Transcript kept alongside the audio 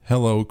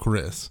Hello,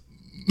 Chris.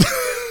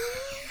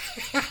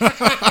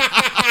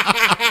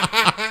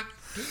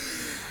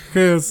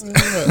 Chris,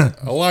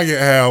 I like it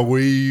how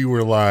we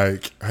were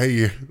like,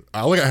 hey,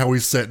 I like it how we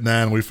sat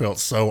down and we felt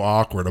so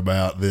awkward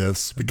about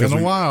this. Been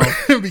a while.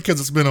 Because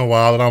it's been a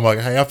while, and I'm like,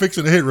 hey, I'm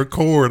fixing to hit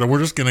record and we're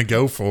just going to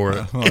go for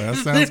it. Oh, that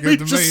sounds good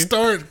to me. We just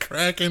start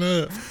cracking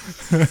up.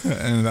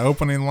 And the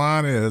opening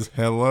line is,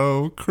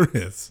 hello,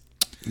 Chris.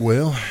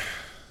 Well,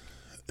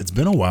 it's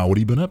been a while. What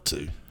have you been up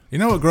to? You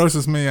know what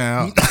grosses me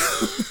out?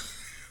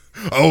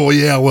 Oh,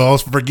 yeah, well,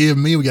 forgive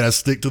me. We got to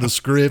stick to the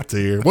script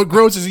here. What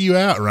grosses you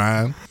out,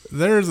 Ryan?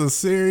 There's a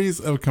series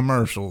of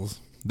commercials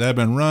that have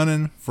been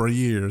running for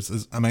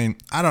years. I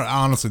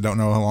honestly don't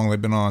know how long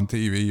they've been on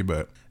TV,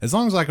 but as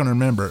long as I can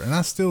remember, and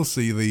I still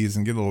see these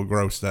and get a little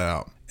grossed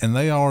out, and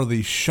they are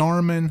the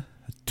Charmin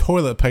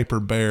toilet paper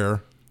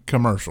bear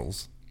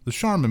commercials. The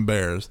Charmin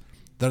bears.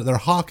 They're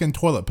hawking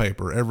toilet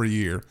paper every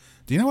year.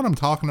 Do you know what I'm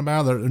talking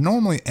about? They're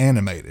normally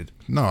animated.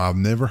 No, I've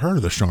never heard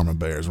of the Charmin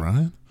Bears,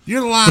 Ryan.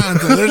 You're lying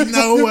to me. There's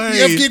no way.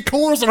 Yeah, of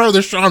course I've heard of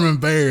the Charmin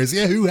Bears.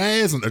 Yeah, who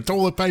hasn't? They're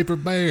toilet paper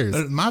bears.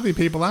 There might be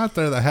people out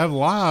there that have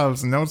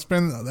lives and don't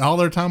spend all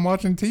their time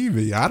watching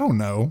TV. I don't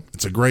know.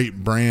 It's a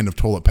great brand of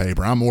toilet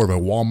paper. I'm more of a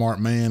Walmart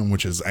man,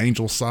 which is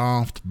Angel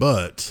Soft,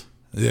 but...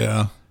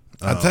 Yeah.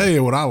 I tell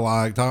you what I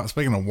like.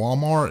 Speaking of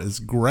Walmart, is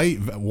great.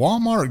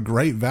 Walmart,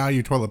 great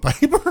value toilet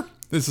paper.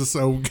 This is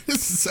so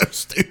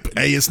stupid.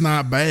 Hey, it's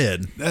not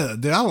bad.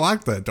 Dude, I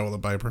like that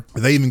toilet paper.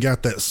 They even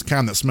got that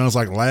kind that smells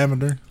like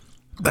lavender.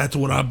 That's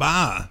what I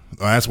buy.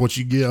 Oh, that's what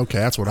you get? Okay,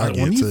 that's what I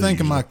get When you too, think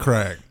of my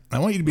crack, I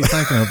want you to be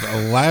thinking of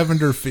a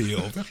lavender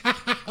field.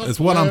 That's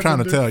what I'm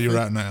trying to tell you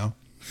right now.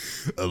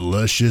 A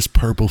luscious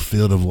purple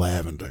field of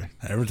lavender.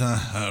 Every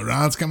time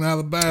Ron's coming out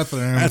of the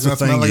bathroom, That's the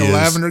it's gonna thing smell like is, a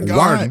lavender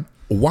garden.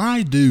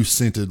 Why do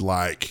scented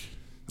like...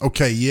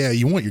 Okay, yeah,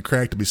 you want your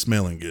crack to be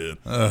smelling good.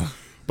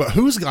 But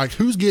who's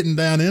getting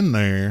down in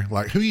there?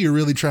 Like, who are you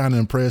really trying to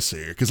impress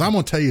here? Because I'm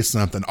gonna tell you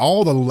something.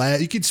 All the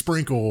you could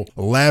sprinkle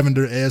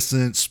lavender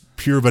essence,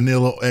 pure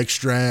vanilla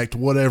extract,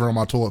 whatever on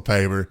my toilet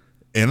paper,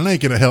 and it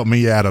ain't gonna help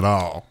me out at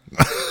all.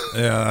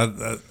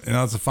 Yeah,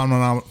 it's a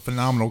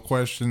phenomenal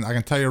question. I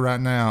can tell you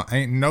right now,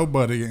 ain't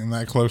nobody getting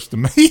that close to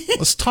me.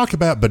 Let's talk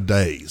about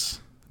bidets.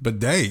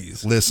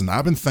 Bidets. Listen,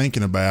 I've been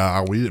thinking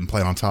about. We didn't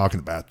plan on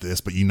talking about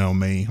this, but you know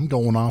me, I'm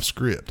going off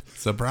script.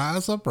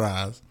 Surprise,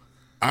 surprise.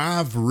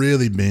 I've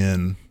really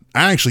been.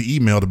 I actually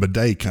emailed a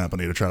bidet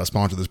company to try to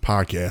sponsor this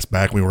podcast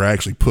back when we were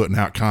actually putting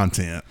out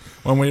content.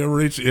 When we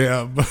reached,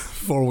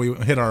 before we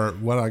hit our,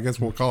 what I guess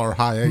we'll call our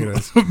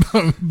hiatus.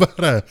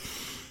 but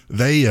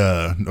they,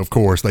 of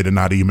course, they did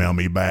not email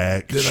me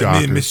back.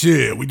 Shocker.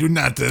 Monsieur, we do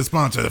not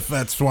sponsor the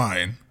fat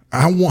swine.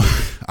 I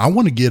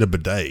want to get a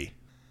bidet.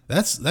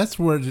 That's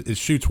where it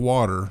shoots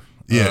water.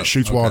 Yeah, it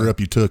shoots water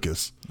up your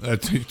tuchus.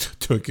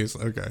 Tuchus,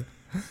 okay.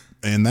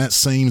 And that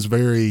seems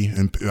very,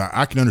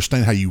 I can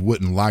understand how you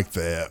wouldn't like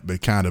that,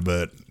 but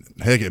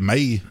heck, it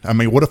may. I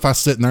mean, what if I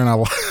sit in there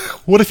and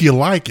what if you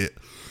like it?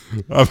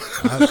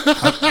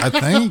 I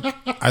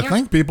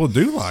think people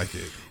do like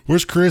it.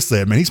 Where's Chris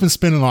at, man? He's been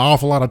spending an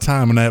awful lot of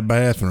time in that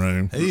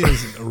bathroom. He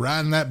is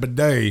riding that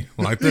bidet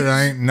like there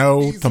ain't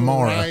no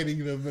tomorrow.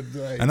 Riding the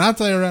bidet. And I'll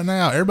tell you right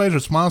now, everybody's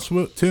response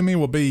to me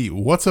will be,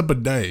 what's a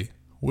bidet?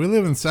 We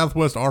live in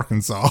Southwest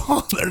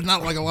Arkansas. There's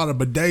not like a lot of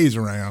bidets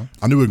around.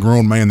 I knew a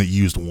grown man that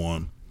used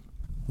one.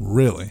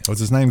 Really? Was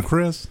his name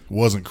Chris?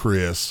 Wasn't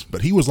Chris,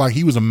 but he was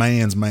a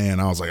man's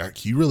man. I was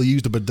like, you really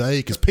used a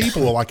bidet? Because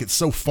people are like, it's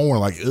so foreign.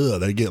 Like,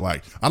 they get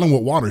like, I don't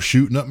want water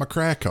shooting up my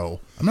crack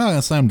hole. I'm not going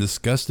to say I'm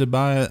disgusted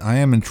by it. I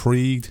am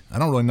intrigued. I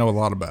don't really know a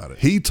lot about it.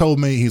 He told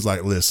me, he's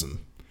like, listen,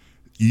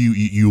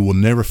 you will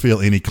never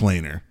feel any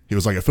cleaner. He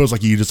was like, it feels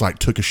like you just like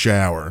took a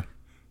shower,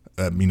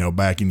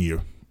 back in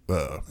your...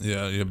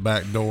 your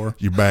back door,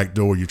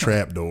 your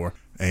trap door,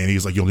 and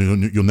he's like,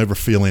 you'll never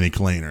feel any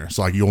cleaner. It's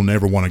like you'll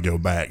never want to go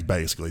back.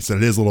 Basically, so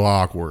it is a little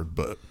awkward,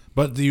 but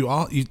do you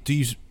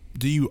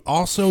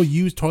also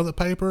use toilet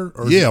paper?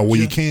 Or yeah,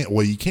 you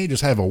can't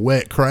just have a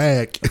wet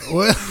crack,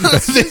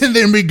 and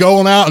then be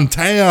going out in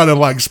town and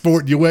like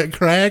sporting your wet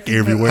crack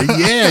everywhere.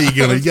 Yeah,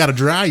 you got to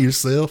dry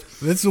yourself.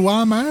 This is why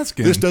I'm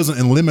asking. This doesn't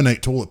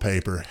eliminate toilet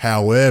paper,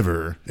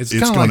 however, it's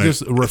kind of like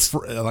just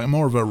like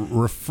more of a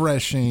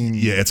refreshing.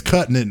 Yeah, it's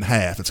cutting it in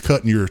half. It's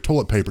cutting your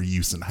toilet paper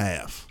use in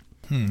half.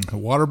 The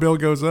water bill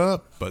goes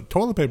up, but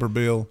toilet paper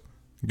bill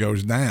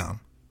goes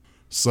down.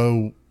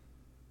 So,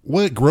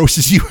 what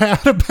grosses you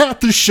out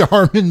about the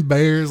Charmin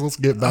Bears? Let's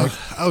get back.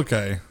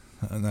 Okay.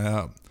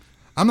 Now,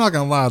 I'm not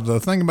going to lie. The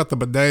thing about the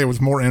bidet was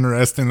more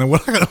interesting than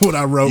what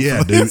I wrote.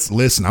 Yeah, dude.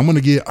 Listen, I'm going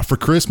to get, for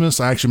Christmas,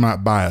 I actually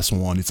might buy us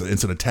one. It's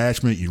an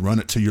attachment. You run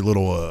it to your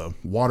little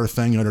water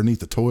thing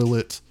underneath the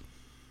toilet.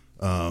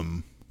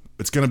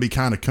 It's going to be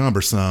kind of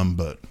cumbersome,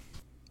 but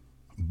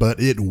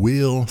it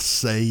will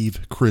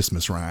save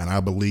Christmas, Ryan. I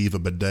believe a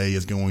bidet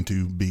is going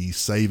to be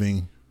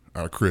saving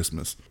our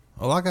Christmas.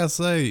 Well, like I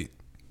say,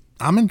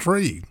 I'm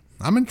intrigued.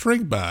 I'm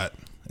intrigued by it.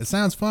 It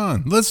sounds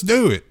fun. Let's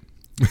do it.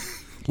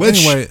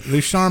 Anyway,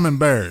 these Charmin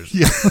bears.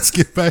 Yeah, let's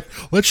get back.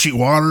 Let's shoot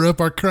water up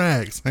our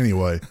cracks.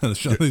 Anyway.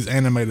 These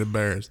animated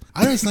bears.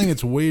 I just think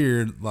it's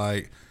weird,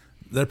 like,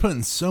 they're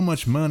putting so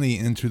much money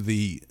into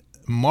the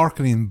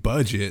marketing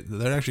budget that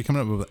they're actually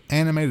coming up with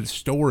animated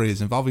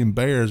stories involving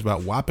bears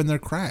about wiping their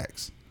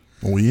cracks.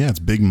 Well, yeah, it's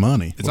big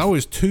money. It's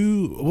always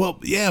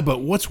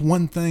but what's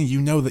one thing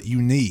you know that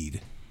you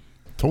need?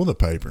 Toilet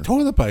paper.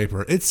 Toilet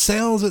paper. It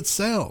sells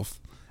itself.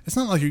 It's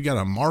not like you got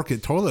to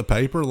market toilet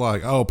paper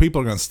like, oh,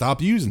 people are going to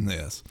stop using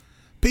this.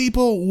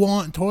 People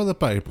want toilet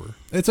paper.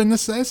 It's a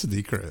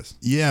necessity, Chris.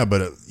 Yeah,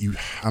 but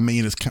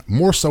it's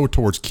more so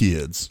towards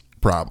kids,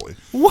 probably.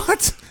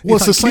 What? Well,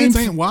 it's the same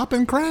kids ain't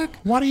wiping crack?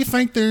 Why do you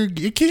think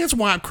kids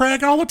wipe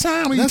crack all the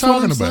time? What are you That's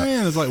talking what I'm about?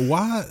 saying. It's like,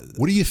 why?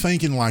 What are you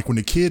thinking, like, when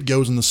the kid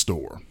goes in the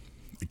store,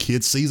 the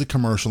kid sees a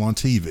commercial on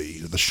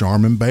TV, the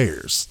Charmin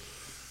Bears.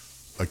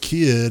 A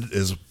kid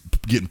is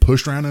getting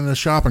pushed around in a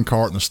shopping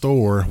cart in the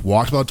store,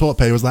 walks by the toilet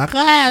paper, was like,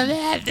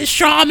 the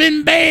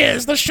Charmin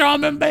Bears, the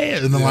Charmin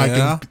Bears. And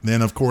then,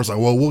 then of course,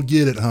 well, we'll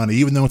get it, honey,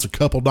 even though it's a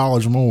couple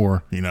dollars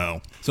more,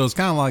 So it's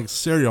kind of like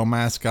cereal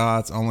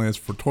mascots, only it's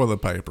for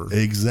toilet paper.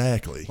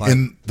 Exactly.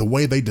 And the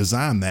way they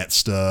design that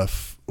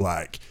stuff,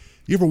 like,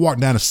 you ever walk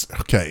down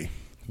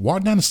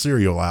a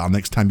cereal aisle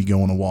next time you go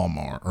into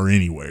Walmart or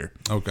anywhere.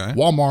 Okay.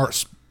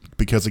 Walmart's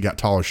because they got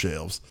taller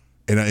shelves.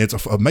 And it's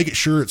make it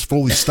sure it's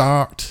fully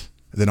stocked.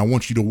 Then I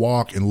want you to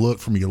walk and look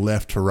from your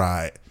left to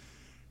right.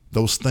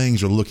 Those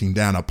things are looking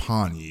down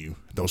upon you,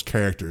 those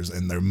characters,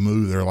 and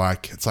they're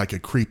like, it's like a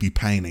creepy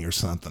painting or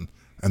something.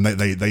 And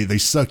they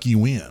suck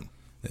you in.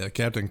 Yeah,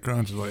 Captain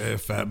Crunch is like, hey,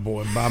 fat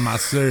boy, buy my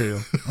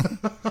cereal.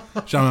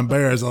 Charmin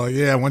Bear is like,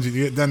 yeah, once you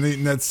get done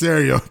eating that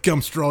cereal,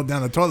 come stroll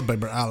down the toilet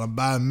paper aisle and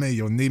buy me.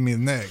 You'll need me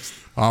next.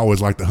 I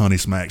always like the Honey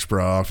Smacks,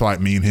 bro. I feel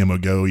like me and him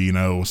would go,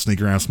 sneak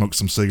around, smoke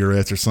some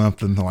cigarettes or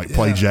something,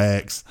 play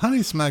jacks.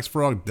 Honey Smacks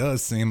Frog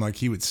does seem like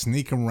he would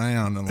sneak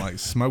around and like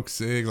smoke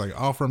cigs, like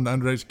offer them to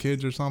underage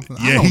kids or something.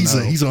 Yeah,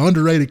 he's an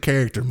underrated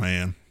character,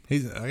 man.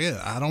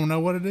 I don't know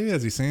what it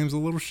is. He seems a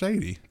little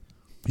shady.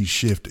 He's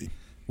shifty.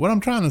 What I'm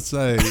trying to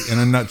say in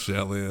a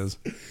nutshell is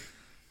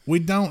we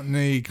don't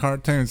need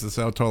cartoons to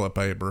sell toilet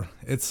paper.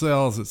 It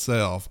sells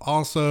itself.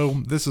 Also,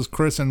 this is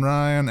Chris and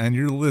Ryan, and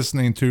you're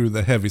listening to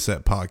the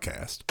Heavyset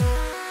Podcast.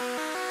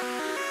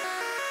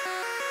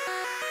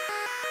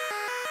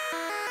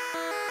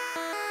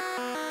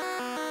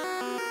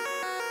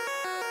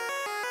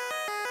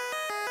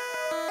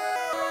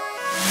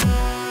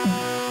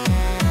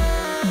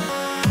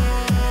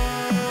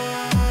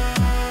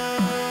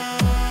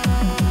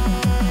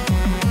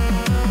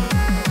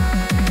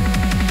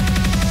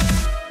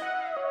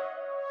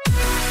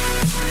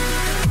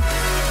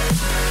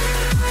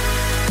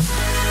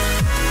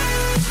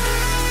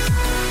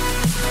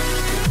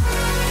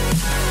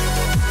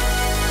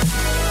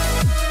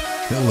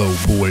 Hello,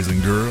 boys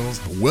and girls.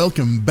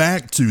 Welcome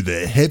back to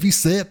the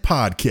Heavyset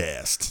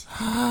Podcast.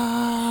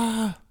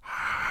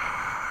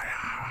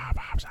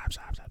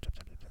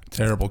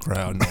 Terrible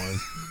crowd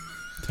noise.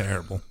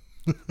 Terrible.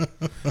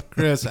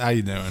 Chris, how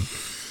you doing?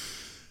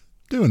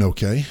 Doing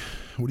okay.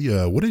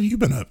 What have you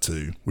been up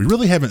to? We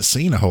really haven't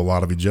seen a whole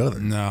lot of each other.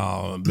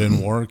 No,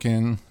 been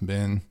working,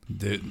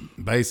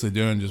 basically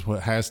doing just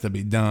what has to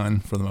be done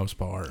for the most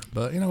part.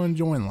 But,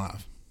 enjoying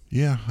life.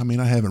 Yeah, I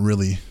haven't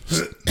really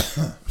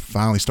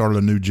finally started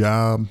a new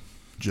job.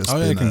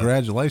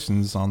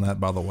 Congratulations on that,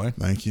 by the way.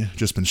 Thank you.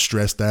 Just been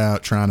stressed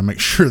out trying to make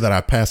sure that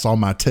I pass all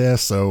my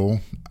tests so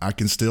I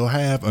can still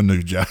have a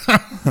new job.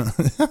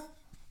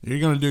 You're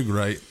going to do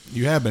great.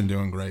 You have been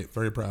doing great.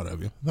 Very proud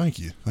of you. Thank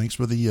you. Thanks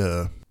for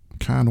the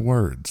kind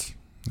words.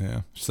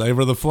 Yeah.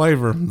 Savor the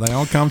flavor. They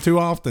don't come too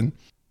often.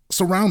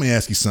 So, Ryan, let me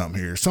ask you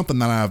something here. Something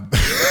that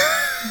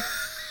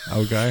I've...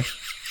 Okay.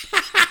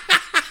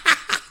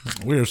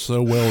 We are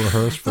so well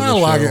rehearsed for this show. I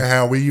like it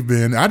how we've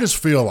been. I just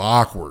feel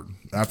awkward.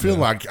 I feel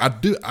like I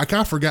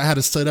kind of forgot how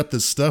to set up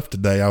this stuff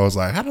today. I was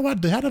like, how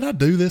did I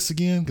do this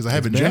again? Because I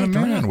haven't jacked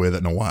around with it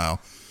in a while.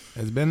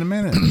 It's been a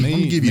minute.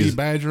 Me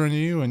badgering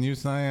you and you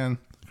saying,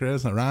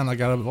 Chris and Ryan, I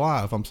got up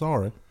live. I'm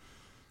sorry.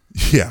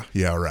 Yeah,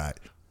 right.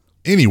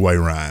 Anyway,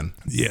 Ryan.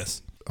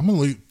 Yes. I'm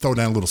going to throw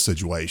down a little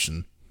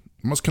situation.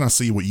 I must kind of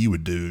see what you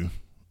would do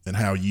and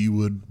how you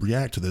would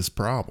react to this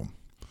problem.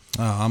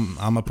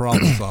 I'm a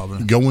problem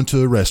solver. Go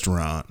into a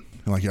restaurant.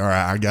 Like, all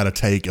right, I got to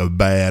take a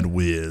bad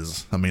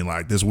whiz.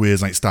 This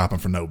whiz ain't stopping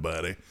for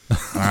nobody.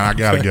 I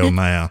got to go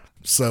now.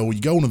 So you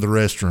go into the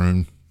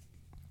restroom,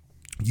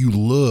 you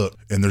look,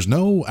 and there's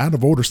no out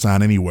of order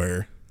sign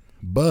anywhere,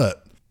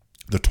 but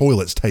the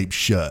toilet's taped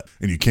shut,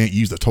 and you can't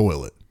use the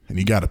toilet, and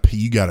you got to pee,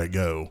 you got to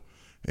go,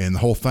 and the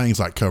whole thing's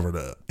covered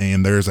up.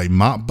 And there's a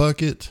mop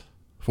bucket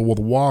full of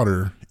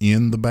water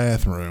in the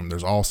bathroom.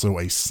 There's also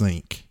a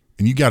sink,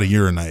 and you got to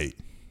urinate.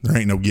 There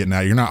ain't no getting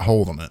out. You're not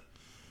holding it.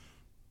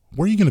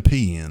 Where are you going to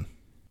pee in?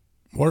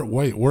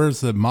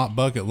 Where's the mop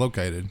bucket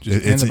located?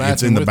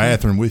 It's in the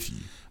bathroom with you.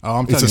 Oh,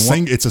 I'm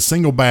telling you, it's a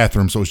single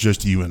bathroom, so it's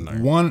just you in there.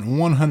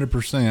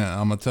 100%.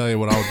 I'm gonna tell you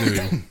what I'll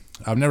do.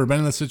 I've never been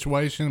in this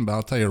situation, but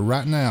I'll tell you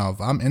right now, if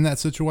I'm in that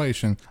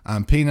situation,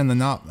 I'm peeing in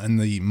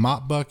the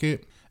mop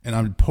bucket, and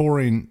I'm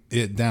pouring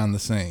it down the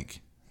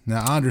sink.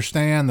 Now, I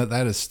understand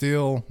that is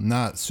still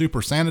not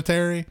super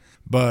sanitary,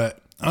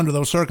 but under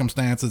those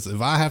circumstances,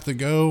 if I have to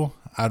go,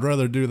 I'd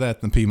rather do that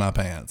than pee my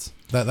pants.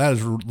 That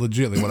is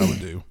legitimately what I would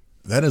do.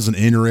 That is an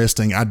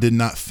interesting. I did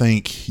not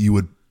think you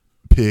would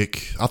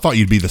pick. I thought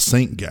you'd be the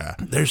sink guy.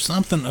 There's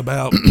something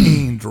about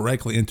peeing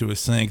directly into a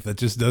sink that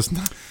just does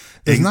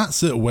not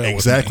sit well.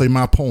 Exactly with me.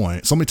 my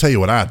point. So let me tell you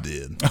what I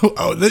did.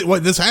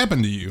 Wait, this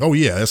happened to you? Oh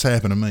yeah, this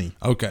happened to me.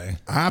 Okay.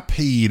 I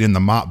peed in the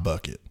mop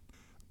bucket.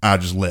 I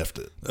just left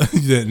it.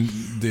 You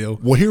didn't deal.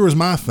 Well, here was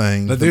my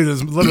thing. The dude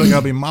is literally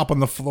got to be mopping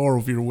the floor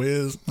with your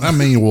whiz. I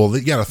mean, well,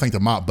 you got to think the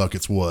mop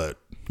bucket's what?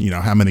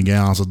 How many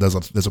gallons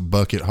does a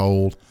bucket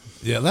hold?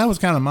 Yeah, that was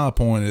kind of my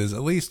point, is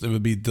at least it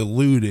would be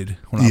diluted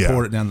when I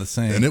poured it down the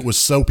sink. And it was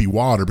soapy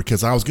water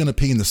because I was going to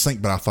pee in the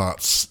sink, but I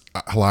thought,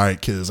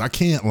 because I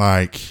can't,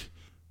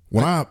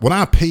 when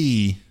I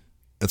pee,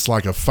 it's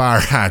like a fire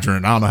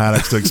hydrant. I don't know how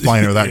else to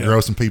explain it without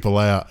grossing people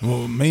out.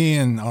 Well, me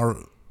and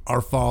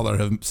our father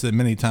have said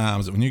many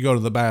times that when you go to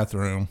the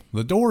bathroom,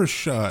 the door is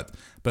shut,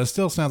 but it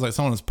still sounds like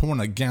someone is pouring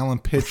a gallon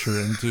pitcher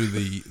into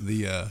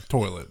the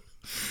toilet.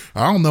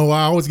 I don't know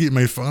why I always get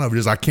made fun of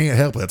it. I can't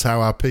help it. That's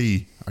how I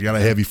pee. I got a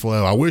heavy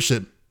flow. I wish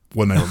it.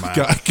 Well, never mind.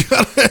 got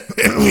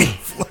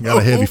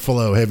a heavy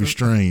flow, heavy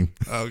stream.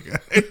 Okay.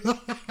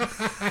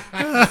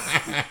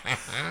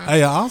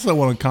 Hey, I also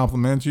want to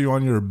compliment you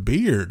on your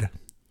beard.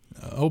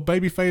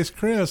 Babyface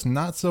Chris,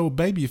 not so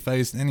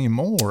babyfaced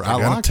anymore. I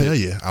gotta tell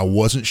you, I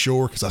wasn't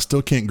sure because I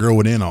still can't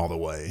grow it in all the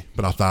way.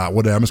 But I thought,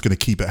 I'm just going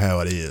to keep it how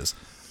it is.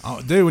 Oh,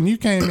 dude, when you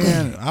came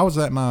in, I was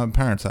at my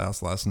parents'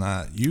 house last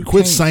night. You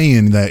quit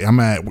saying that I'm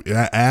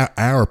at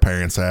our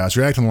parents' house.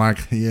 You're acting like,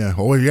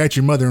 you're at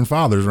your mother and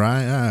father's,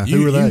 right?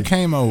 Who are they? You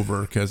came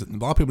over because a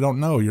lot of people don't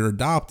know you're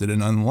adopted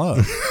and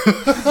unloved.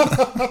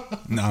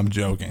 No, I'm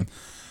joking.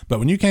 But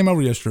when you came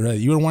over yesterday,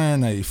 you were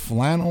wearing a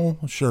flannel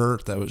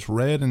shirt that was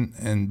red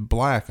and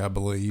black, I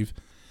believe.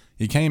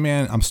 You came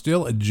in, I'm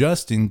still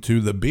adjusting to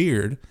the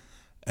beard,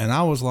 and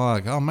I was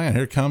like, oh man,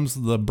 here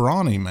comes the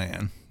brawny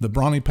man, the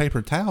brawny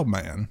paper towel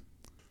man.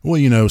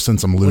 Well,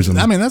 since I'm losing.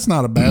 That's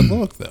not a bad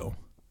look, though.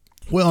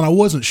 Well, and I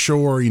wasn't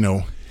sure,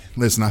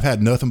 listen, I've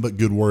had nothing but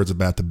good words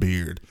about the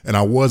beard, and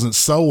I wasn't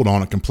sold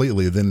on it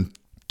completely. Then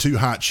two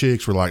hot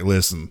chicks were like,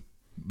 listen.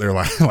 They're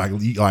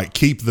like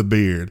keep the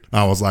beard.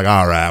 I was like,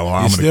 all right, well,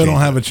 I'm gonna still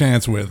don't have a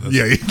chance with us.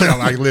 Yeah,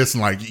 listen,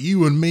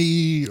 you and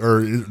me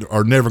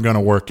are never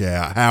gonna work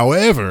out.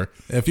 However,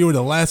 if you were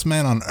the last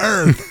man on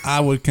earth,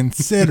 I would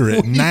consider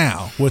it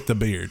now with the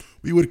beard.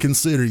 We would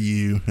consider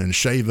you and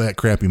shave that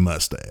crappy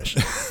mustache.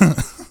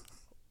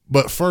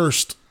 But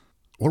first,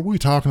 what were we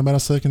talking about a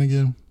second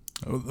ago?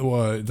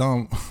 What? You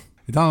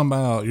talking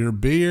about your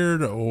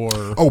beard or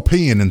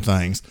peeing and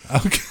things?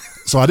 Okay.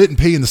 So I didn't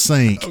pee in the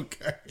sink.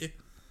 Okay.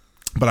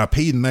 But I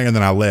peed in there and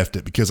then I left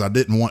it because I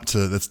didn't want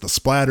to. That's the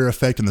splatter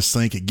effect in the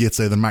sink. It gets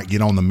there. They might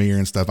get on the mirror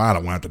and stuff. I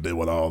don't want to deal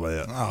with all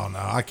that. Oh, no,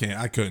 I can't.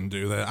 I couldn't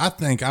do that. I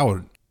think I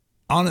would,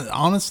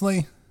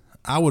 honestly,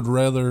 I would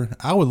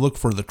look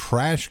for the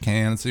trash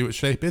can and see what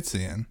shape it's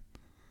in.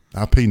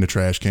 I peed in the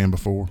trash can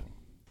before.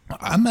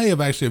 I may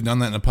have actually done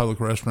that in a public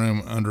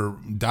restroom under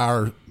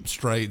dire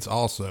straits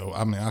also.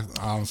 I'm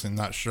honestly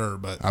not sure,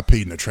 but. I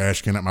peed in the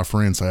trash can at my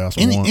friend's house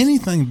once.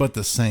 Anything but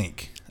the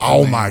sink.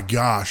 Oh my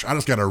gosh! I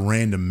just got a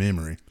random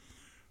memory.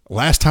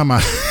 I've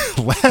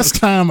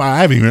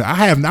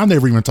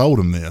never even told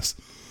him this.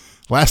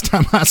 Last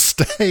time I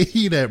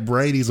stayed at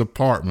Brady's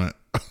apartment,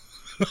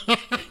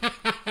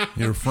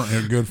 your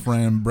good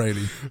friend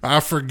Brady.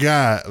 I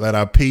forgot that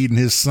I peed in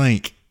his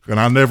sink, and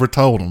I never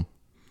told him.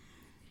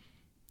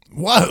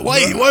 What?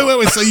 Wait.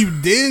 So you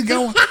did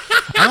go?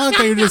 I like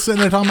how you're just sitting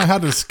there talking about how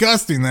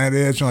disgusting that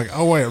is. You're like,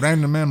 oh wait,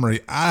 random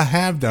memory. I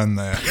have done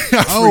that.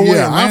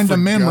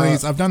 Random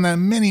memories. I've done that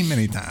many,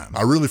 many times.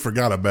 I really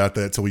forgot about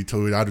that till he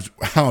told me. I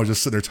was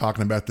just sitting there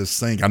talking about this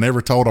sink. I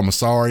never told him I'm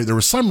sorry. There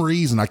was some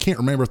reason, I can't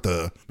remember if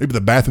maybe the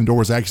bathroom door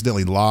was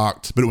accidentally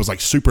locked, but it was like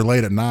super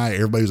late at night.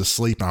 Everybody was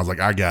asleep, and I was like,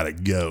 I gotta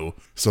go.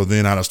 So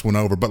then I just went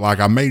over, but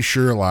I made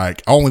sure I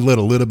only let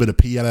a little bit of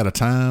pee out at a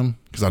time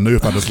because I knew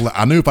if I just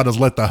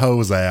let the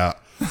hose out.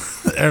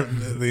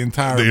 the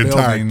entire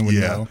building would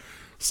know.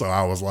 So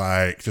I was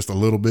like, just a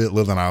little bit,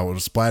 then I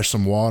would splash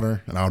some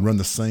water and I would run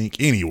the sink.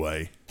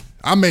 Anyway,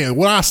 I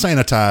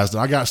sanitized it.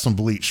 I got some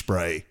bleach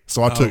spray.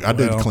 So I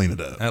did clean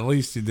it up. At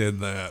least you did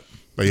that.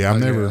 But yeah,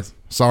 I'm never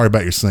sorry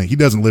about your sink. He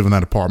doesn't live in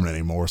that apartment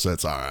anymore, so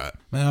that's all right.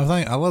 Man,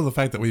 I love the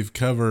fact that we've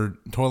covered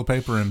toilet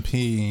paper and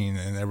peeing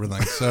and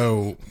everything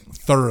so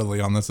thoroughly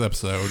on this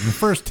episode in the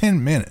first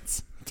 10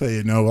 minutes. Tell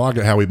you, I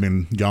get how we've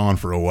been gone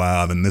for a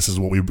while, and this is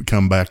what we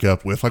come back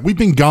up with. We've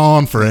been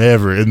gone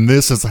forever, and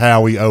this is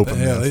how we open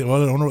this. I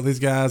wonder what these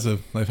guys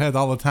they've had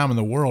all the time in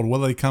the world. What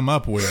do they come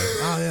up with?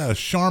 Oh, yeah,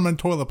 Charmin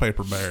toilet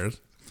paper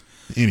bears.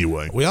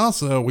 Anyway. We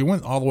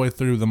went all the way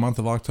through the month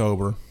of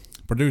October,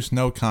 produced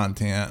no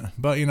content,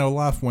 but,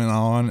 life went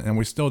on, and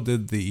we still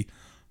did the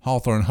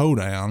Hawthorne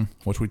Hoedown,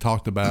 which we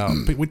talked about.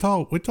 we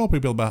told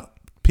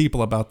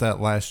people about that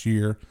last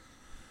year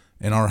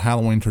in our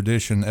Halloween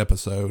tradition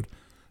episode.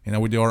 You know,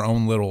 we do our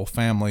own little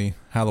family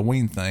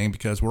Halloween thing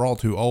because we're all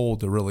too old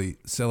to really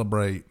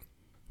celebrate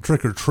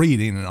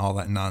trick-or-treating and all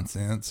that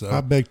nonsense. So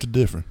I beg to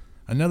differ.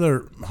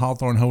 another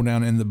Hawthorne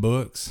Hoedown in the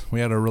books. We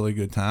had a really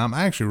good time.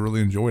 I actually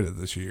really enjoyed it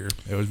this year.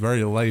 It was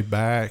very laid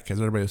back because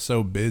everybody was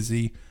so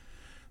busy. It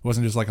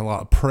wasn't just like a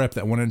lot of prep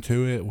that went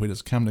into it. We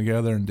just come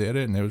together and did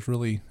it, and it was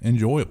really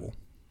enjoyable.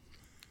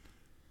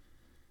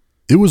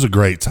 It was a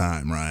great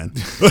time, Ryan.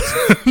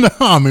 No,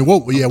 I mean,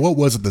 what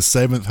was it? The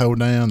seventh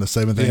Hoedown, the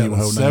seventh annual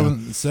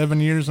Hoedown? 7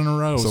 years in a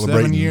row.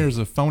 Celebrating. 7 years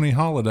of phony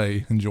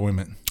holiday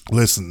enjoyment.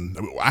 Listen,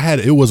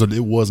 it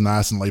was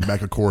nice and laid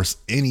back. Of course,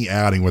 any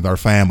outing with our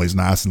family is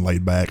nice and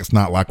laid back. It's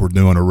not like we're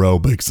doing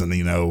aerobics and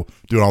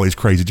doing all these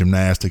crazy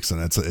gymnastics,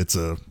 and it's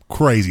a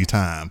crazy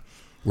time.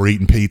 We're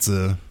eating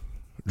pizza,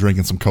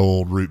 drinking some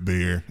cold root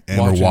beer,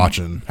 and we're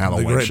watching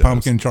Halloween The Great shows.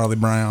 Pumpkin, Charlie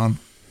Brown,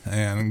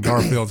 and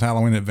Garfield's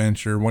Halloween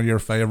Adventure. One of your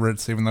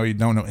favorites, even though you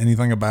don't know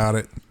anything about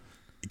it.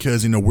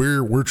 Because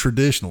we're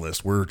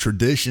traditionalists. We're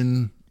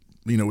tradition.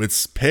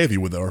 It's heavy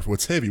with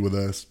what's heavy with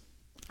us.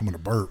 I'm gonna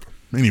burp.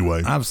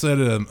 Anyway, I've said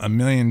it a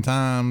million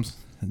times.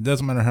 It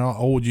doesn't matter how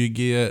old you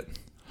get.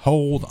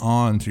 Hold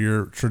on to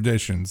your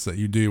traditions that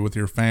you do with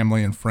your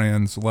family and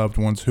friends, loved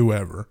ones,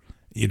 whoever.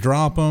 You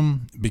drop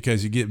them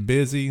because you get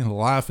busy.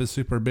 Life is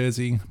super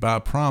busy, but I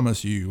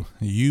promise you,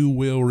 you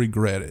will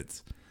regret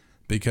it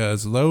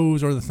because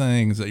those are the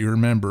things that you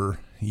remember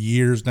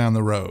years down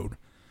the road.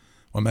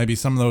 Well, maybe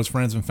some of those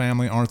friends and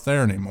family aren't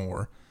there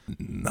anymore.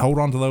 Hold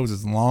on to those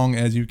as long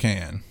as you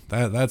can.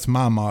 That's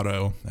my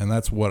motto, and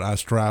that's what I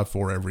strive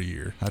for every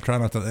year. I try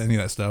not to let any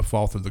of that stuff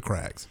fall through the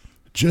cracks.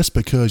 Just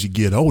because you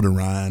get older,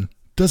 Ryan,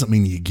 doesn't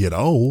mean you get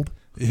old.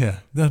 Yeah,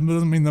 that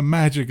doesn't mean the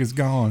magic is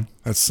gone.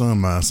 That's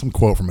some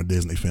quote from a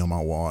Disney film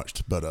I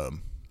watched, but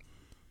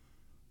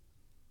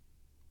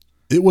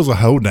it was a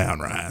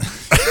hoedown, Ryan.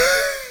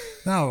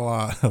 Not a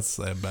lot else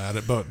to say about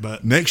it,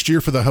 but next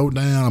year for the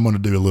hoedown, I'm going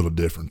to do a little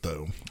different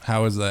though.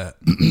 How is that?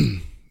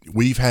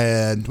 We've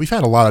had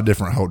a lot of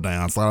different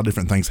hoedowns. A lot of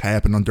different things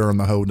happen during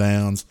the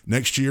hoedowns.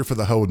 Next year for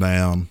the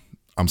hoedown,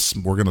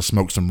 we're going to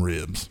smoke some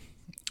ribs.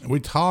 We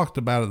talked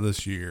about it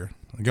this year,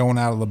 going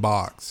out of the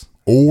box.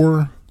 /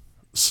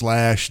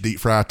 deep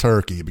fry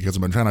turkey, because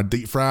I've been trying to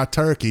deep fry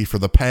turkey for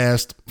the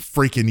past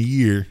freaking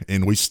year,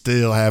 and we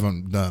still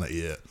haven't done it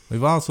yet.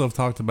 We've also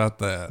talked about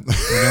that,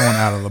 going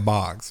out of the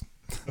box.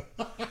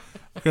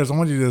 Because I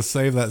want you to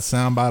save that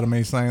soundbite of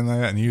me saying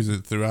that and use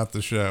it throughout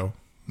the show.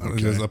 Okay.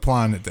 Just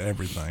applying it to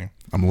everything.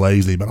 I'm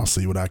lazy, but I'll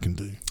see what I can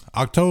do.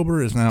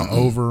 October is now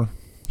over.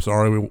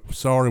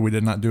 Sorry we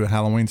did not do a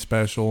Halloween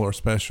special or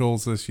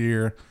specials this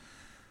year.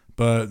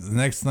 But the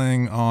next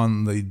thing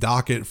on the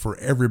docket for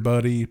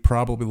everybody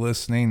probably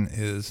listening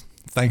is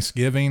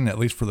Thanksgiving, at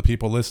least for the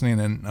people listening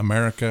in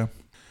America.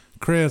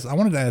 Chris, I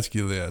wanted to ask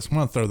you this. I'm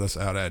going to throw this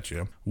out at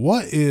you.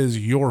 What is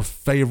your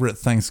favorite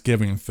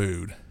Thanksgiving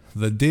food?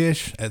 The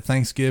dish at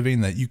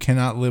Thanksgiving that you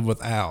cannot live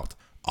without.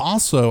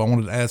 Also, I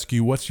wanted to ask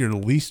you, what's your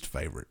least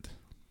favorite?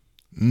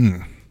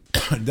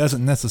 It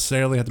doesn't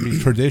necessarily have to be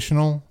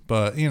traditional,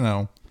 but, in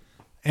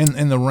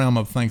the realm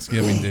of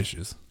Thanksgiving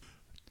dishes.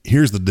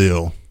 Here's the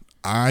deal.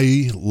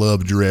 I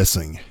love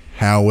dressing.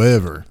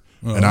 However,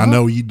 and I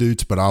know you do,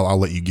 but I'll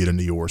let you get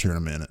into yours here in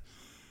a minute.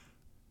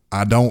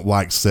 I don't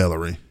like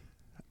celery.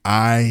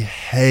 I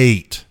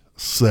hate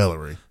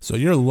celery. So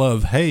your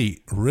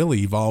love-hate really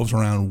evolves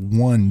around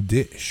one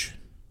dish.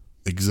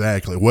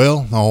 Exactly.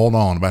 Well, hold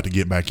on. I'm about to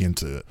get back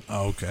into it.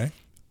 Okay.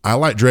 I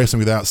like dressing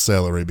without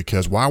celery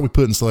because why are we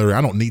putting celery? I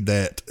don't need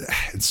that.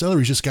 And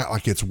celery's just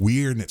got it's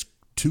weird and it's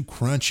too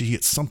crunchy.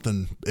 It's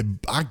something,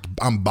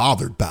 I'm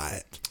bothered by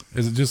it.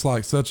 Is it just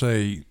such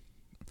a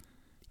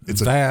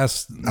It's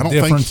vast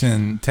difference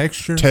in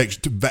texture?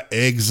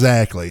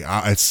 Exactly.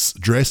 It's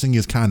dressing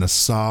is kind of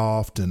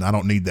soft, and I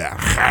don't need that.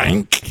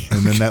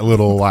 And then that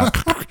little I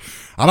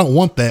don't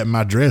want that in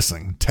my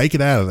dressing. Take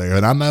it out of there.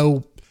 And I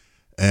know,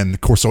 and of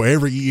course, so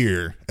every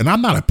year, and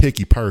I'm not a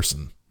picky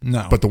person.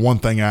 No. But the one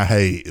thing I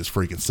hate is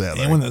freaking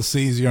celery. Anyone that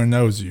sees you or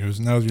knows you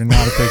knows you're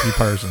not a picky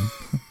person.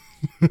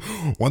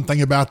 One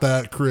thing about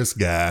that Chris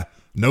guy,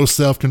 no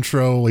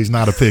self-control. He's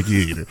not a picky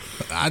eater.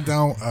 I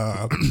don't.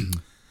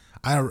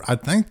 I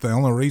think the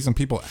only reason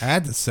people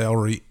add the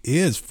celery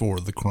is for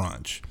the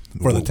crunch,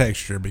 for the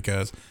texture,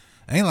 because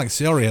it ain't like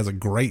celery has a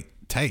great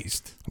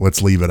taste.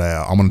 Let's leave it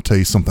out. I'm going to tell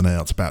you something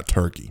else about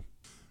turkey.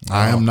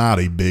 I am not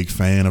a big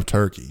fan of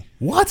turkey.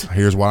 What?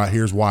 Here's why.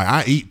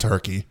 I eat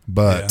turkey,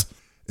 but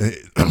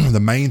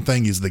the main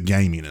thing is the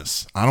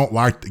gaminess. I don't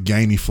like the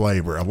gamey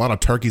flavor. A lot of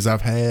turkeys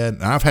I've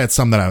had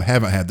some that I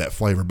haven't had that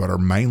flavor, but are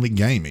mainly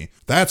gamey.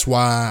 That's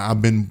why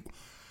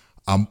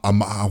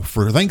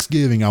for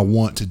Thanksgiving, I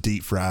want to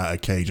deep fry a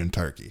Cajun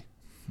turkey.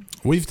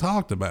 We've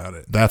talked about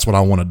it. That's what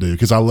I want to do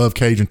because I love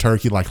Cajun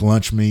turkey like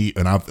lunch meat,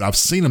 and I've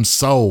seen them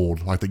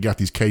sold they got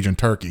these Cajun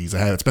turkeys.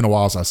 It's been a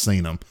while since I've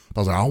seen them. I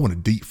was like, I want to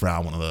deep fry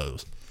one of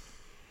those.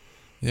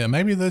 Yeah,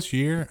 maybe this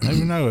year.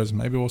 Who knows?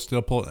 Maybe we'll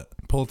still pull it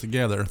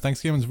together.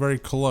 Thanksgiving's very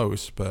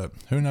close, but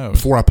who knows?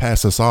 Before I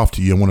pass this off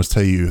to you, I want to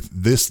tell you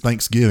this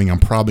Thanksgiving, I'm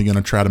probably going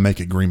to try to make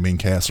a green bean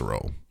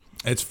casserole.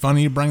 It's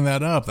funny you bring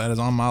that up. That is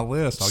on my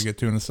list. I'll get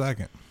to in a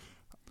second.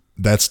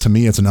 That's, to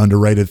me, it's an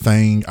underrated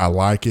thing. I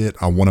like it.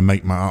 I want to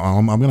make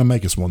I'm going to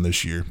make us one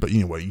this year. But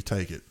anyway, you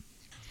take it.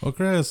 Well,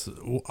 Chris,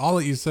 all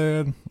that you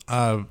said,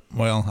 I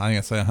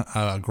can't say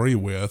I agree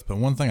with, but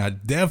one thing I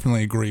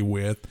definitely agree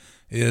with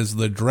is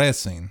the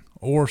dressing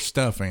or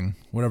stuffing,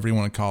 whatever you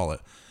want to call it.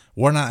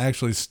 We're not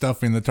actually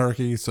stuffing the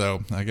turkey,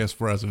 so I guess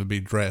for us it would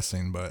be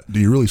dressing. But do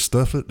you really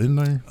stuff it in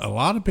there? A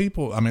lot of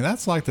people, I mean,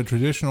 that's like the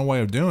traditional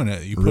way of doing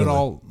it. You put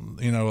all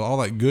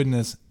that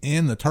goodness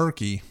in the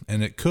turkey,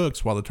 and it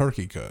cooks while the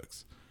turkey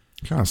cooks.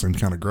 Kind of seems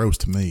kind of gross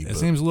to me. It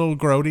seems a little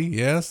grody,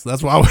 yes.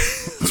 That's why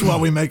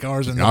we make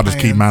ours in the pan. I'll just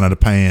keep mine in the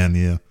pan,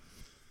 yeah.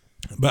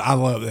 But I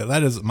love that.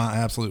 That is my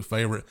absolute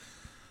favorite.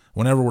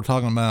 Whenever we're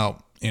talking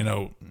about,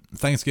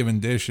 Thanksgiving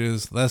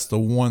dishes, that's the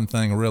one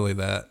thing really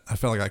that I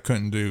felt like I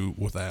couldn't do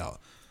without.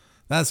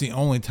 That's the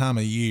only time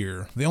of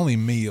year, the only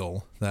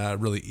meal that I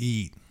really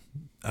eat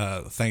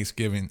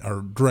Thanksgiving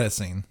or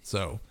dressing.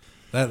 So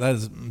that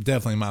is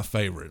definitely my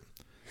favorite.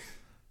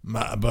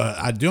 But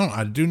I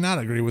do not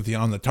agree with you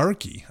on the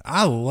turkey.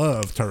 I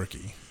love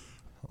turkey.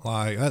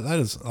 Like that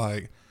is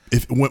like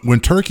when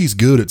turkey's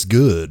good, it's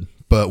good.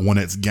 But when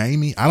it's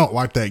gamey, I don't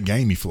like that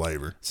gamey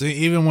flavor. See,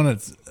 even when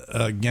it's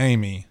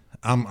gamey,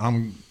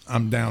 I'm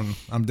down.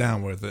 I'm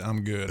down with it.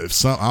 I'm good.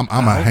 I'm a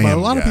ham guy. But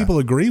a lot of people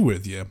agree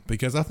with you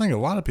because I think a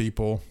lot of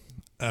people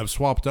have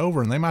swapped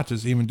over and they might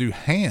just even do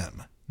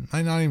ham.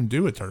 Might not even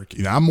do a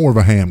turkey. I'm more of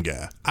a ham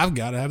guy. I've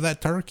got to have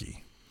that turkey.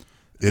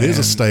 It is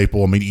a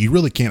staple. I mean, you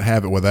really can't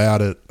have it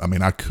without it. I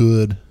mean, I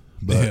could,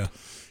 but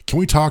can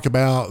we talk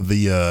about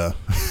the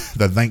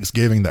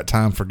Thanksgiving that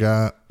time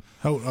forgot?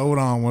 Hold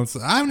on.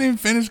 I haven't even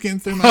finished getting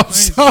through my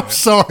things. I'm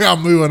sorry,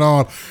 I'm moving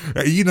on.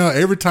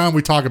 Every time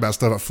we talk about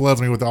stuff, it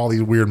floods me with all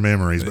these weird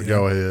memories. But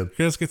go ahead.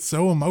 Chris gets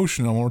so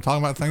emotional when we're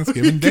talking about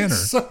Thanksgiving dinner.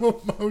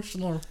 So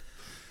emotional.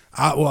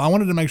 I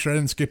wanted to make sure I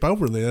didn't skip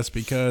over this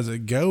because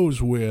it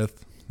goes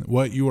with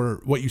what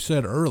you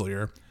said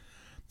earlier.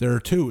 There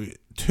are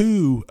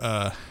two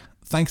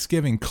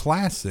Thanksgiving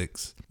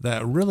classics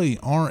that really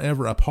aren't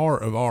ever a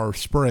part of our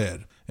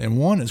spread, and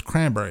one is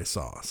cranberry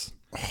sauce.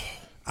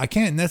 I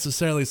can't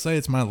necessarily say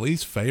it's my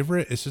least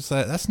favorite. It's just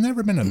that's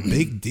never been a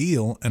big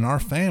deal in our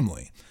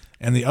family.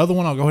 And the other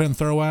one I'll go ahead and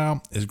throw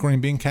out is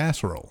green bean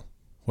casserole,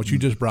 what you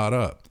just brought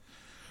up.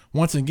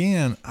 Once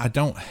again, I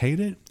don't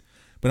hate it,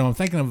 but I'm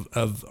thinking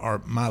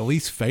of my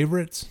least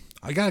favorites.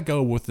 I got to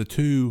go with the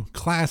two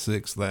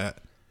classics that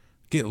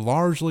get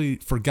largely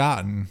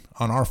forgotten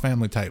on our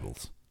family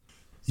tables.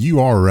 You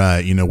are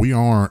right. We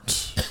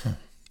aren't...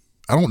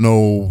 I don't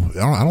know.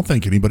 I don't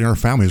think anybody in our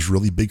family is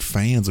really big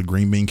fans of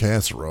green bean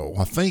casserole.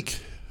 I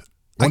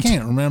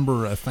can't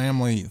remember a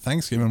family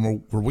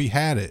Thanksgiving where we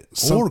had it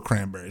or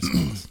cranberry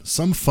sauce.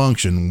 Some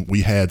function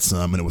we had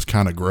some, and it was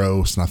kind of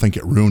gross, and I think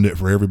it ruined it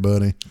for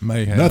everybody.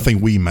 May have. Nothing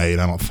we made,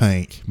 I don't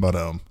think. But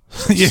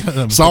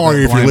yeah,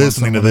 sorry if you're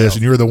listening to this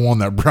and you're the one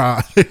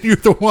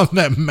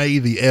that made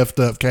the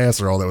effed up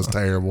casserole that was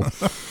terrible.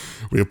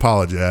 We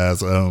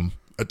apologize.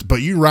 But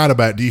you're right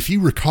about, if you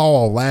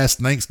recall last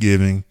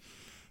Thanksgiving,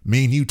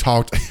 me and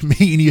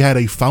you had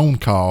a phone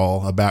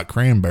call about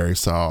cranberry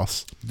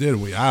sauce. Did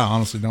we? I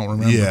honestly don't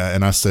remember. Yeah,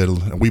 and I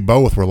said, we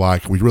both were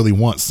like, we really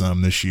want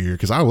some this year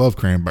because I love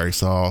cranberry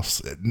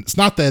sauce. It's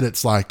not that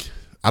it's like,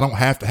 I don't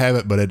have to have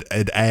it, but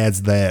it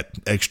adds that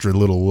extra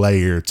little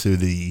layer to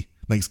the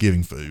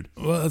Thanksgiving food.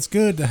 Well, it's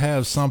good to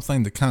have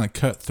something to kind of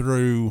cut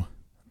through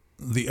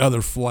the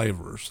other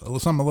flavors.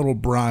 Something a little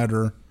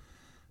brighter,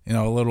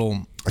 a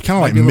little... I kind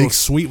of like mix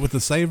sweet with the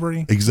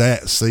savory.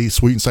 Exactly. See,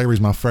 sweet and savory is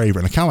my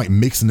favorite. And I kind of like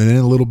mixing it in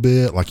a little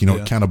bit, like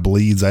it kind of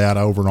bleeds out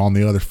over on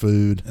the other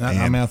food.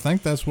 I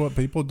think that's what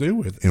people do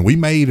with it. And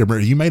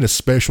you made a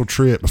special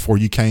trip before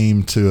you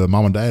came to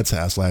Mom and Dad's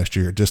house last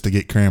year just to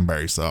get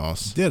cranberry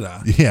sauce. Did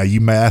I? Yeah,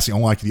 you asked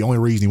the only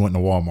reason you went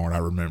to Walmart. I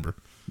remember.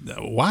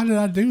 Why did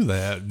I do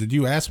that? Did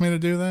you ask me to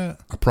do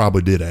that? I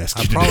probably did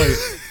ask you.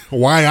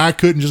 Why I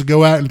couldn't just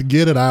go out and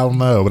get it, I don't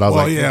know. But I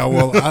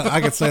was I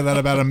could say that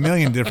about a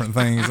million different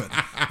things,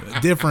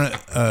 different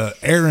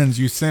errands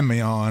you send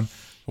me on.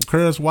 Well,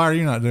 Chris, why are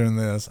you not doing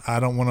this? I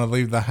don't want to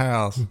leave the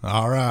house.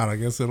 All right, I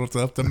guess it's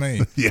up to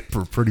me. Yeah,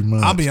 pretty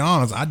much. I'll be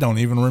honest, I don't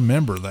even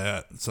remember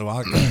that. So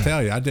I can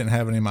tell you, I didn't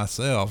have any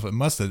myself. It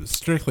must have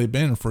strictly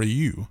been for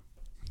you.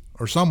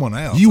 Or someone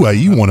else. You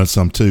wanted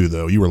some too,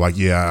 though. You were like,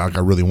 yeah, I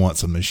really want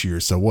some this year.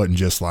 So it wasn't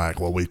just like,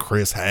 well,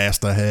 Chris has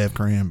to have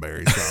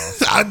cranberry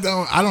sauce. I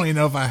don't even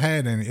know if I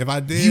had any. If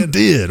I did, you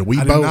did.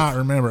 I do not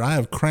remember. I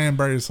have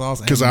cranberry sauce.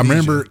 Because I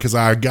remember, because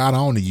I got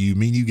on to you.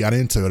 Me and you got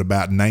into it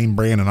about name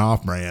brand and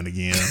off brand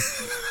again.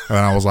 And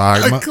I was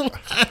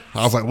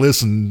like,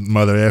 listen,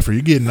 mother effer,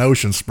 you're getting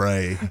ocean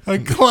spray. A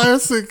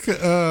classic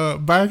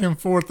back and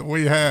forth that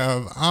we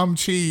have. I'm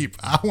cheap.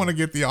 I want to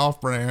get the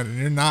off brand, and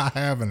you're not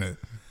having it.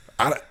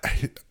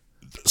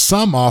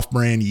 Some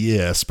off-brand,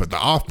 yes, but the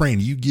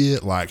off-brand you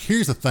get, like,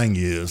 here's the thing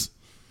is,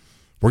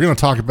 we're going to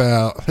talk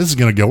about, we're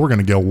going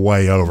to go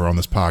way over on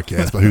this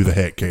podcast, but who the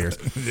heck cares?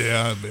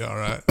 Yeah, it'd be all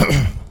right.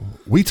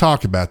 we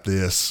talked about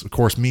this. Of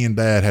course, me and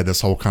Dad had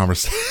this whole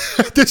conversation.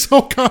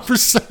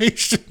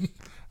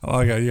 I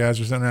like how you guys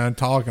are sitting around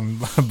talking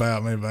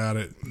about me about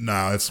it. No,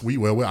 I told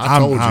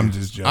you. I'm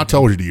just joking. I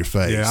told you to your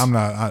face. Yeah, I'm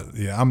not.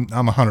 I'm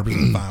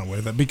 100% fine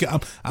with it because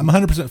I'm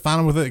 100%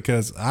 fine with it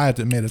because I have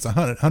to admit it's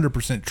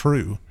 100%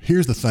 true.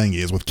 Here's the thing: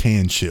 is with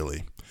canned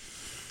chili,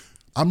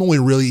 I'm only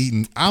really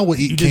eating. I will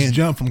eat. You just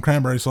jumped from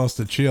cranberry sauce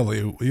to chili.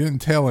 You didn't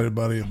tell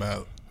anybody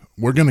about it.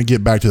 We're gonna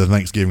get back to the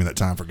Thanksgiving that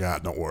time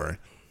forgot. Don't worry.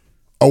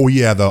 Oh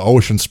yeah, the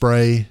ocean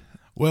spray.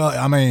 Well,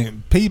 I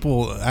mean,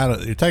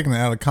 you're taking it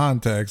out of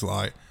context,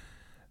 like.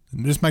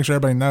 Just make sure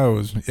everybody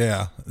knows.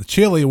 Yeah, the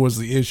chili was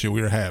the issue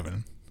we were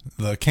having.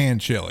 The canned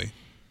chili.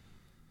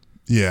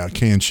 Yeah,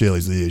 canned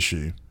chili's the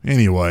issue.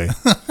 Anyway,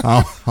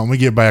 I'm gonna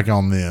get back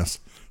on this.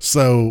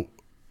 So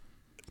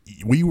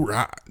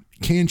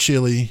canned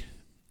chili.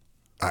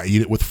 I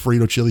eat it with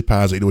Frito chili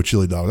pies. I eat it with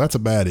chili dogs. That's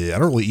about it. I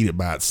don't really eat it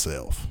by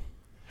itself.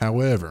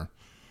 However,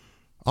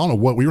 I don't know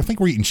what we were. I think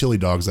we were eating chili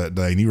dogs that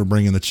day, and you were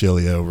bringing the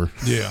chili over.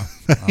 Yeah,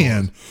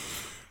 and.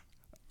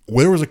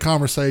 There was a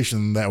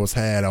conversation that was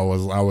had.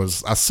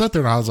 I sat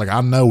there and I was like,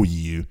 I know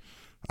you.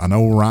 I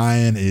know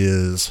Ryan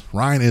is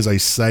a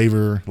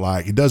saver.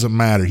 Like, it doesn't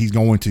matter. He's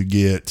going to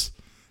get,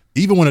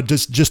 even when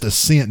it's just a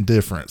cent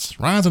difference,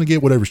 Ryan's going to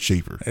get whatever's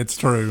cheaper. It's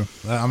true.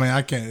 I mean,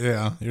 I can't,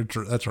 yeah, you're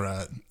true. That's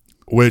right.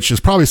 Which is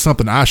probably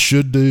something I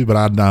should do, but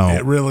I don't.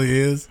 It really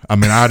is. I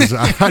mean, I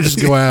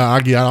just go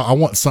out. I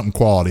want something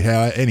quality.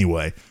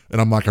 Anyway. And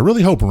I'm like, I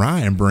really hope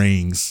Ryan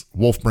brings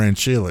Wolf Brand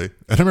chili.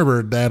 And I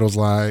remember Dad was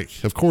like,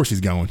 of course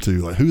he's going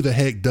to. Like, who the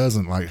heck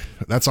doesn't? Like,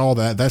 that's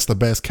the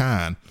best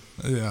kind.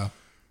 Yeah.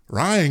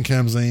 Ryan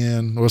comes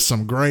in with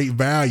some great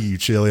value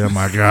chili. I'm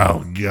like,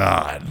 oh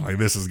God, like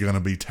this is going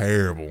to be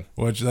terrible.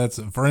 Which that's,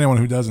 for anyone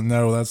who doesn't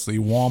know, that's the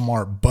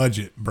Walmart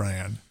budget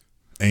brand.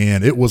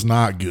 And it was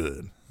not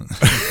good.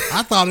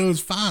 I thought it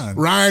was fine.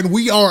 Ryan,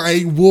 we are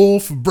a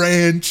Wolf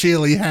Brand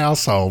chili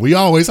household. We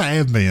always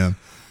have been.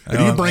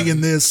 And you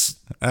bringing this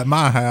at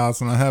my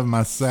house, and I have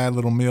my sad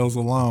little meals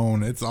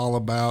alone. It's all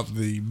about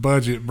the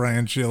budget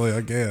brand chili,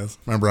 I guess.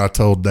 Remember, I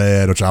told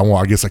Dad, which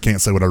I guess I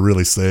can't say what I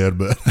really said,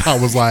 but I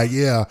was like,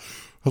 yeah. I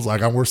was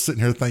like, we're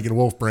sitting here thinking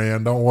Wolf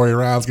Brand. Don't worry,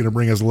 Ryan's going to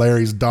bring us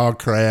Larry's dog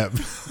crap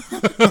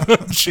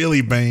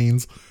chili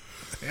beans.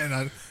 And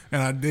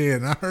I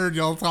did. And I heard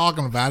y'all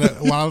talking about it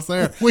while I was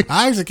there.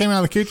 I actually came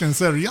out of the kitchen and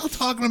said, are y'all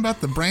talking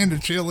about the brand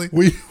of chili?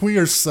 We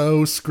are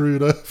so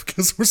screwed up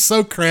because we're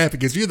so crappy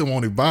because you're the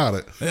one who bought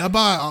it. Yeah, I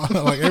buy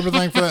like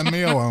everything for that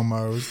meal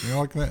almost. You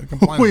know,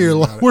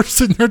 like we're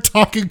sitting there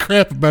talking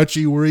crap about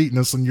you. We're eating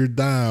us on your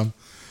dime.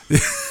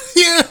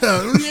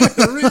 yeah,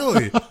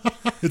 really.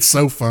 It's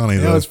so funny,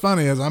 though. What's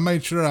funny is I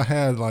made sure I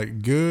had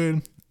like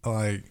good,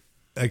 like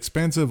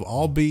expensive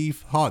all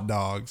beef hot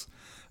dogs.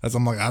 As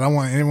I'm like, I don't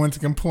want anyone to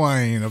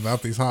complain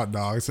about these hot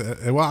dogs.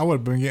 Well, I would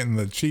have been getting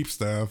the cheap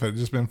stuff. It had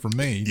just been for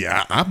me.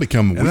 Yeah, I've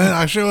become. And then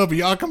I show up, and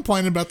y'all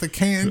complaining about the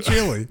canned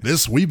chili.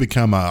 We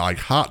become like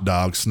hot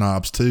dog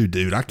snobs too,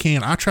 dude. I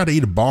tried to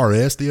eat a Bar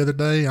S the other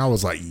day. I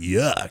was like,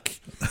 yuck.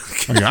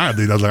 I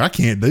was like, I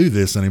can't do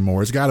this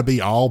anymore. It's got to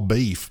be all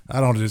beef. I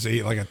don't just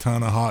eat like a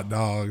ton of hot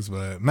dogs,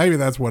 but maybe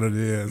that's what it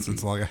is.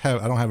 It's like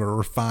I don't have a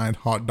refined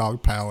hot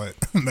dog palate,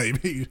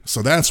 maybe.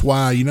 So that's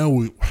why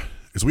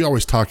we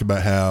always talk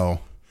about how.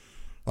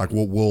 Like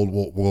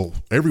we'll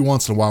every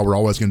once in a while we're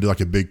always going to do like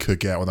a big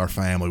cookout with our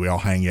family. We all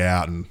hang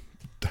out and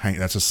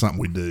that's just something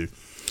we do.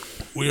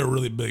 We are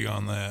really big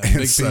on that.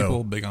 Big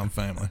people, big on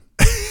family.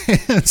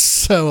 And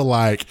so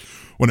like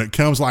when it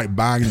comes like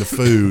buying the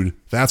food,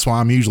 that's why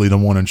I'm usually the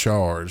one in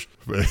charge.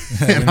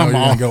 And I'm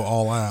going to go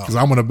all out because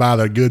I'm going to buy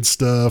the good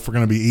stuff. We're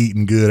going to be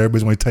eating good.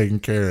 Everybody's going to be taken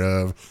care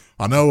of.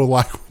 I know,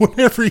 like,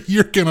 whenever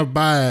you're going to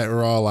buy it,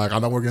 we're all like, I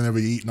know we're going to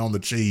be eating on the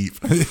cheap.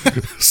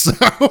 So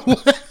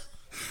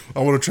I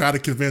want to try to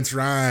convince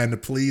Ryan to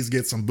please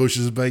get some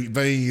Bush's baked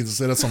beans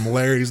instead of some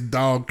Larry's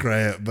dog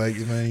crap baked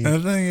beans. And the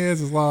thing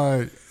is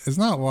like, it's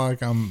not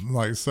like I'm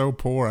like so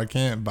poor I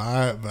can't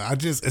buy it,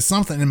 but it's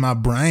something in my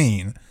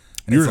brain.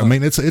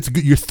 It's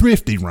good. You're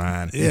thrifty,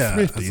 Ryan. Yeah,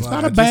 you're thrifty. It's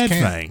not a bad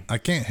thing. I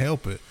can't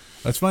help it.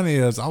 What's funny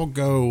is I'll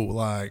go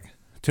like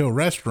to a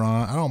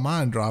restaurant. I don't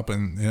mind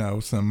dropping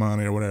some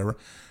money or whatever,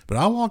 but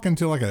I walk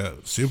into like a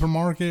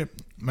supermarket.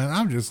 Man,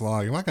 I'm just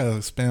like, if I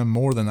gotta spend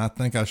more than I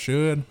think I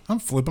should, I'm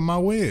flipping my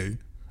wig.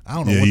 I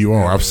don't know. Yeah, you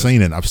are. I've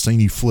seen it. I've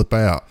seen you flip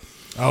out.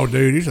 Oh,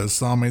 dude, you just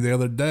saw me the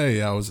other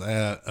day. I was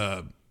at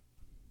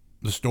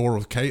the store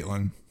with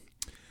Caitlin,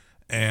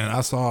 and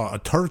I saw a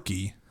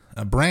turkey,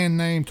 a brand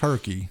name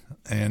turkey,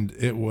 and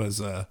it was,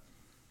 I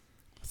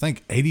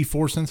think,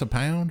 84 cents a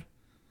pound.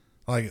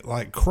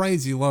 Like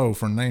crazy low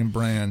for name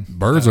brand.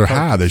 Birds are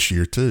high this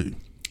year, too.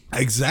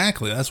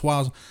 Exactly. That's why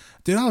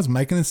I was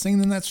making a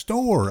scene in that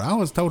store.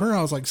 I told her,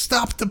 I was like,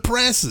 stop the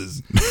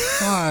presses.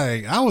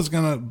 Like, I was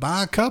going to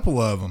buy a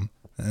couple of them.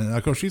 And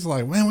of course, she's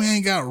like, man, we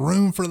ain't got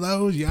room for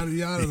those, yada,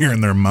 yada. You're in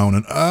there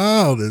moaning,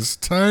 oh, this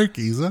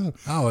turkey's up.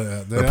 Oh,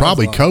 yeah. They're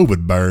probably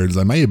COVID birds.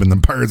 They may have been the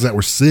birds that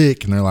were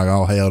sick, and they're like,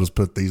 oh, hell, just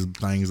put these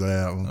things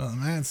out.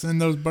 Man,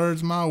 send those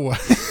birds my way.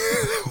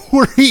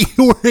 we're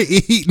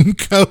eating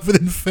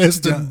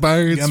COVID-infested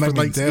birds Yeah, for make me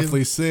Thanksgiving.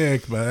 deathly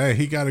sick, but hey,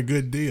 he got a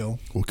good deal.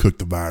 We'll cook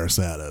the virus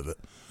out of it.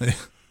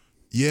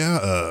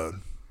 Yeah,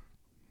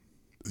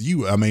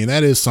 I mean,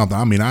 that is something.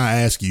 I mean,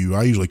 I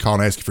usually call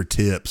and ask you for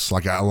tips.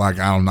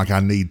 I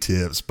need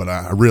tips, but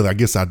I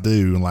guess I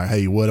do. And like,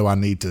 hey, what do I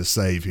need to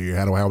save here?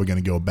 How are we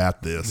going to go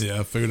about this?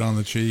 Yeah, food on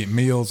the cheap,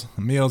 meals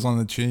on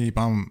the cheap.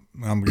 I'm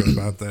good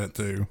about that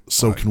too.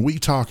 So can we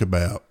talk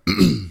about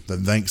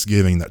the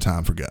Thanksgiving that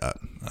time forgot?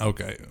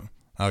 Okay,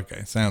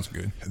 sounds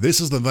good. This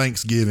is the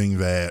Thanksgiving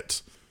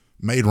that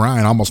made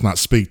Ryan almost not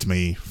speak to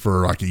me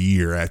for like a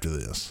year after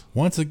this.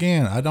 Once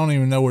again, I don't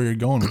even know where you're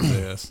going with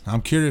this.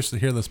 I'm curious to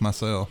hear this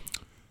myself.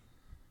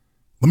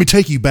 Let me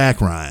take you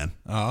back, Ryan,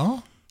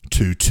 Oh,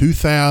 to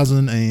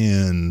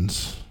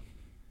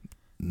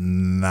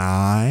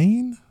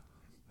 2009.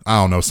 I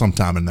don't know,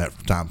 sometime in that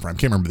time frame.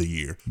 Can't remember the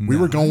year. We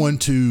were going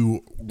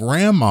to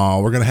Grandma.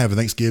 We're going to have a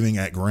Thanksgiving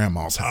at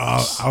Grandma's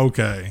house.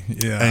 okay.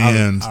 Yeah,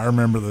 And I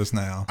remember this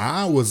now.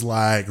 I was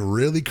like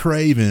really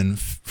craving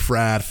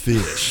fried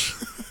fish.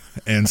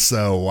 And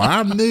so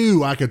I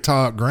knew I could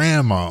talk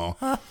Grandma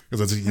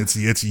because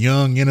it's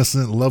young,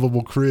 innocent,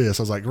 lovable Chris.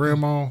 I was like,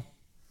 Grandma,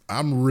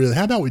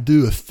 how about we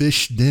do a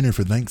fish dinner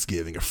for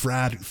Thanksgiving, a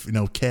fried,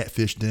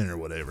 catfish dinner or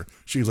whatever.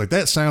 She was like,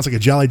 that sounds like a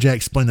Jolly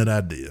Jack splendid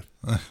idea.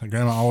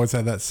 Grandma always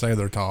had that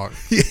sailor talk.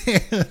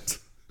 Yeah.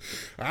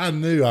 I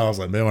knew. I was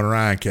like, man, when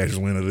Ryan catches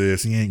wind of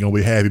this, he ain't going to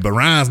be happy. But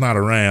Ryan's not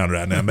around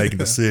right now making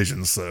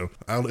decisions, so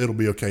it'll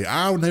be okay.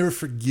 I'll never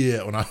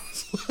forget when I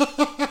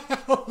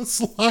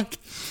was like,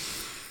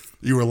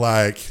 you were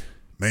like,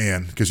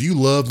 man, because you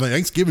love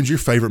Thanksgiving's your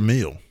favorite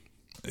meal.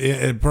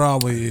 It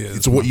probably is.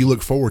 It's what you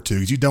look forward to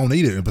because you don't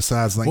eat it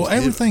besides Thanksgiving. Well,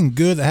 everything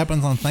good that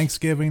happens on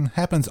Thanksgiving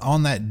happens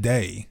on that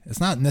day.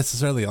 It's not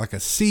necessarily like a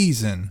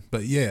season,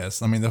 but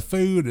yes, I mean, the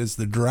food is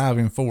the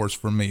driving force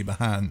for me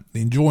behind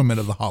the enjoyment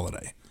of the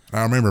holiday.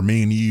 I remember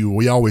me and you,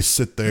 we always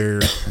sit there,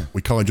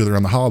 we call each other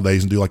on the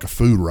holidays and do like a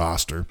food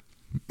roster.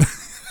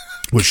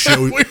 Which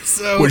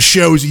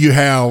shows you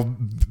how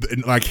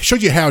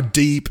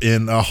deep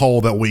in a hole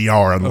that we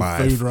are in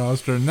life. Food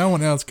roster. No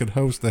one else could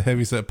host the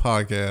Heavyset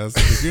podcast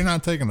if you're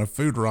not taking a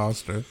food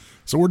roster.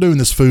 So we're doing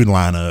this food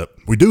lineup.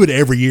 We do it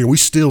every year. We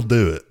still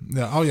do it.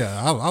 Yeah. Oh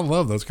yeah. I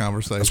love those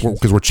conversations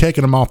because we're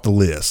checking them off the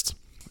list.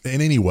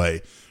 And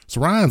anyway, so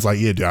Ryan's like,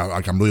 yeah, dude,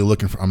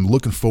 I'm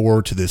looking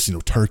forward to this,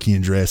 turkey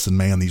and dressing,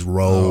 man. These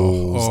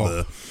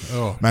rolls,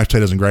 mashed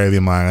potatoes and gravy.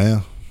 I'm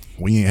like,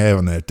 we ain't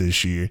having that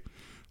this year.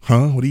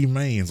 Huh? What do you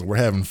mean? So we're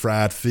having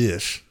fried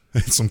fish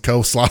and some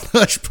coleslaw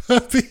hush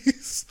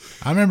puppies.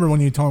 I remember when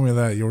you told me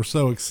that, you were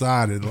so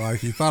excited.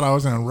 Like you thought I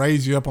was going to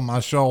raise you up on my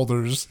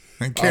shoulders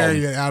and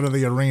carry you out of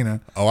the arena.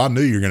 Oh, I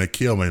knew you were going to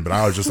kill me, but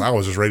I was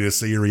just ready to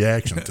see your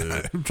reaction to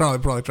it.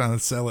 Probably trying to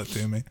sell it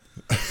to me.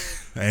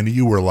 And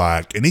you were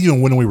like, and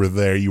even when we were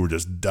there, you were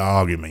just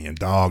dogging me. I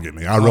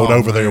rode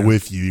over there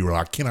with you. You were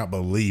like, I cannot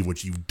believe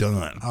what you've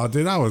done. Oh,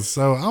 dude, I was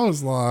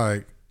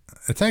like,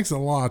 it takes a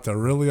lot to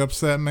really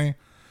upset me.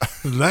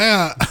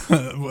 That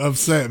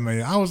upset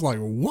me. I was like,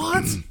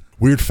 what?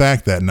 Weird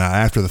fact that night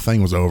after the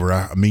thing was over,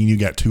 I mean, you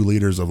got 2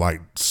 liters of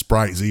like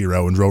Sprite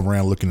Zero and drove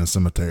around looking in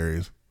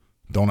cemeteries.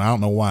 I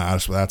don't know why.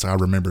 That's how I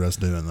remember us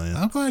doing that.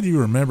 I'm glad you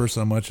remember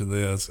so much of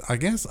this. I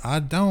guess I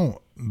don't,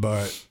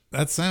 but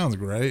that sounds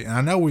great. And I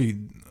know we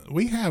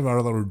have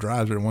our little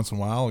drives every once in a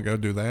while to go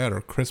do that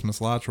or Christmas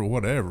lights or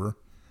whatever.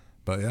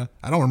 But yeah,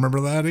 I don't remember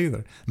that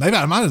either. Maybe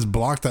I might have just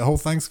blocked that whole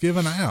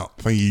Thanksgiving out.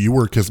 I think you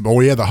were, because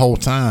the whole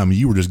time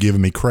you were just giving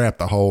me crap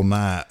the whole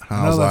night.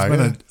 I know that's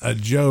been a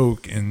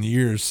joke in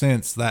years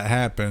since that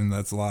happened.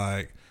 That's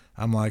like,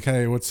 I'm like,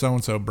 hey, what's so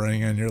and so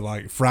bringing? You're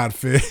like, fried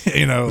fish,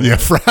 Yeah,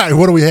 fried.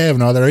 What do we have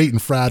now? They're eating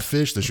fried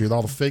fish this year with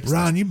all the fixings.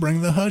 Ryan, you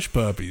bring the hush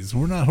puppies.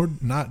 We're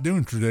not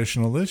doing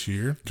traditional this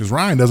year because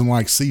Ryan doesn't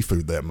like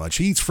seafood that much.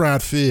 He eats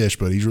fried fish,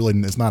 but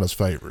it's not his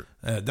favorite.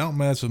 Don't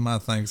mess with my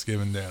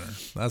Thanksgiving dinner.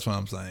 That's what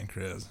I'm saying,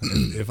 Chris.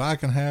 If I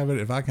can have it,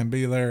 if I can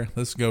be there,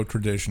 let's go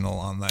traditional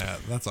on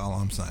that. That's all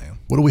I'm saying.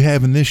 What are we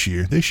having this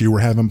year? This year we're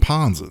having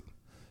ponzu.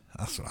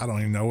 I don't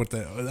even know what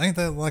that. Ain't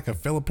that like a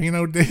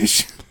Filipino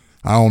dish?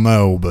 I don't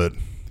know, but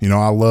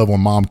I love when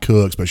Mom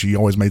cooks, but she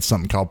always made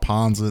something called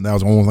ponzu. That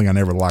was the only thing I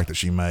never liked that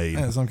she made.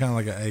 Yeah, some kind of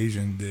like an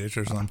Asian dish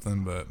or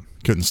something, but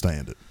couldn't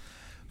stand it.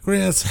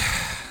 Chris,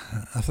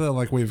 I feel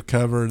like we've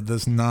covered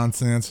this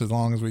nonsense as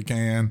long as we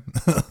can.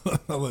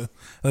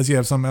 Unless you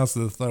have something else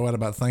to throw out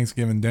about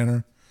Thanksgiving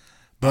dinner.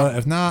 But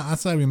if not, I'd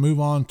say we move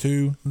on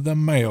to the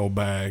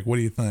mailbag. What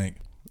do you think?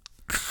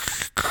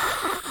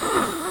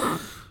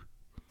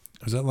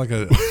 Is that like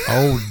a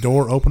old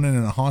door opening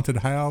in a haunted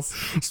house?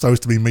 It's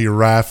supposed to be me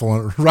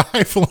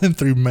rifling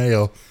through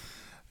mail.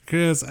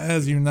 Chris,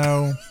 as you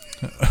know,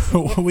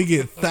 we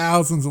get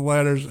thousands of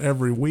letters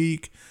every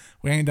week.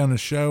 We ain't done a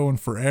show in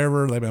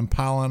forever. They've been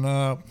piling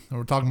up.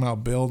 We're talking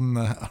about building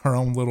our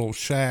own little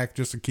shack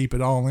just to keep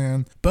it all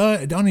in.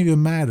 But it don't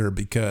even matter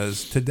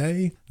because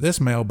today,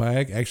 this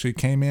mailbag actually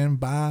came in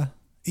by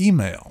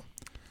email.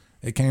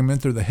 It came in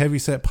through the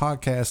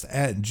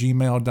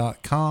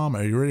heavysetpodcast@gmail.com.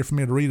 Are you ready for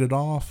me to read it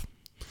off?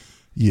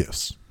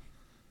 Yes.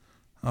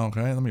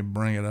 Okay, let me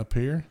bring it up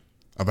here.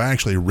 I've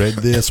actually read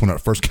this when it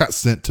first got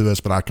sent to us,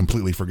 but I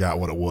completely forgot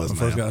what it was. When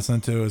it first got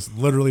sent to us,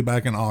 literally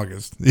back in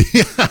August.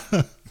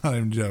 Yeah. Not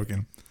even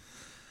joking.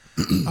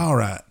 All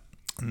right.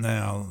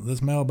 Now,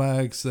 this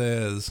mailbag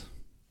says,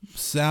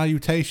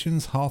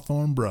 Salutations,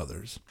 Hawthorne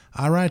Brothers.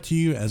 I write to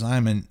you as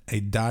I'm in a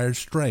dire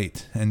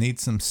strait and need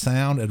some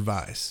sound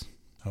advice.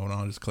 Hold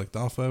on, I just clicked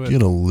off of it.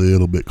 Get a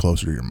little bit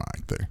closer to your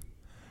mic there.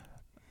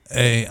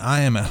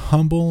 I am a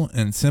humble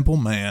and simple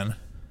man,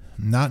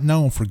 not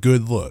known for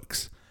good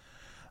looks.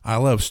 I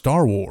love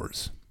Star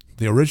Wars.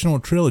 The original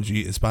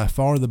trilogy is by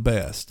far the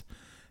best.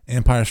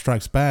 Empire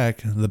Strikes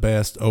Back, the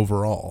best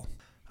overall.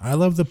 I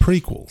love the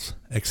prequels,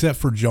 except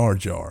for Jar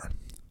Jar.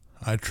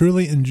 I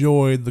truly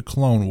enjoyed the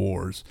Clone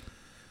Wars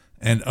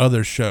and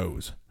other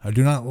shows. I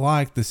do not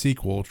like the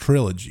sequel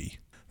trilogy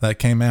that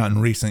came out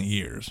in recent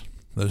years.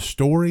 The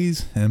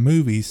stories and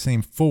movies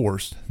seem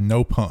forced,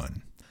 no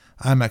pun.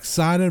 I'm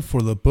excited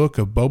for the Book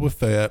of Boba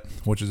Fett,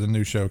 which is a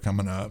new show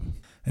coming up,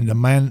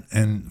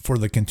 and for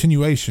the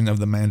continuation of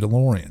The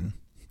Mandalorian.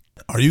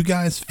 Are you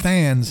guys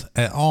fans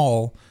at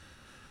all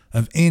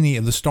of any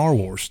of the Star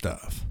Wars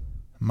stuff?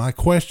 My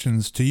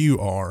questions to you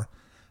are,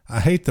 I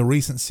hate the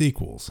recent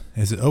sequels.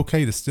 Is it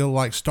okay to still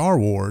like Star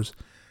Wars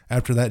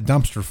after that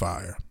dumpster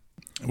fire?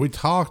 We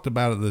talked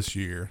about it this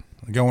year,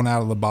 going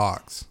out of the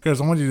box.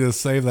 Because I want you to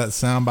save that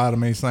soundbite of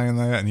me saying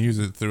that and use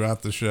it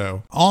throughout the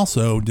show.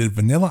 Also, did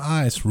Vanilla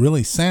Ice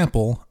really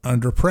sample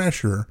Under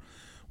Pressure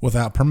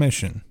without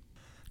permission?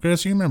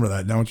 Chris, you remember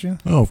that, don't you?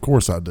 Oh, of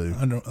course I do.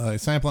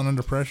 Sampling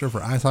Under Pressure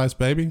for Ice Ice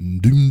Baby?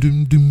 Doom,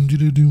 doom, doom,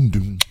 doom, doom,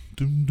 doom,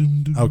 doom,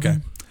 doom, doom. Okay.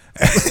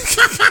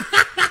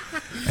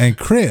 And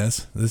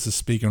Chris, this is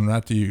speaking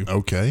right to you.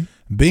 Okay.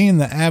 Being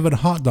the avid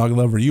hot dog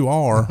lover you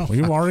are, well,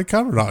 you've already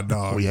covered hot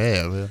dog. We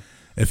have, yeah.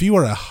 If you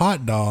were a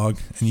hot dog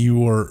and you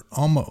were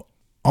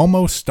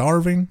almost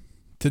starving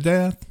to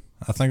death,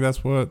 I think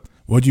that's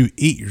would you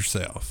eat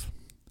yourself?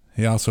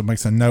 He also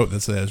makes a note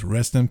that says,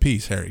 rest in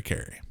peace, Harry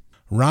Carey.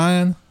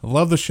 Ryan,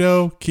 love the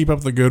show. Keep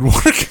up the good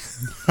work.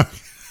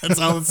 That's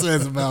all it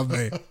says about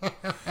me.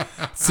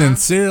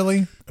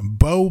 Sincerely,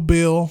 Bo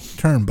Bill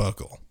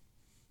Turnbuckle.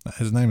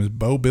 His name is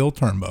Bo Bill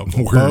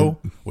Turnbuckle. Bo,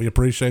 we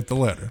appreciate the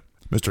letter.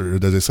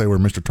 Does it say where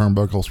Mr.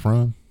 Turnbuckle's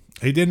from?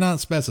 He did not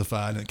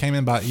specify, and it came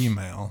in by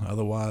email.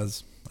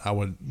 Otherwise, I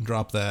would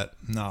drop that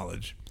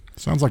knowledge.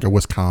 Sounds like a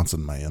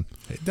Wisconsin man.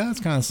 It does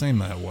kind of seem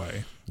that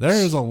way. There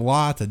is a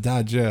lot to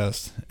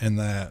digest in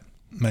that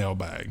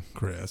mailbag,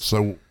 Chris.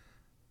 So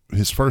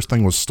his first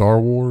thing was Star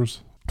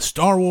Wars?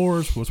 Star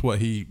Wars was what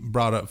he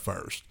brought up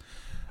first.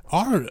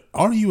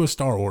 Are you a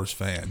Star Wars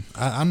fan?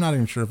 I'm not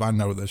even sure if I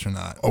know this or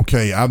not.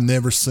 Okay, I've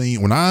never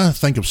seen... When I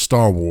think of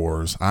Star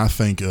Wars, I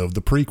think of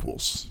the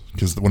prequels.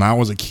 Because when I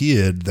was a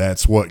kid,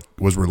 that's what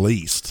was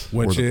released.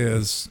 Which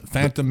is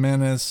Phantom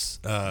Menace,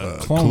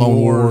 Clone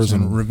Wars,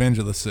 and Revenge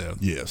of the Sith.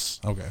 Yes.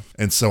 Okay.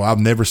 And so I've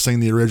never seen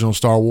the original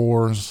Star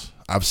Wars.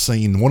 I've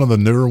seen one of the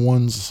newer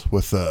ones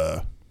with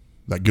that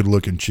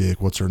good-looking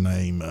chick. What's her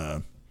name?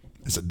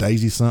 Is it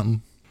Daisy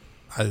something?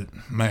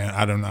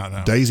 I do not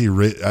know. Daisy,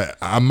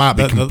 I might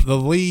be the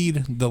lead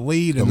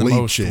in the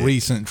most chick.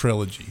 recent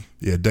trilogy.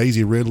 Yeah,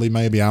 Daisy Ridley.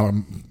 Maybe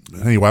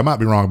anyway, I might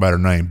be wrong about her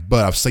name,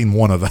 but I've seen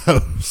one of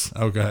those.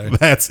 Okay,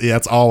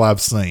 that's all I've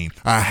seen.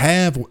 I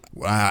have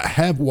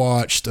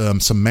watched some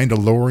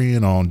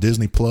Mandalorian on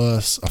Disney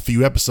Plus, a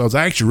few episodes.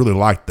 I actually really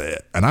liked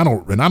that, and I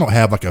don't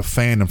have like a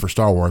fandom for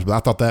Star Wars, but I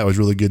thought that was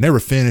really good. Never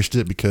finished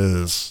it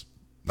because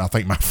I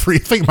think my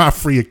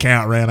free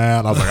account ran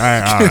out. I was like,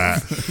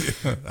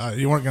 all right.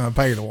 You weren't going to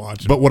pay to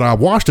watch it. But what I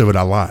watched of it,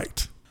 I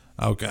liked.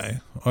 Okay.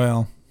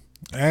 Well,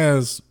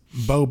 as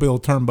Bo Bill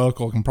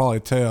Turnbuckle can probably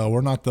tell,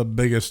 we're not the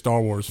biggest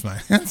Star Wars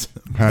fans.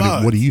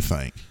 What do you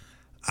think?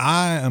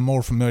 I am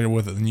more familiar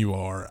with it than you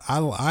are.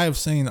 I have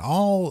seen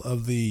all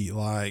of the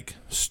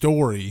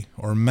story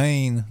or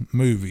main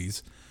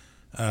movies,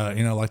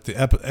 like the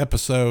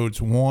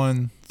episodes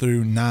 1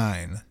 through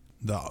 9.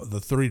 The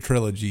 3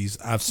 trilogies,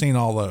 I've seen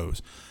all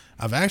those.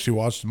 I've actually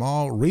watched them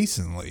all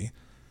recently.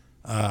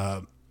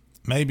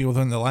 Maybe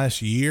within the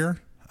last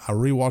year, I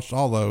rewatched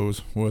all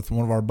those with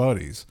one of our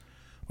buddies.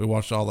 We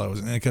watched all those,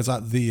 and because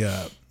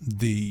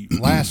the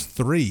last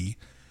 3,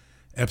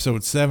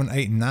 episodes 7,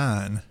 8, and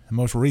 9, the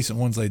most recent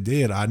ones they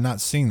did, I had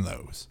not seen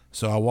those,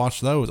 so I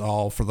watched those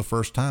all for the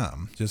first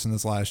time just in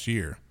this last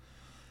year.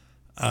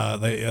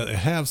 They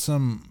have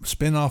some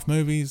spin-off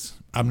movies.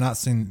 I've not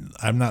seen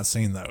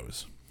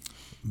those.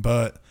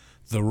 But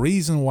the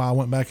reason why I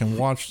went back and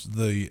watched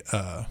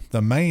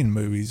the main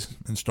movies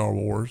in Star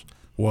Wars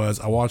was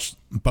I watched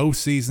both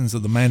seasons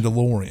of The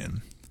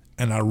Mandalorian,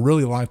 and I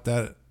really liked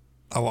that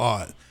a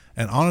lot.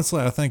 And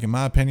honestly, I think, in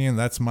my opinion,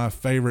 that's my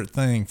favorite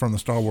thing from the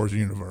Star Wars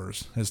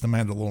universe is The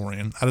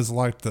Mandalorian. I just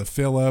like the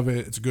feel of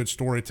it. It's good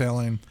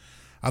storytelling.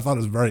 I thought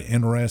it was very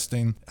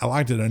interesting. I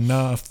liked it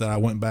enough that I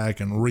went back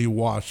and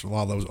rewatched a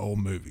lot of those old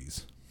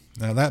movies.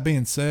 Now, that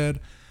being said,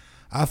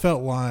 I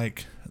felt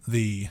like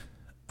the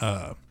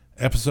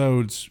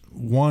episodes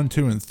 1,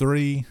 2, and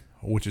 3,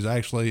 which is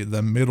actually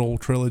the middle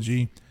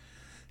trilogy,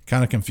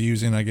 kind of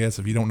confusing, I guess,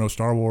 if you don't know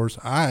Star Wars.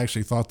 I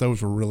actually thought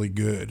those were really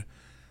good,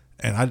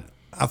 and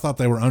I thought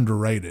they were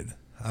underrated.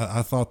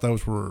 I thought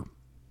those were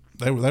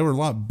they were a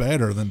lot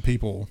better than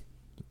people,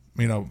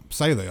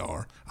 say they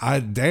are. I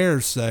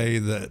dare say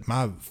that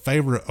my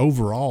favorite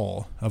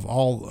overall of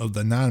all of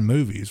the 9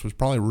 movies was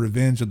probably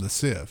Revenge of the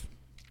Sith.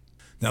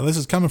 Now, this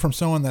is coming from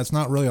someone that's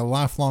not really a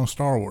lifelong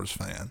Star Wars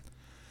fan.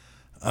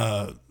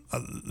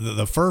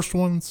 The first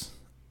ones,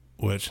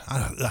 which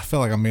I feel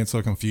like I'm being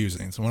so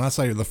confusing. So when I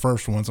say the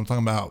first ones, I'm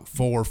talking about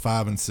 4,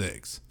 5, and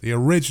 6. The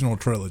original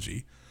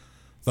trilogy.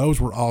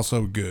 Those were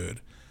also good.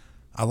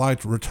 I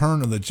liked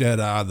Return of the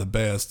Jedi the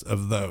best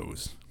of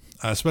those.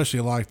 I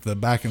especially liked the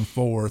back and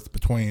forth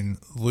between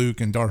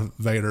Luke and Darth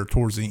Vader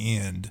towards the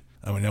end.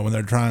 When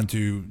they're trying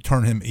to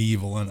turn him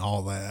evil and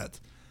all that.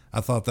 I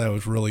thought that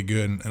was really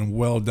good and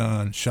well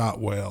done, shot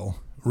well,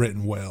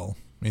 written well,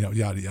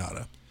 yada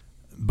yada.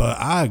 But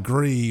I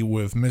agree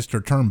with Mr.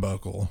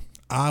 Turnbuckle.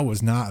 I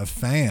was not a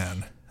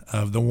fan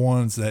of the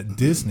ones that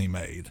Disney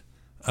made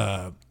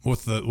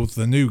with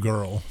the new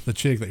girl, the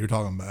chick that you're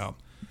talking about.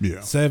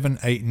 Yeah. 7,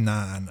 8, and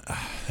 9,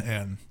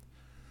 and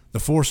The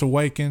Force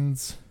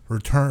Awakens,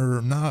 or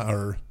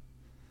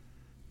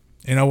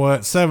you know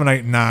what? 7,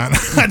 8, and 9.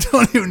 I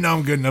don't even know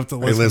I'm good enough to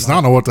listen. Hey, listen, I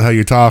don't know what the hell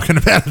you're talking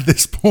about at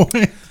this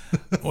point.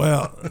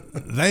 Well,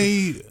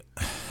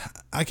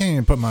 I can't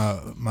even put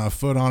my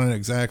foot on it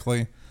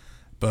exactly,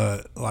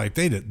 but like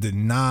they did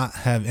not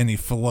have any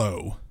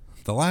flow.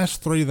 The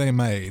last 3 they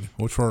made,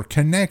 which were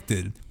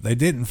connected, they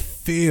didn't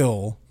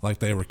feel like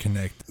they were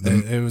connected.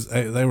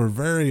 They were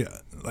very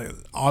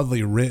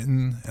oddly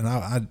written, and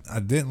I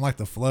didn't like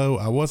the flow.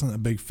 I wasn't a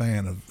big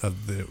fan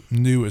of the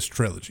newest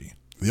trilogy.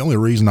 The only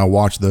reason I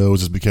watch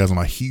those is because I'm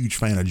a huge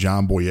fan of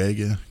John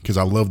Boyega, because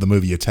I love the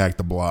movie Attack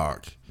the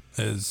Block.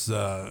 Is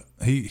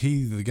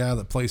he the guy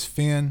that plays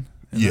Finn?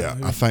 Yeah,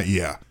 I think,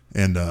 yeah.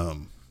 And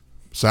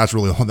so that's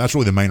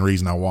really the main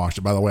reason I watched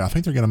it. By the way, I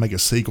think they're going to make a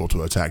sequel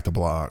to Attack the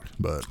Block,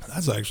 but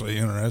that's actually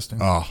interesting.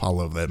 Oh, I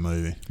love that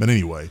movie. But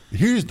anyway,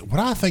 here's what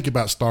I think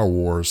about Star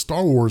Wars.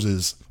 Star Wars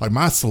is like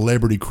my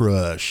celebrity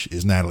crush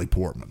is Natalie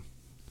Portman.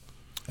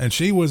 And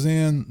she was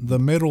in the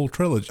middle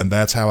trilogy. And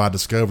that's how I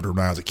discovered her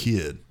when I was a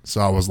kid. So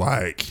I was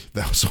like,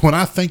 so when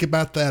I think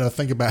about that, I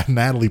think about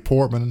Natalie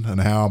Portman and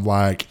how I'm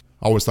like,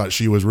 I always thought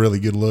she was really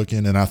good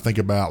looking. And I think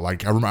about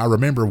like, I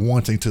remember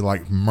wanting to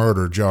like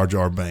murder Jar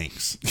Jar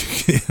Binks.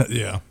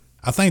 Yeah.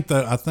 I think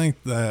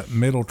that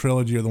middle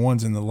trilogy are the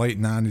ones in the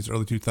late 90s,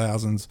 early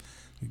 2000s,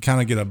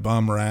 kind of get a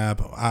bum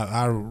rap.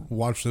 I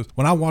watched this.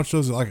 When I watched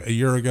those like a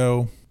year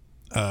ago,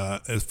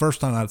 it's the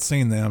first time I'd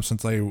seen them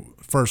since they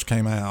first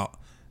came out.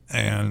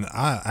 And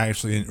I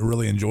actually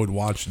really enjoyed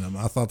watching them.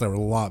 I thought they were a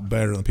lot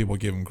better than people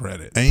give them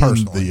credit. And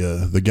personally,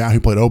 the guy who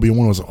played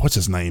Obi-Wan was, what's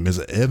his name? Is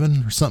it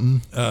Evan or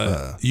something?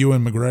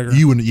 Ewan McGregor.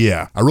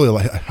 Yeah, I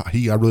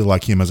really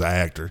like him as an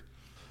actor.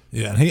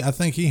 Yeah, and I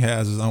think he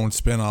has his own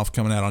spinoff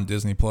coming out on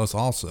Disney Plus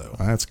also.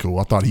 That's cool.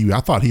 I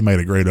thought he made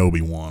a great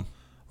Obi-Wan.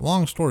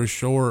 Long story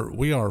short,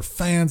 we are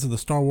fans of the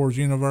Star Wars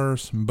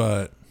universe,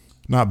 but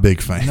not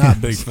big fans. Not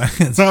big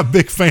fans. Not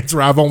big fans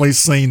where I've only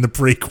seen the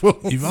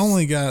prequels. You've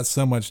only got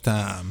so much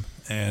time.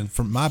 And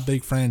from my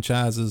big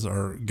franchises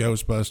are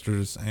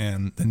Ghostbusters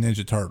and the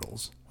Ninja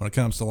Turtles when it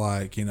comes to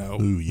like,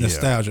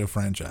 nostalgia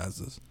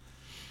franchises.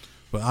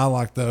 But I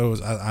like those.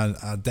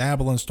 I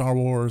dabble in Star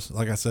Wars.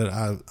 Like I said,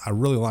 I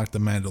really like The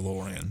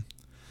Mandalorian.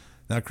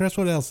 Now, Chris,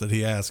 what else did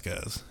he ask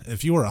us?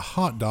 If you were a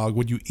hot dog,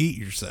 would you eat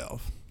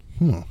yourself?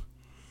 Kind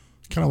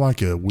of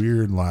like a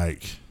weird, I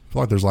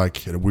feel like there's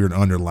like a weird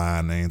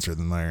underlying answer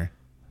than there.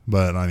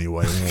 But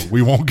anyway,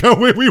 we won't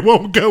go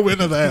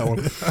into that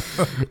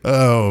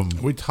one.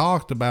 We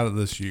talked about it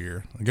this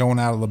year, going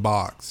out of the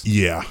box.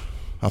 Yeah,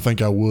 I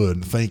think I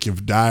would. Think if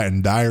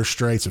in dire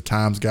straits, if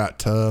times got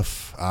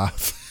tough, I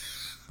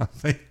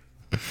think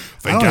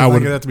I would.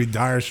 It'd have to be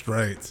dire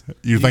straits.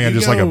 You think I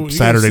just like a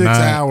Saturday night?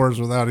 6 hours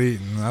without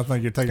eating. I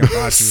think you're taking a bite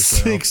to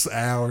yourself. 6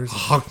 hours.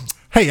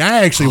 Hey,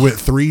 I actually went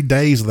 3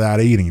 days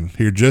without eating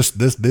here just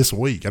this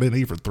week. I didn't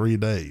eat for 3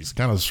 days.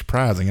 Kind of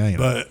surprising, ain't it?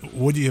 But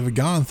would you have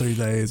gone 3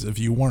 days if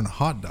you weren't a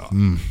hot dog?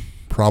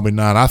 Probably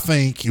not. I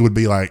think it would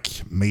be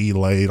like me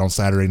late on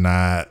Saturday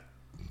night.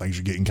 Things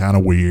are getting kind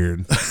of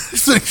weird.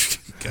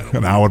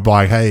 And I would be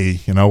like, hey,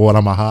 you know what?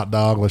 I'm a hot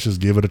dog. Let's just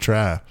give it a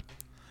try.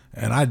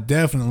 And I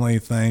definitely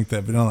think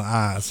that Vanilla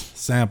Ice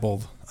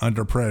sampled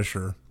Under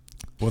Pressure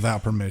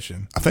without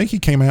permission. I think he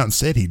came out and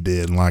said he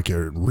did in like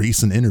a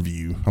recent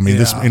interview. I mean,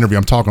 this interview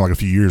I'm talking like a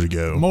few years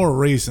ago. More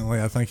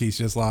recently, I think he's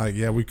just like,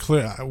 yeah, we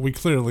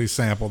clearly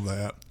sampled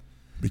that.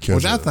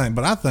 Because I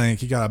think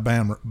he got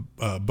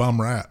a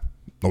bum rap.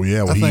 Oh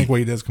yeah, well, I think what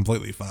he does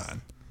completely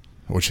fine.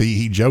 Which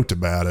he joked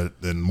about it,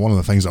 and one of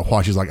the things I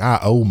watch, he's like, I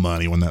owe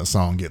money when that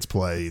song gets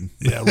played.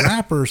 Yeah,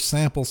 rappers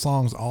sample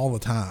songs all the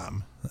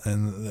time,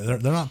 and they're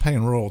not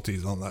paying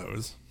royalties on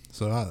those.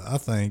 So I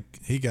think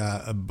he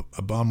got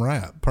a bum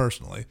rap,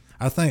 personally.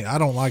 I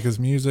don't like his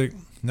music.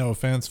 No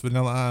offense,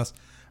 Vanilla Ice.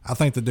 I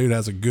think the dude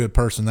has a good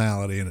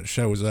personality, and it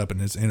shows up in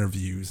his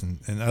interviews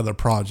and other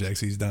projects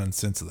he's done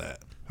since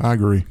that. I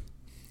agree.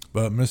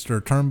 But Mr.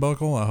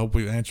 Turnbuckle, I hope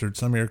we answered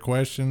some of your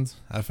questions.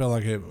 I feel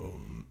like it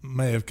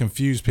may have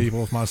confused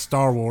people with my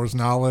Star Wars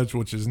knowledge,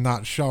 which is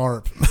not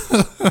sharp.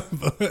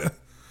 But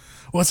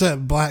what's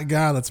that black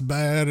guy that's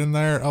bad in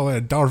there? Oh, yeah,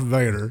 Darth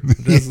Vader.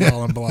 Dresses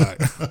all in black.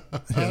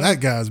 Yeah, that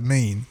guy's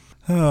mean.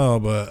 Oh,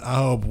 but I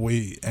hope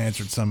we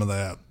answered some of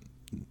that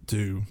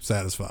to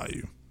satisfy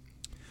you.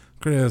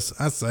 Chris,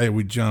 I say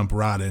we jump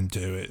right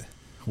into it.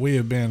 We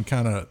have been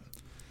kind of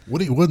what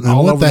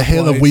the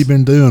hell have we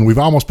been doing? We've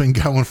almost been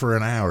going for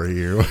an hour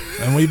here.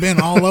 And we've been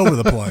all over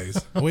the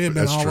place. We have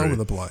been all over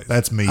the place.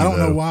 That's me, I don't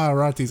know why I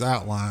write these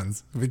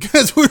outlines.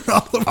 Because we're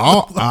all over the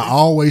place. I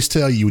always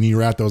tell you when you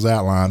write those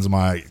outlines, I'm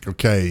like,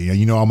 okay,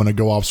 you know I'm going to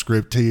go off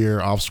script here.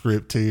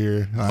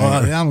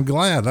 Well, I'm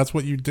glad. That's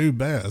what you do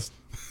best.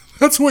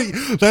 That's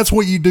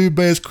what you do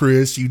best,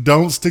 Chris. You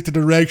don't stick to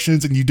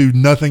directions and you do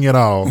nothing at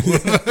all. You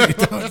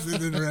don't stick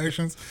to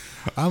directions.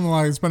 I'm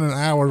like spending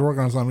hours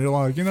working on something. You're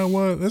like, you know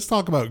what? Let's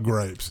talk about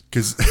grapes.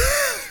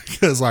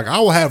 Because like I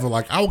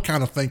will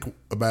kind of think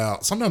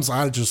about. Sometimes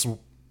I just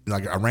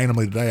like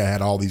randomly today I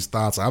had all these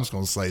thoughts. I'm just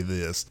going to say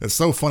this. It's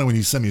so funny when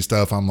you send me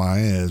stuff. I'm like,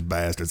 this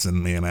bastard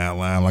sending me an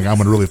outline. Like I'm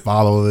going to really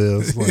follow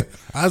this. Like,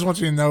 I just want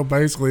you to know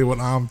basically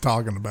what I'm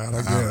talking about.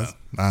 I guess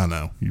I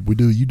know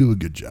you do a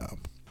good job.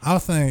 I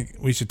think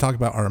we should talk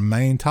about our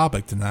main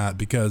topic tonight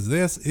because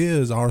this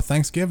is our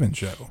Thanksgiving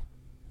show.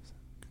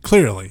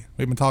 Clearly,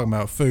 we've been talking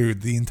about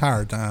food the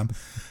entire time.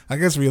 I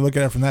guess if you look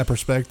at it from that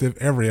perspective,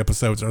 every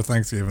episode's our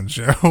Thanksgiving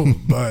show.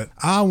 But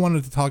I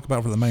wanted to talk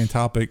about for the main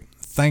topic,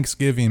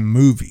 Thanksgiving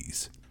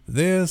movies.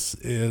 This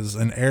is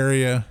an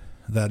area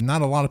that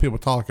not a lot of people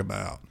talk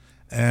about.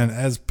 And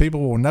as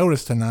people will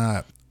notice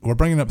tonight, we're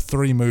bringing up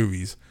 3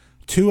 movies.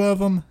 2 of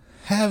them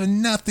have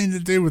nothing to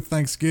do with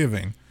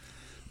Thanksgiving.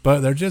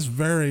 But they're just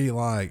very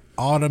like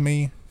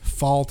autumny,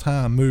 fall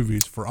time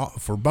movies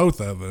for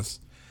both of us.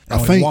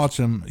 And we watch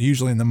them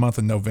usually in the month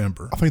of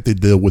November. I think they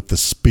deal with the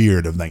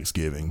spirit of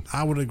Thanksgiving.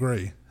 I would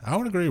agree.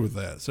 with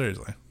that.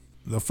 Seriously.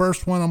 The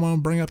first one I'm going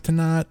to bring up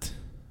tonight,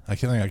 I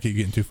think I keep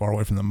getting too far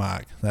away from the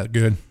mic. That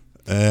good?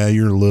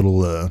 You're a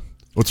little,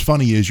 what's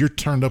funny is you're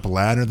turned up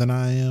louder than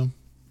I am.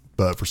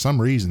 But for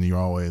some reason, you're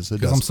always...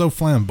 Because I'm so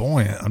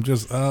flamboyant. I'm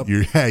just up.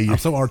 I'm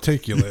so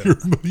articulate.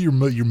 You're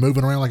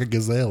moving around like a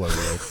gazelle over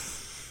there.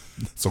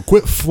 So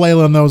quit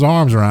flailing those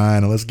arms,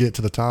 Ryan, and let's get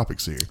to the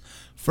topics here.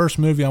 First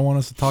movie I want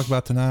us to talk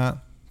about tonight,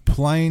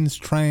 Planes,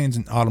 Trains,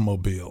 and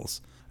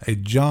Automobiles. A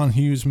John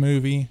Hughes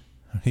movie.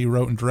 He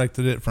wrote and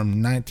directed it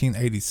from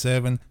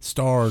 1987.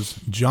 Stars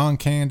John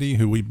Candy,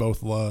 who we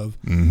both love,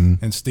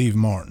 and Steve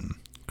Martin.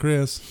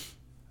 Chris,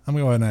 I'm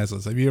going to go ahead and ask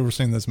this. Have you ever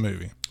seen this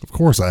movie? Of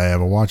course I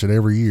have. I watch it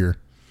every year.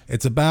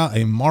 It's about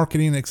a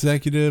marketing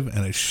executive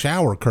and a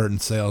shower curtain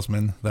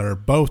salesman that are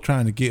both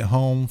trying to get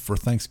home for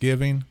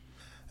Thanksgiving.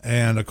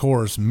 And, of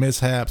course,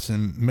 mishaps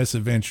and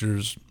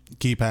misadventures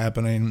keep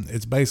happening.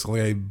 It's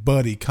basically a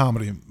buddy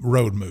comedy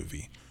road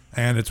movie.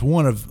 And it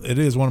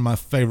is one of my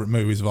favorite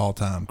movies of all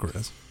time,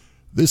 Chris.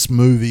 This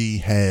movie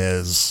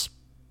has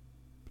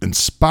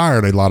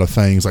inspired a lot of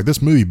things. Like,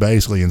 this movie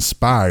basically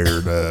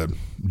inspired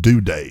Due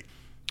Date.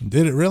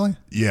 Did it really?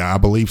 Yeah, I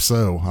believe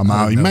so.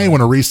 You may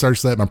want to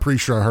research that, but I'm pretty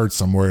sure I heard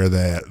somewhere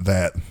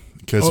that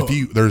because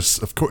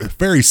there's, of course,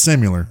 very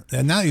similar.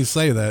 And now you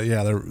say that,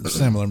 yeah, they're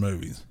similar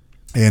movies.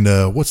 And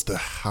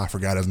I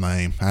forgot his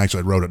name. I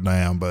actually wrote it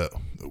down, but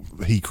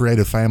he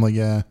created Family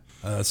Guy.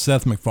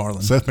 Seth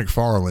MacFarlane. Seth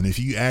MacFarlane. If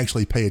you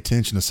actually pay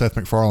attention to Seth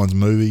MacFarlane's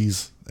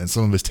movies and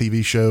some of his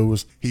TV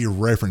shows, he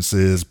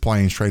references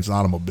Planes, Trains, and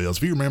Automobiles.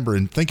 If you remember,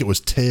 and think it was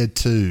Ted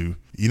 2,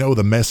 you know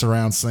the mess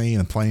around scene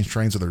in Planes,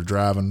 Trains that they're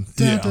driving?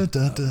 Yeah.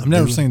 I've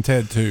never seen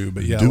Ted 2,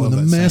 but yeah, doing I love the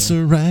that mess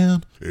scene.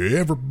 around.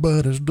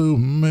 Everybody's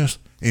doing mess.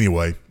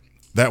 Anyway,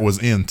 that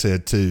was in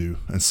Ted 2.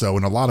 And so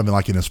in a lot of it,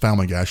 like in his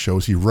Family Guy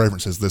shows, he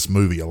references this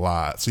movie a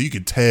lot. So you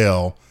could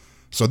tell.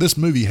 So this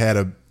movie had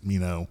it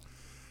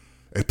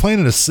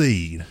planted a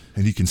seed,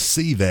 and you can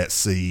see that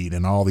seed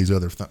in all these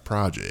other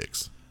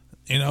projects.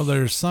 You know,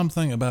 there's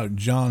something about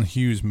John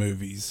Hughes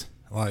movies.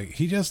 Like,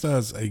 he just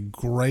does a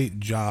great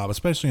job,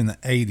 especially in the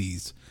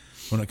 80s,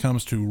 when it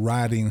comes to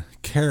writing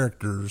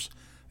characters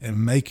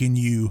and making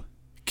you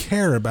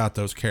care about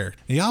those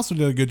characters. He also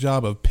did a good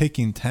job of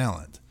picking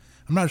talent.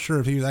 I'm not sure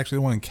if he was actually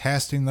the one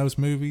casting those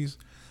movies,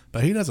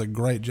 but he does a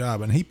great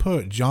job. And he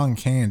put John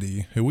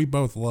Candy, who we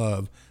both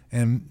love,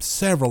 in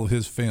several of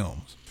his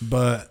films.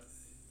 But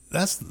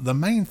that's the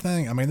main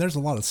thing. I mean, there's a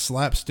lot of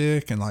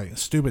slapstick and like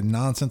stupid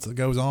nonsense that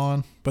goes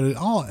on, but it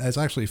all is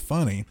actually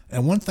funny.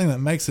 And one thing that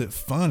makes it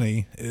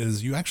funny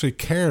is you actually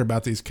care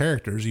about these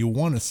characters. You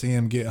want to see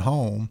them get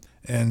home,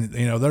 and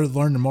you know they're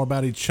learning more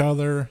about each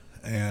other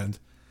and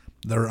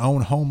their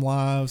own home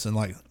lives, and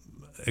like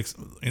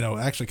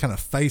actually kind of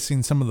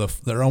facing some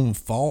of their own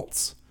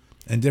faults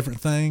and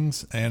different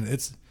things. And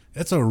it's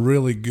a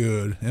really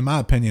good, in my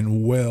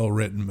opinion, well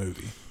written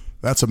movie.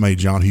 That's what made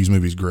John Hughes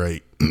movies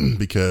great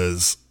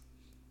because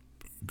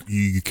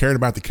you cared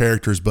about the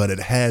characters, but it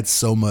had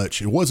so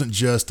much. It wasn't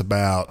just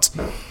about.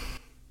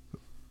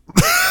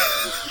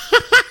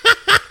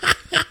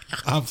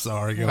 I'm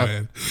sorry. Go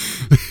ahead.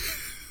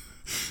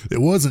 It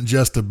wasn't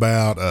just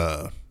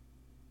about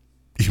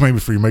you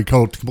may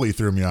completely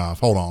threw me off.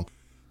 Hold on.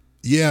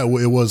 Yeah,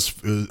 it was.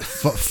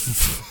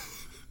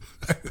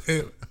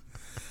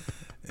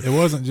 It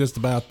wasn't just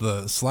about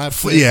the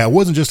slapstick. Yeah, it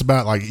wasn't just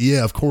about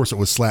of course it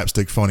was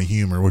slapstick funny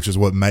humor, which is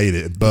what made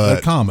it. But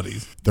the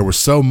comedies. There was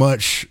so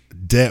much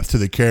depth to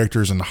the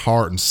characters and the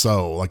heart and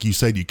soul. Like you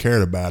said, you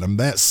cared about them.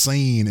 That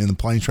scene in the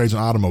Planes, Trains,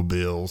 and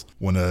Automobiles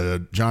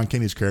when John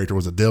Candy's character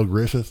was Dale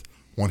Griffith,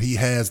 when he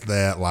has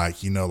that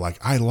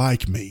I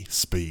like me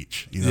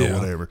speech,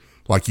 whatever.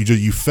 Like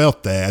you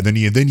felt that, and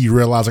then you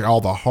realize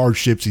all the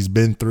hardships he's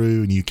been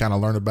through, and you kind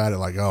of learn about it.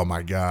 Like, oh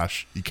my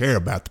gosh, you care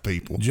about the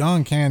people.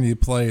 John Candy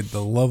played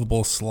the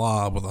lovable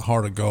slob with a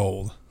heart of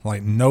gold,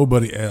 like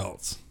nobody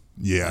else.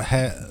 Yeah,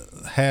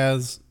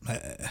 has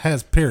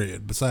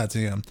period. Besides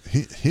him,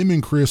 him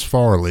and Chris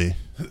Farley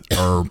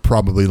are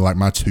probably like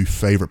my two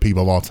favorite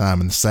people of all time,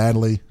 and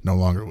sadly, no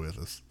longer with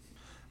us.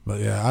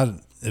 But yeah,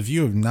 if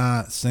you have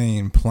not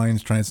seen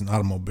Planes, Trains, and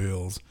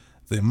Automobiles,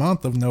 the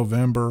month of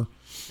November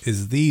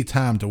is the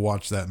time to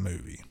watch that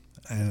movie,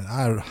 and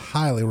I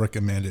highly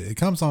recommend it. It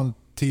comes on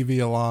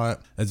TV a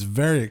lot. It's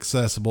very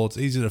accessible. It's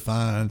easy to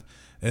find.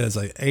 It is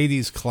a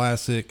 80s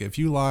classic. If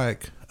you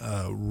like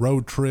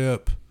road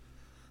trip,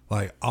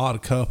 like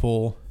Odd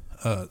Couple,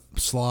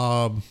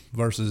 slob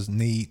versus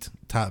neat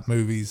type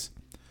movies,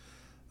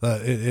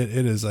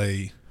 it is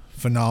a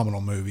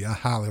phenomenal movie. I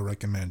highly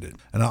recommend it.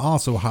 And I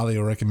also highly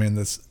recommend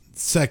this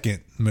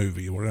second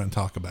movie we're going to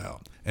talk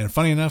about. And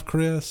funny enough,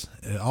 Chris,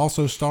 it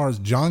also stars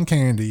John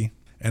Candy,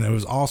 and it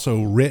was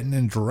also written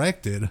and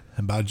directed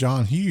by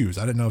John Hughes.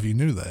 I didn't know if you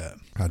knew that.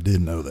 I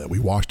did know that. We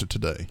watched it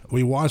today.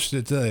 We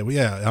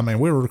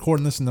were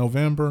recording this in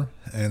November,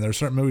 and there's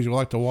certain movies we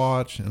like to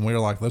watch, and we were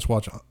like, let's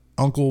watch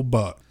Uncle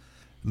Buck.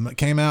 It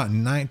came out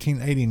in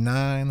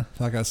 1989,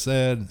 like I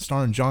said,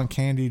 starring John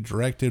Candy,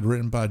 directed,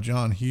 written by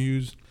John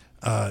Hughes.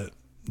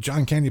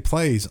 John Candy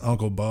plays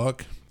Uncle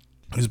Buck,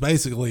 who's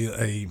basically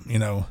a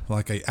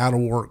out of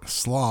work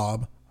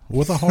slob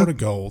with a heart of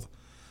gold.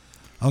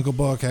 Uncle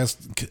Buck has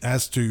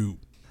to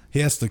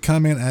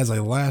come in as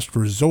a last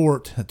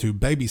resort to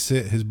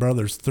babysit his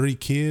brother's 3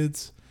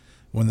 kids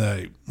when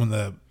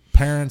the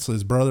parents,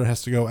 his brother,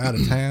 has to go out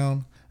of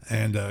town.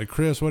 And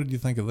Chris, what did you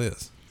think of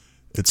this?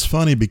 It's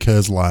funny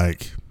because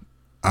and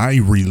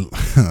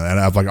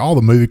I've all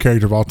the movie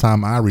characters of all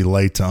time, I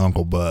relate to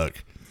Uncle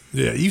Buck.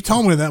 Yeah, you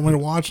told me that when we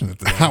were watching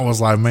it. I was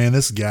like, man,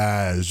 this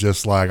guy is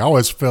just I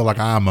always feel like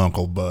I'm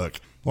Uncle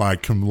Buck. I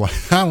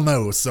don't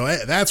know. So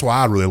that's why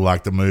I really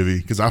like the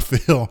movie, because I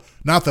feel,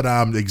 not that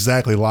I'm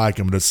exactly like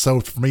him, but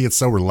for me, it's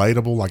so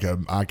relatable.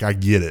 I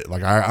get it.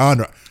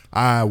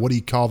 I what do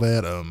you call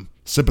that?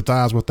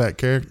 Sympathize with that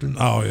character.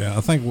 Oh yeah,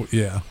 I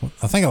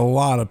think a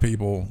lot of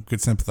people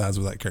could sympathize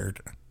with that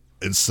character.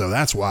 And so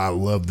that's why I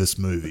love this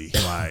movie.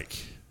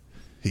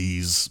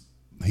 He's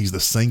the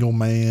single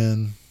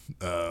man.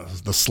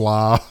 The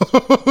slob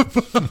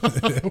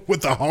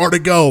with the heart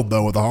of gold,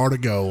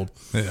 though,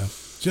 Yeah,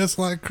 just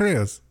like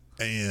Chris.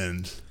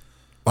 And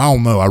I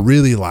don't know, I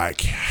really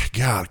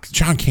God,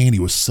 John Candy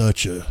was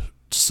such a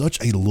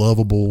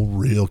lovable,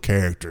 real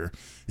character.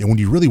 And when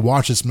you really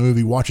watch this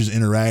movie, watch his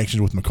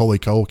interactions with Macaulay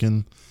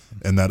Culkin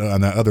and that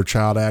other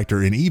child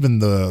actor, and even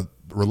the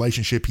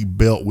relationship he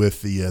built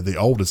with the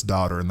oldest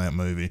daughter in that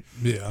movie,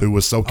 who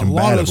was so combative with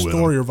him. A lot of the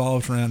story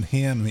revolves around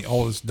him and the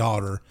oldest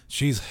daughter.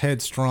 She's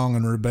headstrong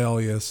and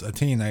rebellious, a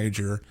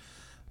teenager.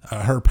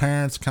 Her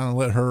parents kind of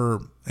let her,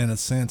 in a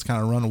sense,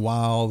 kind of run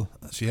wild.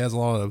 She has a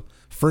lot of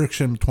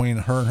friction between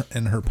her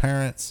and her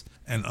parents,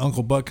 and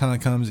Uncle Buck kind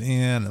of comes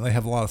in, and they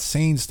have a lot of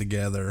scenes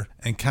together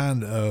and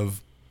kind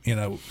of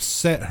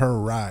set her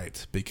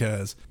right,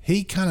 because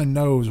he kind of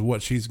knows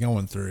what she's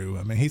going through.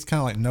 I mean, he's kind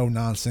of like no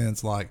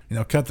nonsense,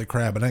 cut the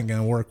crap. It ain't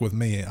going to work with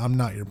me. I'm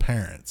not your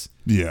parents.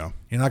 Yeah.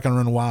 You're not going to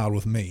run wild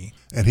with me.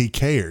 And he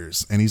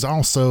cares. And he's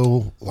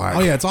also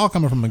it's all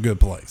coming from a good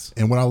place.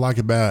 And what I like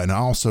about it, and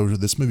also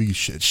this movie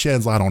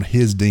sheds light on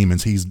his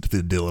demons he's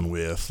dealing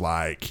with,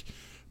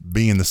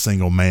 being the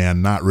single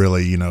man, not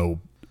really,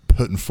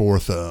 putting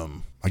forth,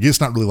 I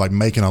guess not really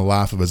making a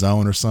life of his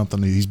own or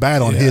something. He's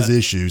battling his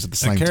issues at the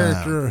same time. A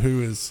character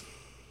who is,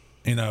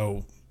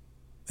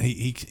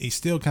 he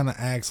still kind of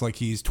acts like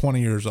he's 20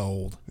 years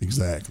old.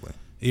 Exactly.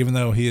 Even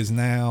though he is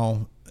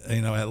now,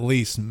 at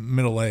least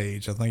middle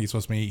age. I think he's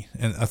supposed to be,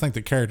 and I think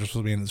the character's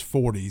supposed to be in his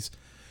 40s,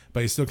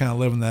 but he's still kind of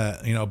living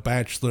that,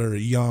 bachelor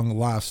young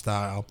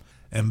lifestyle.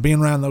 And being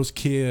around those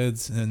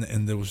kids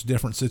and those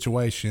different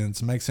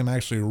situations makes him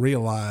actually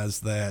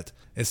realize that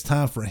it's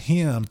time for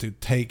him to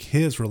take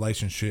his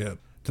relationship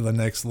to the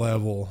next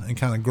level and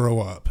kind of grow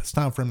up. It's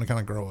time for him to kind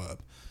of grow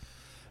up.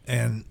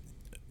 And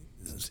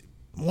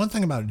one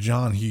thing about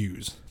John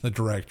Hughes, the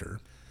director,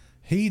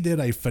 he did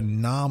a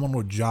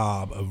phenomenal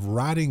job of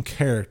writing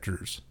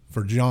characters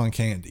for John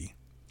Candy,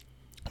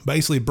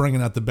 basically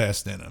bringing out the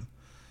best in him.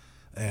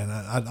 And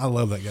I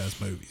love that guy's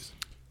movies.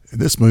 And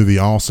this movie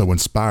also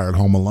inspired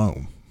Home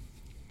Alone.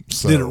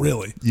 So, did it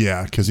really?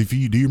 Yeah, because do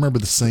you remember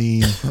the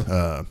scene?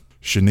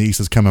 Shanice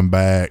is coming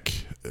back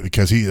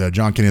because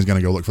John Kenny is going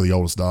to go look for the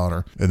oldest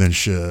daughter, and then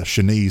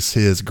Shanice,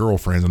 his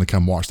girlfriend's going to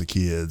come watch the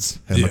kids,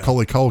 and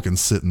Macaulay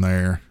Culkin's sitting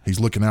there. He's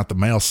looking out the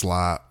mail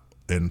slot,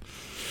 and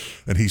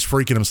he's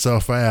freaking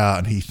himself out,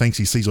 and he thinks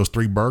he sees those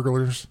 3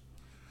 burglars.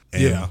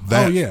 And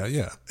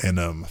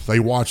And they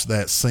watched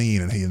that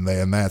scene,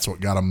 and that's what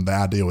got them the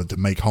idea to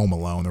make Home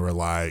Alone. They were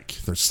like,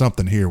 "There's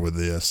something here with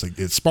this."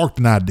 It sparked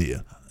an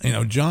idea.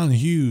 John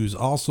Hughes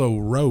also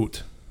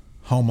wrote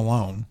Home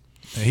Alone.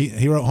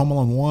 He wrote Home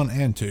Alone 1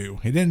 and 2.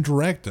 He didn't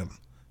direct them,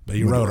 but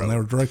he wrote them. They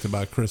were directed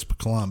by Chris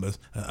Columbus.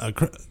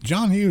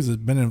 John Hughes has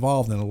been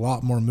involved in a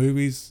lot more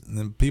movies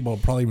than people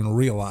probably even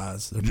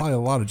realize. There's probably a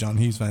lot of John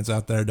Hughes fans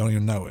out there who don't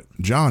even know it.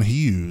 John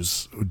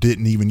Hughes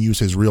didn't even use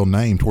his real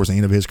name towards the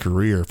end of his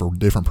career for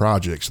different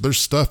projects. There's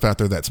stuff out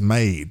there that's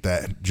made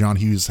that John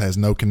Hughes has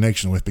no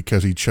connection with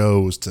because he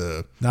chose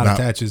to not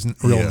attach his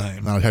real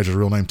name. Not attach his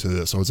real name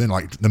to it. So it's in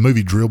like the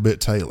movie Drill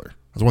Bit Taylor.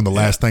 It was one of the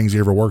last things he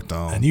ever worked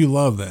on. And you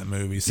love that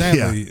movie.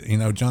 Sadly,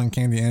 John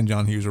Candy and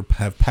John Hughes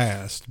have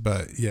passed,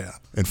 but yeah.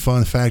 And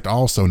fun fact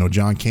also,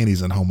 John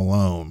Candy's in Home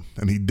Alone,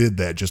 and he did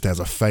that just as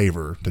a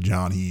favor to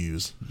John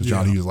Hughes.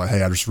 John Hughes was like,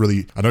 hey, I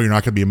know you're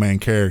not going to be a main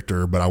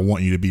character, but I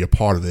want you to be a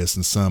part of this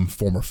in some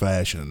form or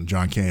fashion.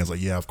 John Candy's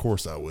like, yeah, of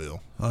course I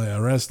will. Oh yeah,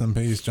 rest in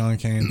peace, John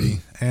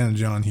Candy and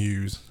John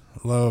Hughes.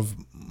 Love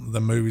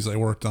the movies they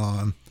worked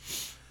on.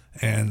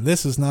 And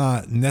this is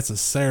not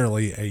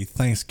necessarily a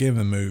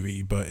Thanksgiving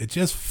movie, but it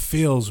just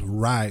feels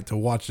right to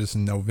watch this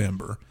in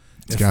November.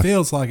 It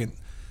feels like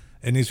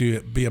it needs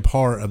to be a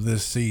part of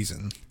this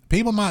season.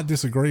 People might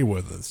disagree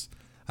with us.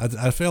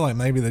 I feel like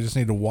maybe they just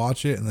need to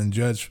watch it and then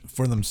judge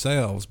for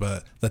themselves.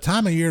 But the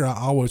time of year I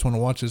always want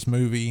to watch this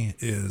movie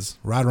is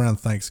right around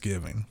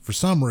Thanksgiving. For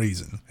some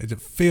reason,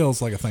 it feels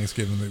like a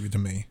Thanksgiving movie to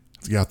me.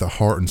 It's got the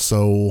heart and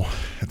soul.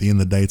 At the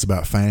end of the day, it's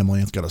about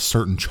family. It's got a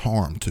certain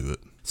charm to it.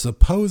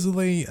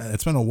 Supposedly,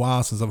 it's been a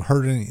while since I've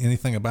heard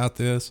anything about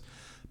this,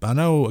 but I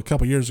know a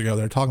couple years ago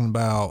they were talking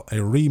about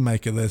a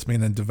remake of this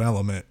being in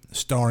development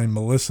starring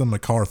Melissa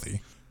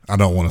McCarthy. I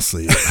don't want to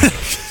see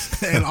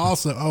it. And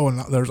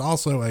there's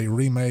also a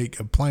remake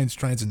of Planes,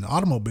 Trains, and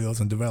Automobiles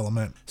in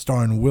development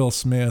starring Will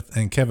Smith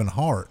and Kevin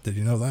Hart. Did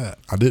you know that?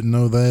 I didn't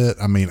know that.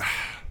 I mean,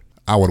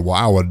 I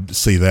would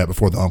see that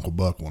before the Uncle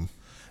Buck one.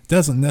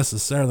 Doesn't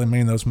necessarily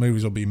mean those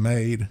movies will be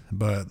made,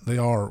 but they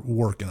are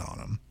working on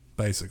them,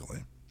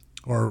 basically.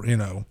 Or,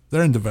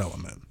 they're in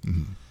development.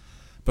 Mm-hmm.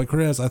 But,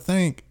 Chris, I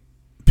think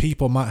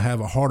people might have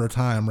a harder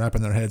time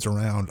wrapping their heads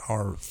around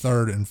our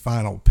third and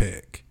final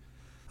pick.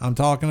 I'm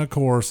talking, of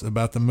course,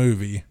 about the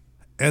movie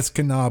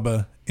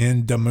Escanaba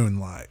in the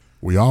Moonlight.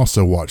 We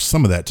also watched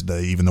some of that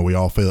today, even though we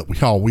all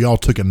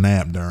took a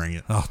nap during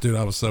it. Oh, dude,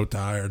 I was so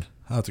tired.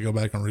 I'll have to go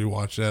back and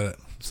rewatch that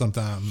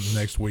sometime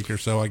next week or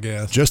so, I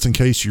guess. Just in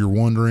case you're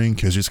wondering,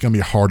 because it's going to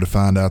be hard to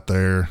find out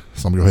there,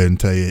 so I'm going to go ahead and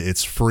tell you,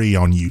 it's free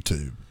on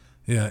YouTube.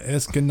 Yeah,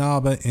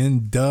 Escanaba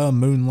in the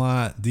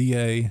Moonlight,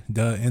 D-A,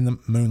 in the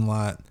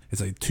Moonlight. It's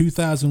a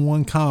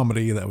 2001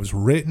 comedy that was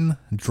written,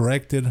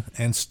 directed,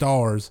 and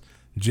stars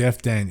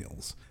Jeff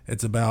Daniels.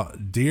 It's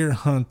about deer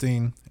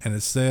hunting, and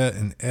it's set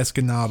in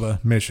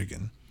Escanaba,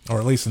 Michigan, or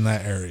at least in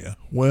that area.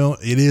 Well,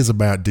 it is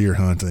about deer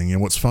hunting,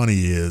 and what's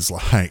funny is,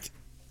 like,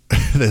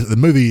 the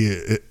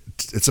movie...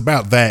 It's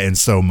about that and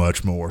so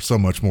much more. So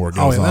much more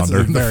goes on. That's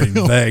a very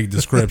vague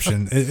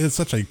description. It's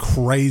such a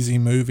crazy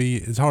movie.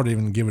 It's hard to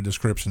even give a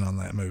description on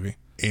that movie.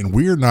 And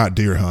we're not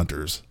deer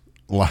hunters.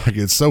 Like,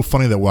 it's so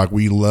funny that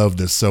we love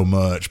this so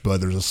much,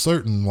 but there's a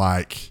certain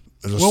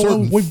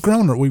we've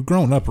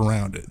grown up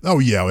around it. Oh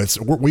yeah,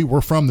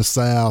 we're from the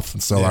South,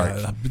 and so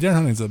deer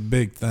hunting is a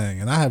big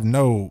thing, and I have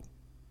no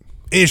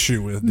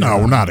issue with. No,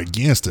 we're not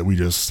against it. We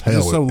just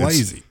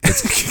lazy.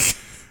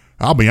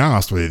 I'll be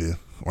honest with you.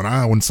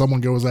 When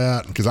someone goes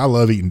out, because I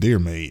love eating deer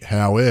meat.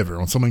 However,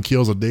 when someone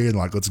kills a deer,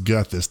 like, let's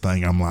gut this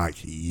thing, I'm like,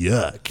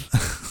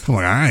 yuck. I'm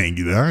like, I ain't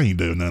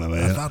doing none of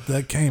that. I thought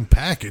that came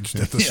packaged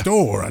at the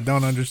store. I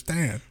don't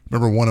understand.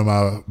 Remember one of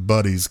my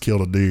buddies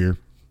killed a deer,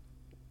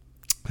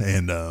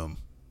 and I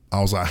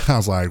was like,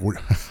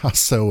 I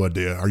saw a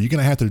deer. Are you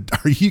gonna have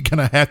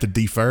to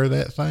defer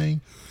that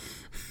thing?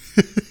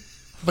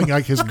 I think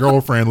like his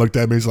girlfriend looked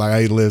at me. He's like,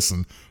 "Hey,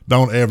 listen,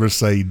 don't ever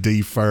say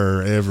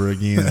defer ever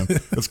again.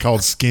 It's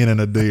called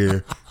skinning a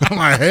deer." I'm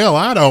like, "Hell,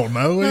 I don't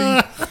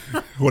know.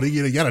 What do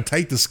you got to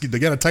take the skin? They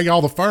got to take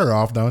all the fur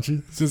off, don't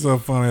you?" It's just so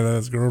funny that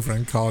his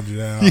girlfriend called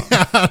you out.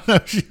 Yeah, I know.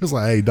 She was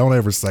like, "Hey, don't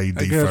ever say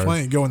defer." Girl, why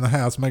ain't go in the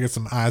house making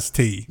some iced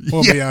tea?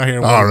 We'll be out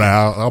here. All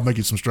right, I'll make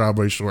you some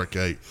strawberry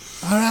shortcake.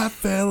 All right,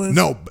 fellas.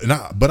 No,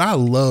 but I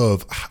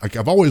love. Like,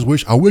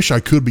 I wish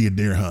I could be a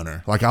deer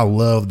hunter. Like,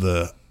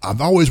 I've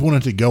always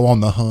wanted to go on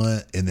the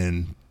hunt and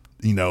then,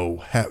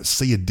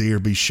 see a deer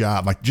be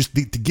shot. Like, just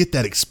to get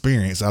that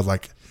experience. I was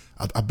like,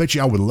 I bet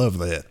you I would love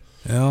that.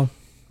 Yeah.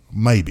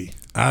 Maybe.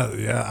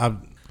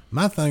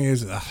 My thing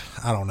is,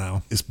 I don't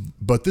know.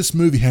 But this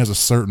movie has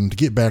to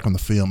get back on the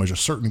film,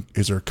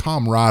 is there a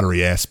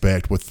camaraderie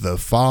aspect with the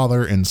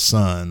father and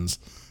sons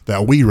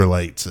that we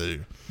relate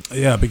to.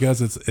 Yeah,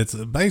 because it's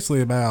basically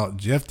about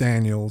Jeff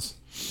Daniels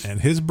and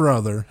his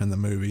brother in the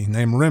movie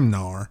named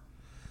Remnar.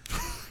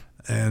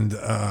 and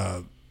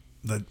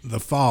the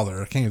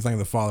father. I can't even think of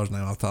the father's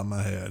name off the top of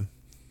my head.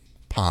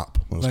 Pop.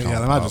 They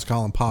might just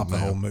call him Pop the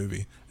whole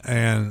movie.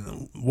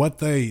 And what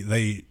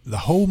the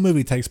whole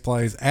movie takes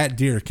place at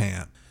deer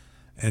camp,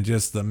 and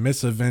just the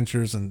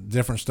misadventures and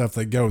different stuff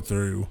they go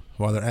through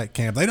while they're at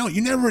camp.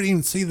 You never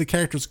even see the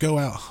characters go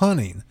out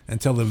hunting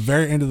until the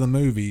very end of the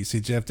movie. You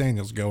see Jeff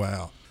Daniels go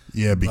out.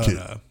 Yeah,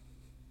 because.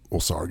 Well,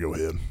 sorry, go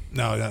ahead.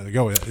 No,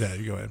 go ahead. Yeah,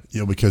 you go ahead.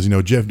 Yeah, because,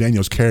 Jeff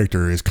Daniels'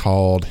 character is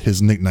called,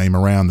 his nickname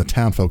around the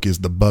townfolk is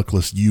the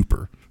Buckless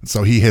Youper.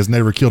 So he has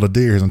never killed a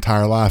deer his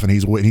entire life, and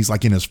he's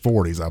like in his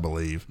 40s, I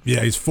believe.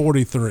 Yeah, he's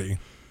 43.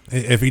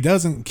 If he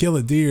doesn't kill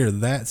a deer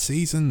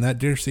that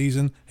deer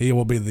season, he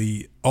will be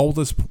the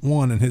oldest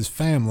one in his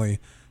family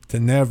to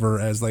never,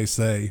 as they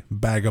say,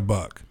 bag a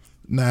buck.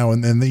 Now,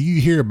 and then you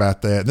hear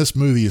about that. This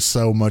movie is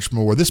so much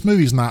more. This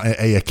movie is not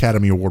a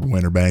Academy Award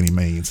winner by any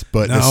means,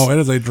 but no, it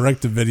is a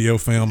direct-to-video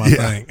film. I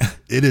think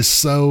it is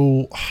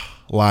so.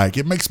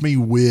 It makes me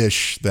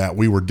wish that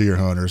we were deer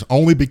hunters,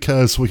 only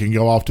because we can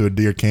go off to a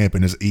deer camp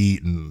and just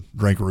eat and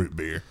drink root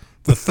beer.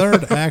 The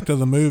third act of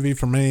the movie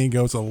for me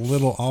goes a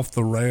little off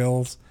the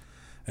rails,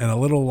 and a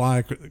little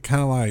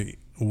kind of like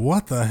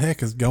what the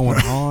heck is going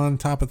on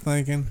type of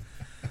thinking.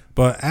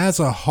 But as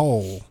a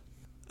whole,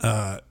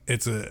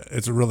 it's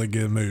a really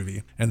good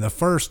movie, and the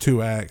first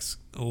two acts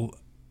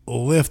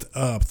lift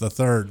up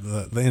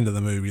the end of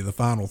the movie, the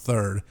final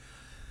third.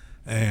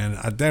 And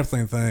I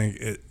definitely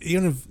think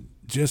even if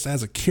just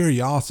as a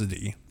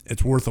curiosity,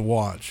 it's worth a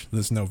watch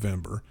this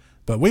November.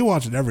 But we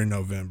watch it every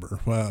November.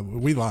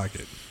 We like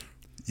it.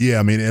 Yeah,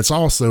 I mean, it is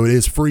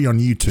free on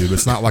YouTube.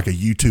 It's not like a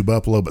YouTube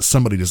upload, but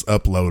somebody just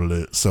uploaded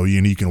it, so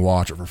you can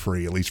watch it for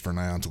free, at least for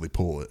now, until they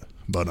pull it.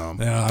 But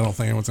yeah, I don't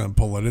think anyone's going to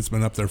pull it. It's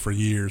been up there for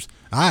years.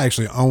 I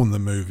actually own the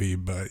movie,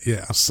 but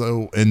yeah.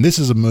 So, and this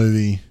is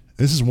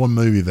one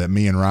movie that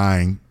me and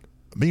Ryan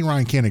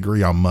can't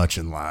agree on much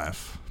in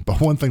life. But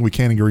one thing we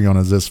can agree on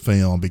is this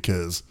film,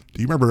 because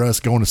do you remember us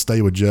going to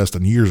stay with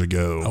Justin years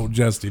ago? Oh,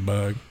 Justy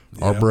Bug.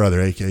 Our brother,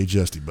 a.k.a.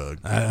 Justy Bug.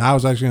 I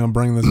was actually going to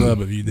bring this up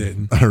if you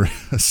didn't.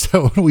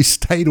 So we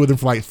stayed with him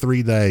for like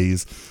 3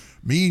 days.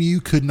 Me and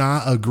you could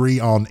not agree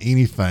on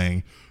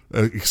anything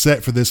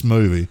except for this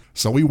movie.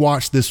 So we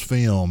watched this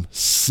film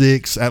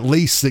at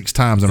least six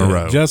times in a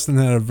row. Justin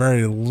had a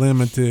very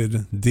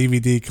limited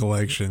DVD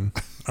collection.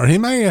 Or he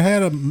may have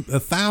had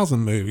 1,000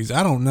 movies.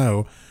 I don't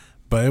know.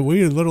 But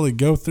we would literally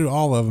go through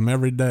all of them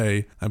every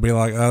day. I'd be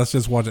like, let's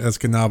just watch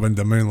Escanaba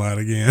into Moonlight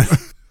again.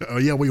 Oh,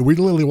 yeah, we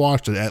literally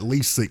watched it at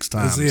least 6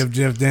 times. To see if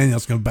Jeff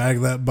Daniels can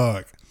bag that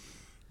buck.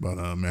 But,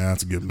 man,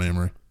 that's a good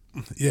memory.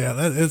 Yeah,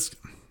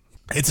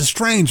 it's a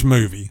strange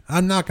movie.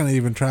 I'm not going to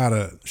even try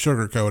to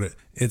sugarcoat it.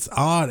 It's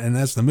odd, and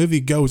as the movie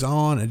goes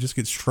on, it just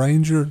gets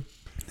stranger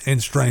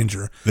and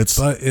stranger.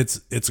 But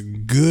it's a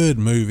good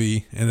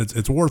movie, and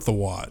it's worth a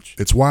watch.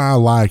 It's why I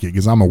like it,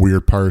 because I'm a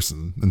weird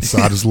person, and so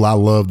I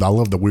love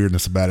the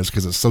weirdness about it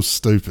because it's so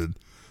stupid.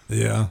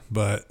 Yeah,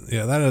 but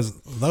yeah,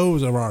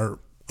 those are our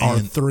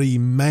 3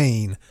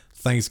 main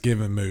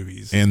Thanksgiving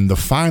movies. And the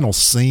final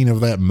scene of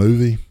that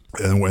movie,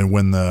 and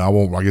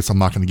I guess I'm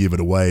not going to give it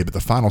away, but the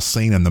final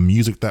scene and the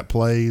music that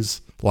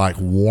plays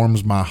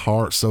warms my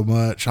heart so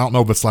much. I don't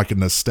know if it's like a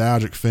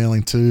nostalgic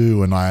feeling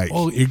too, and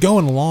you're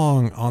going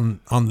along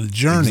on the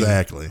journey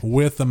exactly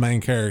with the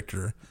main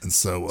character, and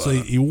so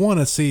you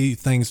want to see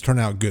things turn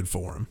out good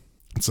for him.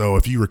 So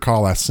if you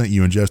recall, I sent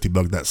you and Justy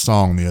Bug that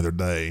song the other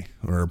day,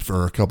 or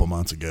for a couple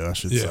months ago, I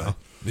should say.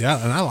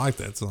 Yeah, and I like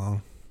that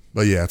song.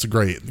 But yeah, it's a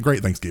great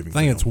Thanksgiving. I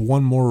think it's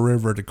One More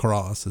River to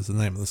Cross is the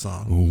name of the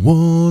song.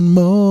 One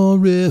more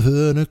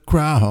river to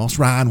cross,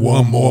 ride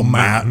one more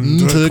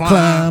mountain to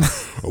climb,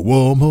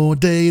 one more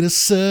day to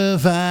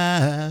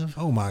survive.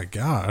 Oh my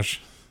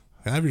gosh.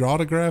 Can I have your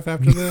autograph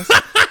after this?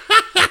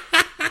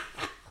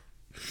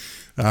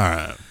 All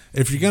right.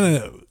 If you're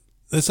going to,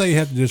 let's say you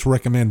have to just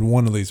recommend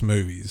one of these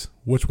movies,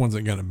 which one's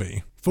it going to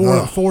be?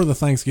 For the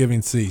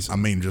Thanksgiving season. I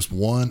mean, just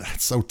one?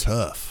 It's so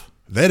tough.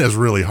 That is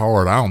really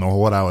hard. I don't know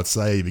what I would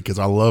say because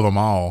I love them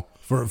all.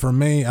 For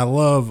me, I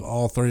love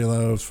all 3 of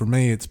those. For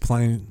me, it's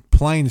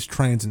planes,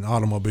 trains, and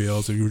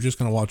automobiles. If you were just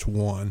going to watch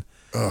one,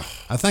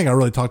 I think I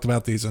really talked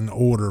about these in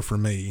order for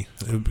me.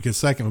 Because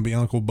second would be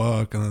Uncle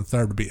Buck, and then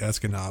third would be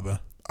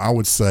Escanaba. I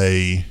would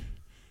say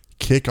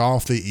kick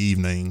off the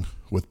evening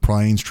with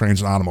planes,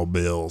 trains, and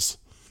automobiles.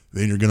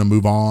 Then you're going to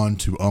move on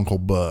to Uncle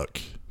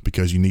Buck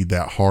because you need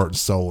that heart and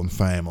soul and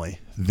family.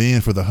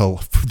 Then for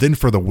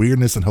the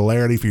weirdness and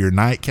hilarity for your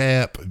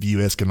nightcap, view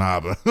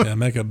Escanaba. Yeah,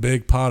 make a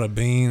big pot of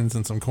beans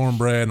and some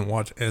cornbread and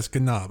watch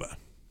Escanaba.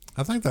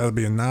 I think that would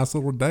be a nice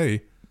little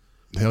day.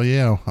 Hell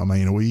yeah. I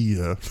mean, well,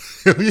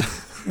 hell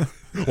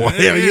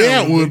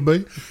yeah, it would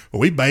be.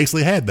 Well, we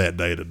basically had that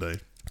day today.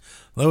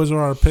 Those are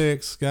our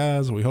picks,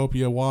 guys. We hope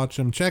you watch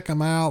them. Check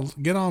them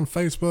out. Get on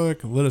Facebook.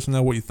 Let us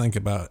know what you think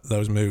about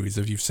those movies,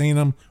 if you've seen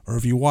them or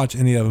if you watch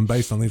any of them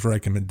based on these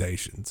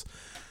recommendations.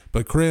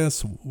 But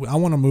Chris, I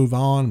want to move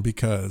on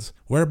because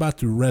we're about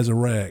to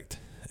resurrect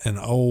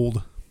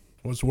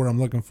what's the word I'm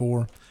looking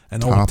for?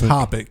 An old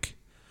topic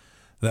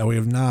that we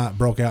have not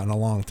broke out in a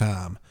long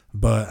time.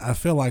 but I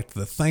feel like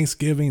the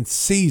Thanksgiving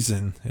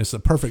season is the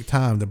perfect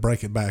time to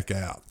break it back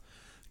out.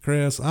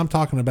 Chris, I'm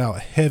talking about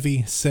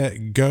Heavy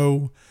Set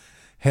Go,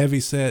 Heavy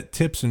Set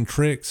tips and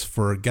tricks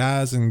for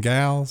guys and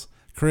gals.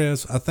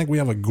 Chris, I think we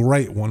have a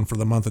great one for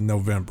the month of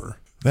November.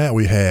 That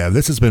we have.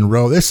 This has been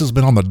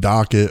on the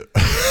docket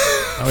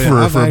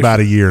for about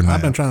a year now.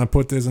 I've been trying to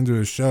put this into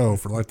a show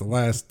for like the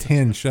last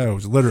 10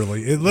 shows.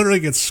 Literally, it literally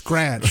gets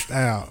scratched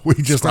out. we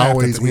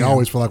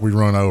always feel like we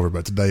run over,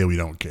 but today we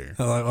don't care.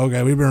 Like,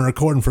 okay, we've been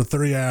recording for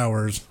 3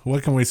 hours.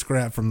 What can we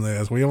scrap from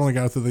this? We only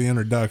got through the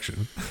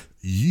introduction.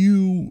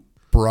 You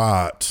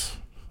brought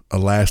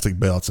elastic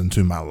belts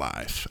into my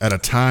life at a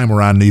time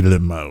where I needed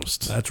it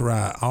most. That's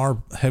right.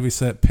 Our Heavy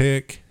Set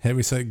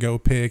Go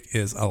pick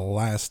is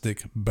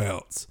elastic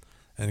belts.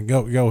 And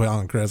go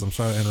on, Chris. I'm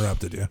sorry I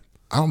interrupted you.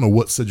 I don't know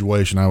what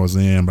situation I was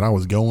in, but I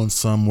was going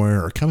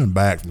somewhere or coming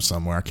back from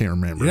somewhere. I can't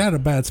remember. You had a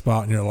bad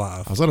spot in your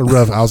life. I was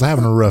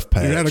having a rough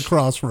patch. You had a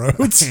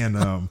crossroads.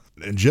 And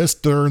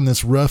just during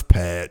this rough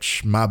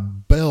patch, my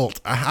belt,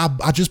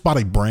 I just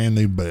bought a brand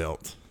new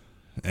belt.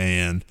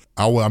 And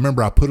I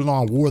remember I put it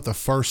on, wore it the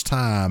first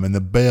time, and the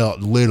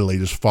belt literally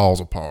just falls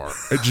apart.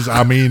 It just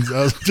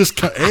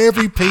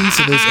every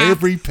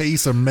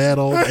piece of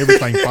metal,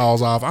 everything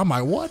falls off. I'm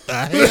like, what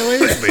the hell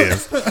is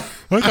this?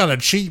 What kind of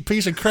cheap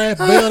piece of crap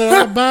belt did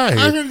I buy?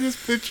 I can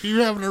just picture you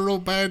having a real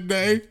bad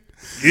day.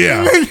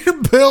 Yeah. And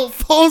your belt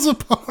falls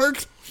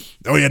apart.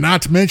 Oh yeah,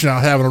 not to mention I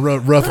was having a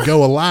rough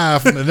go of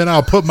life, and then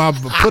I'll put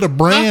a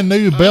brand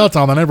new belt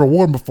on I never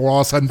wore before.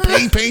 All of a sudden,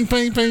 ping, ping,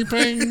 ping, ping,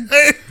 ping.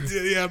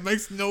 Yeah, it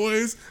makes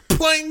noise.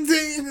 Pling,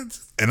 ding.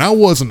 And I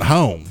wasn't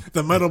home.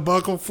 The metal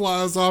buckle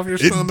flies off your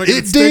stomach.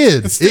 It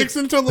did. It sticks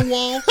into the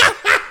wall.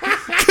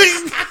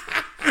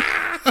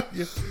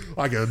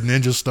 Like a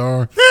ninja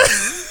star.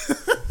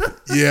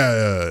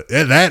 Yeah,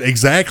 that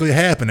exactly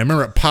happened. I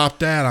remember it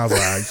popped out. I was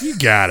like, you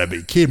gotta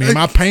be kidding me.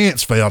 My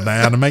pants fell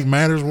down to make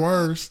matters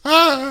worse.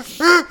 And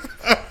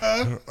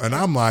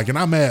I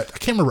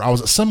can't remember, I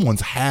was at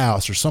someone's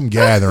house or some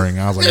gathering.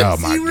 I was like, oh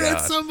my God. You were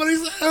at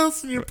somebody's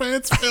house and your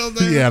pants fell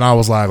down. Yeah, and I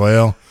was like,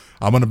 well,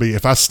 I'm going to be,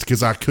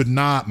 because I could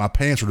not, my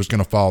pants were just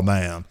going to fall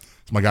down.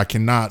 So I'm like, I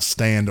cannot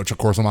stand, which of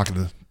course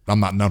I'm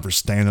not known for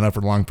standing up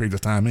for long periods of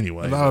time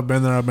anyway. If I've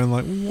been there, I've been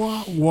like,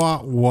 what?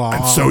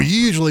 And so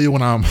usually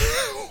when I'm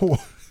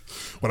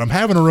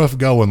having a rough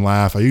go in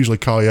life, I usually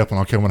call you up and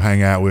I'll come and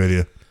hang out with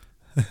you.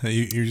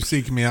 You're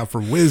seeking me out for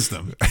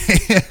wisdom.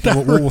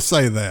 We'll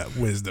say that,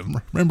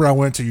 wisdom. Remember I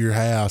went to your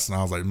house and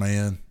I was like,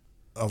 man,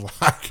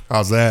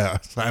 how's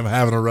that? I'm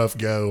having a rough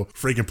go.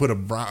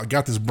 Freaking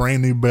got this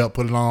brand new belt,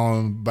 put it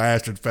on,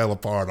 bastard fell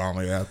apart on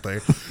me out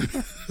there.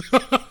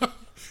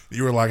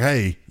 You were like,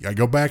 hey, I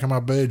go back in my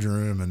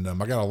bedroom and I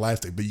got an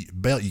elastic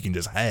belt you can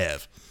just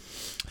have.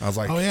 I was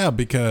like, oh yeah,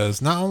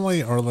 because not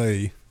only are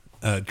they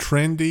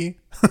trendy,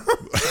 I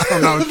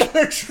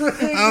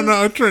don't know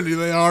how trendy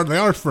they are. They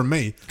are for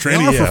me.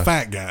 Trendy, they are for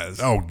fat guys.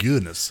 Oh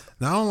goodness!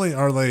 Not only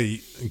are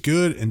they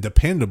good and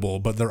dependable,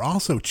 but they're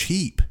also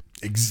cheap.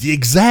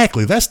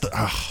 Exactly. That's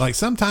like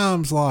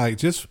sometimes,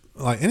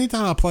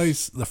 anytime I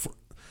place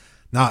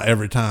not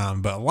every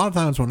time, but a lot of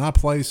times when I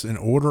place an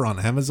order on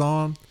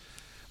Amazon,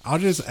 I'll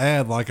just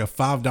add like a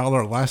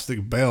 $5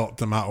 elastic belt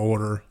to my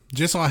order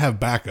just so I have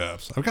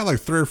backups. I've got like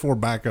 3 or 4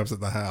 backups at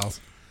the house.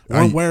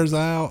 One wears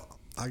out,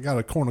 I got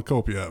a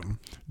cornucopia of them.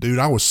 Dude,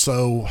 this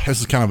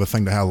is kind of a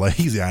thing to how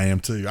lazy I am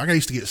too. I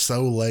used to get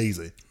so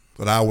lazy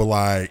that I would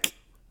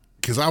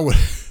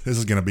this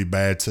is going to be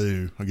bad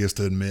too, I guess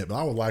to admit, but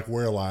I would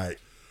wear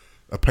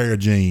a pair of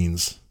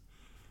jeans.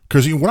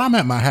 Because when I'm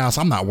at my house,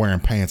 I'm not wearing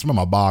pants. I'm in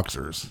my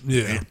boxers.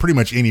 Yeah. Pretty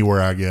much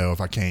anywhere I go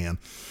if I can.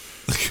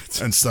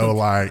 And so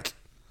I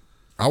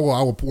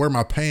would wear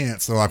my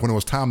pants. So when it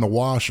was time to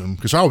wash them,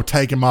 because I would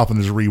take them off and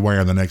just re-wear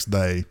them the next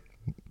day.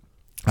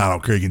 I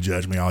don't care. You can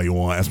judge me all you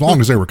want, as long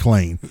as they were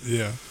clean.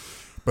 Yeah.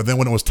 But then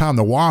when it was time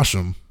to wash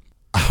them,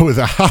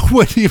 I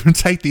wouldn't even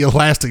take the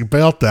elastic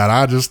belt out.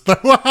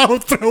 I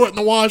would throw it in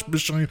the wash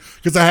machine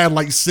because I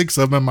had 6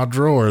 of them in my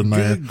drawer in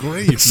there. Good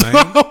grief, so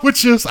man.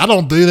 I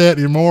don't do that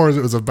anymore.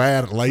 It was a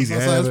bad, lazy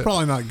habit. It's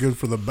probably not good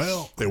for the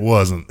belt. It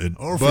wasn't.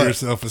 Or for your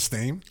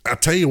self-esteem. I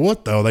tell you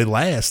what, though, they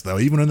last, though.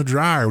 Even in the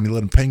dryer, when you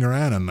let them ping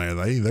around in there,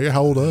 they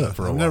hold up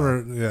for a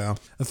while. Yeah.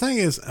 The thing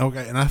is,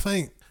 okay, and I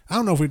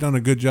don't know if we've done a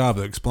good job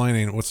of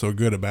explaining what's so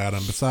good about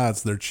them,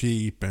 besides they're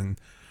cheap and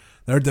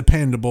they're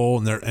dependable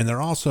and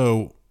they're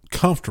also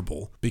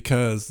comfortable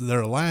because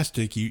they're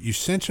elastic. You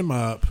cinch them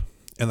up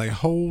and they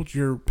hold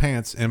your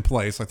pants in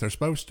place like they're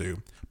supposed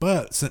to.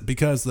 But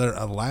because they're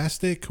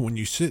elastic, when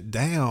you sit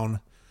down,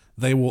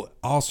 they will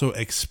also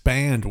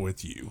expand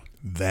with you.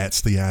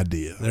 That's the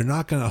idea. They're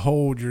not going to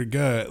hold your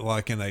gut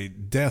like in a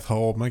death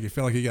hold, make you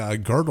feel like you got a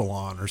girdle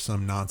on or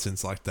some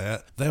nonsense like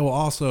that. They will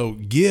also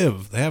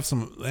give. They have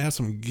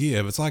some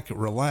give. It's like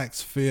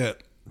relaxed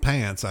fit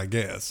pants, I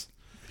guess.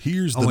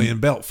 Only in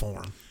belt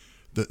form.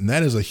 And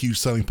that is a huge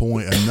selling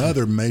point.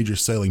 Another major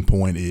selling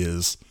point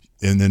is,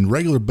 and in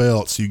regular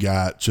belts, you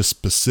got just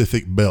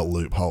specific belt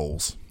loop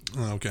holes.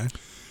 Okay.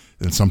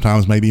 And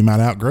sometimes maybe you might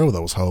outgrow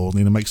those holes.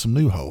 Need to make some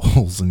new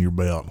holes in your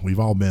belt. We've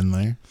all been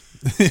there.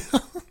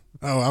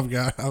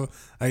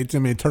 I ate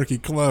too many turkey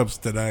clubs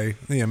today.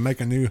 Yeah,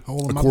 make a new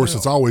hole in my Of course,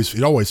 belt.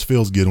 it always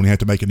feels good when you have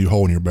to make a new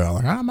hole in your belt.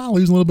 Like, am I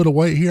losing a little bit of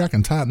weight here? I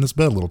can tighten this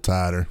belt a little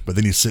tighter. But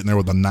then you're sitting there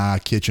with a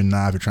kitchen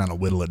knife. You're trying to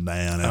whittle it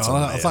down. I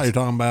thought you were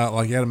talking about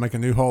like you had to make a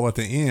new hole at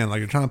the end. Like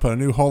you're trying to put a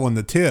new hole in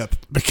the tip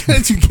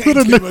because you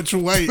gained too much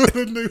weight. Put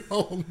a new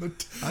hole in the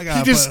tip.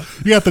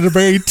 You got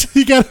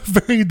to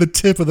bury the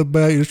tip of the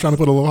belt. You're just trying to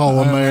put a little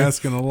hole in there. I'm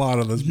asking a lot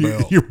of this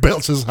belt. Your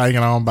belt's just hanging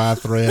on by a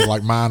thread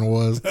like mine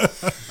was.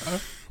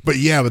 But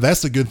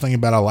that's the good thing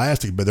about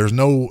elastic. But there's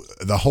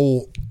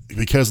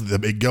because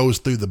it goes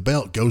through the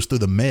belt, goes through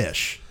the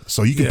mesh.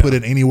 So you can put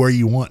it anywhere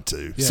you want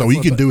to. So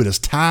you can do it as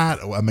tight.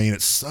 I mean,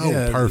 it's so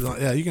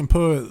perfect. Yeah, you can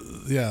put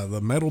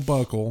the metal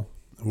buckle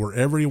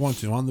wherever you want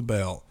to on the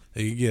belt.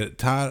 You can get it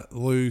tight,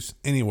 loose,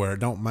 anywhere. It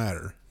don't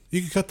matter.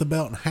 You can cut the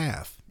belt in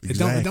half.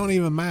 Exactly. It don't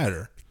even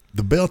matter.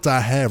 The belt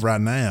I have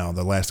right now,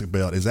 the elastic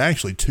belt, is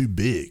actually too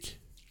big.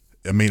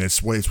 I mean,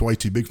 it's way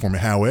too big for me.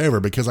 However,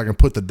 because I can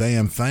put the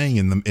damn thing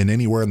in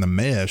anywhere in the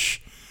mesh,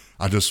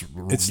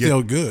 it's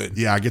still good.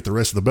 Yeah, I get the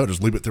rest of the belt,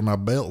 just loop it through my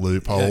belt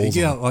loop holes. Yeah, you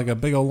get like a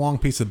big old long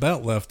piece of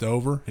belt left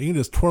over. You can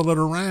just twirl it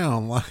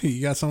around like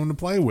you got something to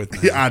play with now.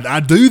 Yeah,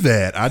 I do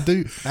that. I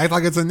do. Act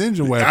like it's a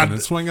ninja weapon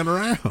and swing it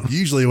around.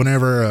 Usually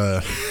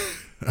whenever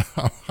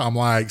I'm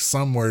like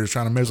somewhere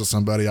trying to mess with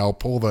somebody, I'll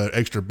pull the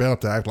extra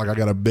belt to act like I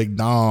got a big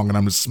dong and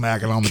I'm just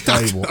smacking on the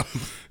table.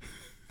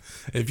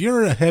 If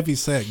you're a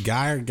heavy-set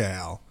guy or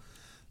gal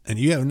and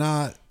you have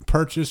not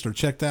purchased or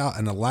checked out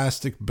an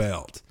elastic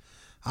belt,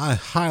 I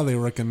highly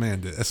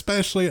recommend it,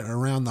 especially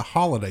around the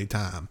holiday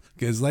time,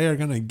 because they are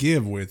going to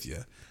give with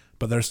you,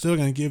 but they're still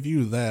going to give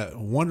you that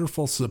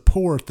wonderful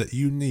support that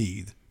you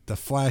need to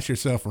flash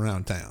yourself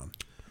around town.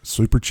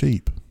 Super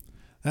cheap.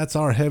 That's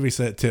our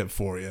heavy-set tip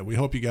for you. We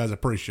hope you guys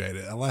appreciate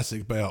it.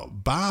 Elastic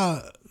belt.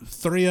 Buy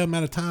 3 of them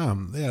at a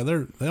time. Yeah,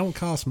 they don't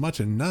cost much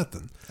of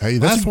nothing. Hey,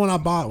 last one I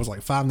bought was like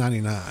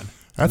 $5.99.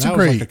 That was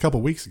like a couple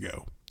weeks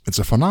ago. It's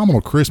a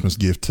phenomenal Christmas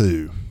gift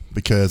too,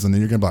 because and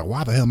then you're gonna be like,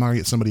 why the hell am I gonna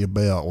get somebody a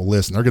belt? Well,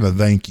 listen, they're gonna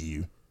thank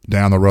you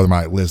down the road. They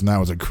might listen. That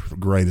was the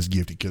greatest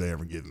gift you could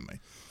ever give me.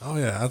 Oh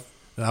yeah.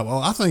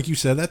 I think you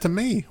said that to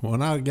me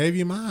when I gave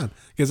you mine,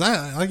 because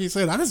like you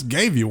said, I just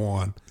gave you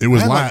one. It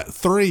was I had like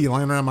 3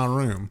 laying around my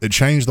room. It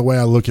changed the way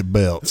I look at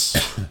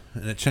belts,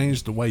 and it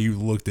changed the way you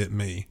looked at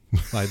me.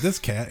 Like, this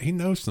cat, he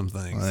knows some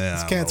things. Yeah,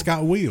 this cat's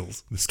got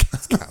wheels. This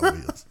cat's got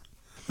wheels.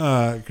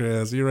 All right,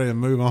 Chris, you ready to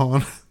move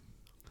on?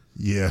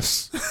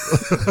 Yes.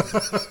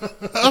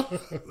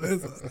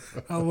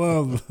 I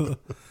love.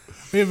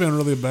 We've been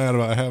really bad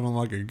about having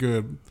like a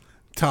good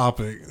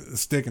topic,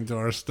 sticking to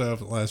our stuff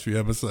the last few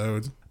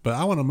episodes. But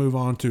I want to move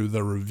on to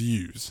the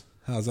reviews.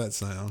 How's that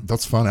sound?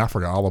 That's funny. I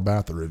forgot all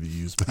about the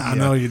reviews. But I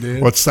know you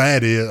did. What's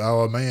sad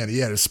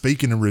is,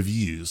 speaking of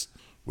reviews,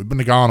 we've been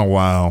gone a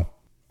while.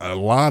 A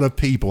lot of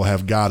people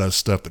have got us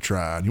stuff to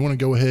try. And you want to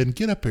go ahead and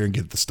get up here and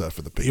get the stuff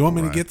for the people. You want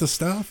me to get the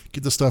stuff?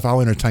 Get the stuff.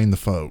 I'll entertain the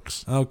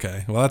folks.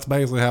 Okay. Well, that's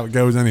basically how it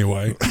goes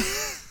anyway.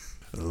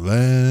 I'll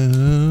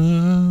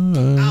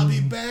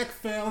be back,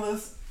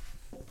 fellas.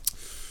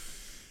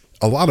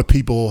 A lot of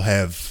people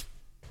have,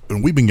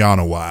 and we've been gone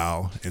a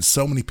while, and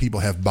so many people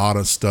have bought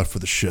us stuff for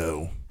the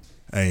show.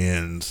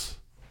 And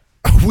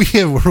we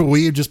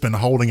have just been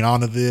holding on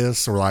to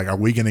this. Or like, are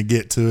we going to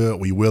get to it?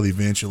 We will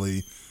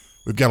eventually.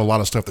 We've got a lot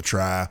of stuff to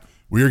try.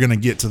 We're going to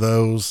get to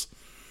those,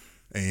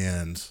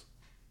 and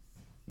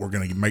we're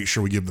going to make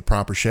sure we give the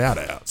proper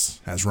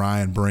shout-outs as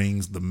Ryan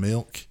brings the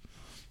milk.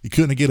 You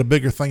couldn't get a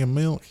bigger thing of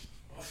milk?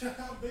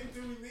 How big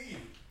do we need?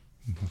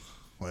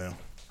 Well,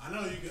 I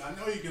know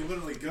you can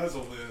literally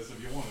guzzle this if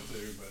you wanted to,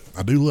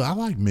 but I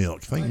like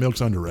milk. I think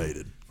milk's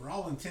underrated. For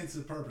all intents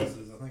and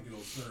purposes, I think it'll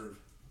serve.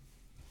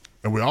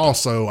 And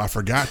I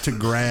forgot to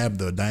grab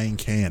the dang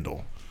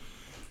candle.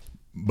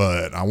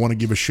 But I want to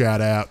give a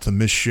shout out to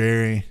Miss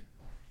Sherry.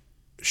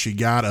 She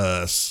got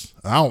us,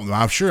 I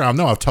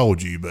know I've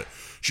told you, but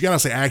she got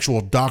us an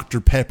actual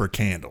Dr. Pepper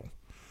candle.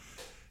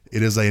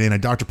 It is in a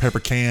Dr. Pepper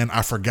can.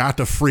 I forgot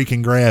to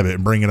freaking grab it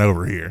and bring it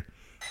over here.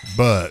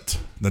 But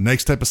the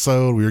next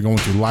episode, we are going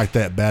to light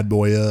that bad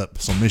boy up.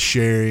 So Miss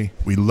Sherry,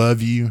 we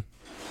love you.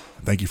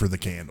 Thank you for the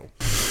candle.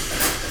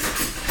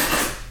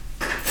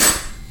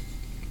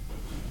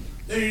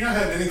 Dude, you're not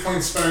having any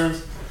clean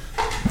spoons?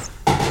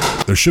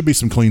 There should be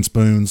some clean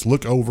spoons.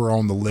 Look over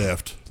on the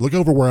left. Look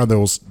over where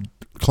those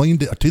cleaned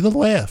to the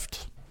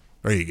left.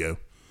 There you go.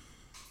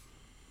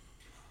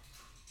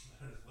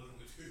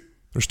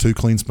 There's 2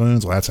 clean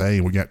spoons. Well,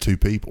 we got 2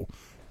 people.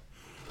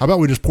 How about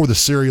we just pour the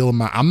cereal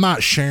in I'm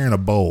not sharing a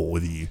bowl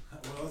with you.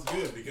 Well, that's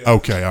good. Because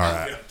okay, all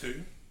right. Got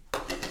 2.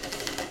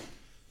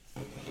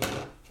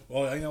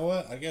 Well, you know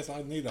what? I guess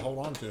I need to hold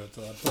on to it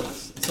until I put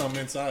some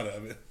inside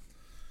of it.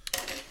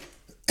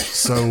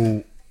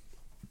 So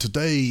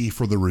today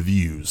for the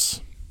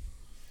reviews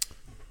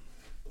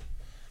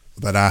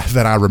that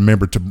I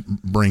remembered to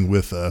bring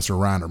with us, or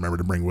Ryan remembered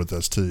to bring with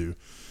us too,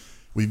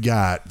 we've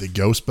got the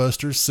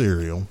Ghostbusters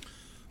cereal.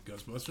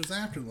 Ghostbusters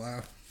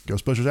Afterlife.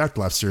 Ghostbusters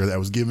Afterlife cereal that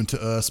was given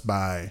to us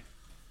by.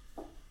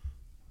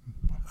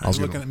 Are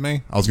you looking at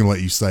me? I was going to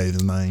let you say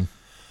the name.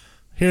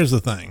 Here's the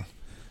thing.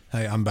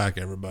 Hey, I'm back,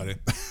 everybody.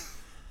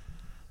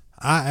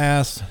 I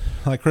asked,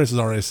 like Chris has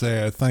already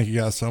said, thank you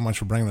guys so much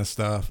for bringing this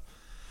stuff.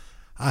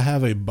 I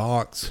have a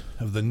box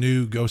of the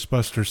new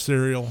Ghostbusters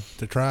cereal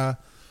to try.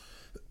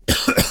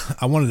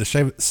 I wanted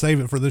to save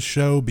it for this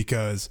show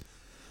because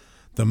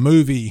the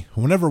movie,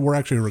 whenever we're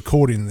actually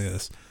recording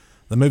this,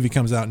 the movie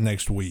comes out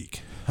next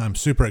week. I'm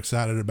super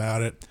excited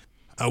about it.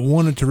 I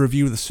wanted to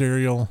review the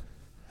cereal,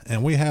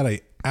 and we had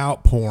a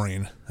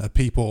outpouring of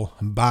people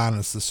buying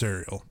us the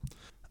cereal.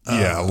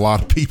 Yeah, a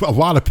lot of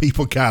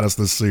people got us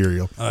the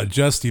cereal.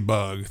 Justy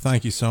Bug,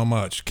 thank you so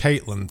much.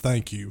 Caitlin,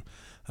 thank you.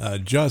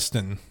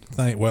 Justin,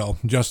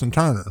 Justin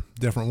Turner,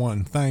 different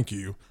one, thank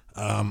you.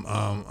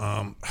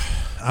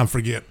 I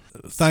forget.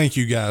 Thank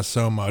you guys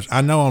so much.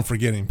 I know I'm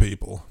forgetting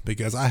people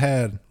because I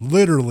had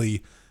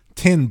literally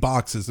 10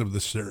 boxes of the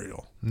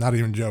cereal. Not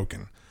even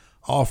joking.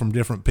 All from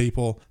different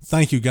people.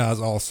 Thank you guys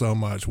all so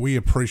much. We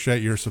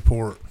appreciate your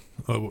support.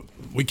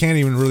 We can't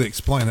even really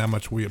explain how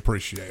much we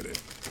appreciate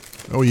it.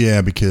 Oh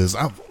yeah, because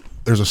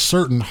there's a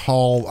certain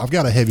I've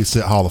got a heavy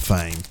set Hall of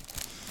Fame,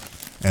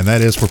 and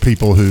that is for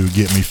people who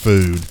get me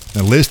food.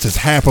 The list is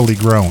happily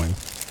growing,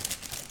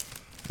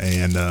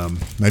 and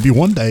maybe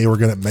one day we're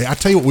gonna. I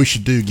tell you what, we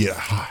should do: get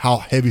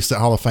heavy set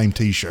Hall of Fame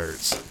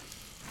T-shirts,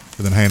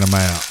 and then hand them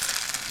out.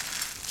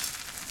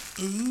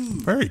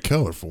 Ooh, very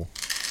colorful.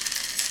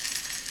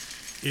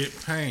 It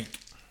pink.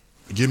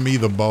 Give me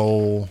the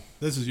bowl.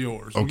 This is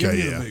yours. Okay, give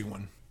me yeah. the big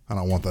one. I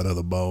don't want that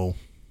other bowl.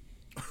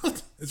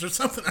 Is there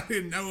something I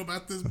didn't know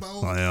about this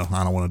bowl? Well,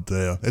 I don't want to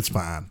tell. It's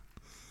fine.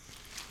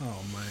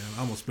 Oh, man. I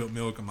almost spilled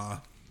milk in my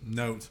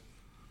notes.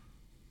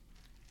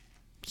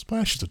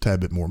 Splash just a tad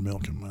bit more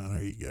milk in mine.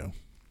 There you go.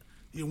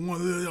 You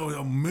want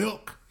a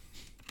milk?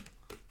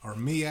 Or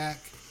Miak?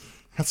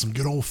 Had some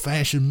good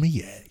old-fashioned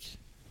Miak.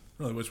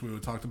 Really wish we would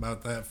have talked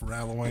about that for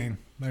Halloween.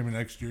 Maybe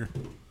next year.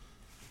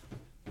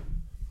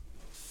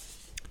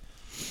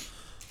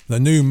 The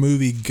new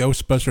movie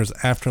Ghostbusters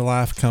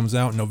Afterlife comes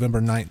out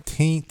November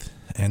 19th.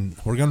 And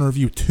we're going to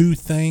review two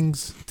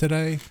things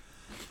today.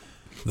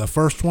 The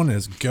first one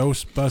is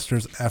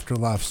Ghostbusters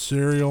Afterlife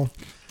cereal.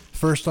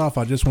 First off,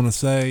 I just want to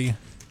say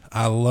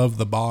I love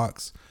the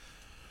box.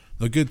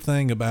 The good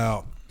thing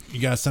about you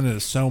guys sending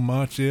it so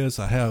much is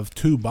I have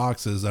 2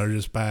 boxes that are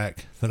just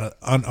back that are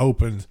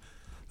unopened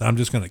that I'm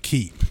just going to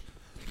keep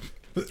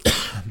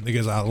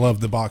because I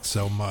love the box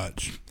so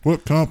much.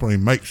 What company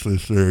makes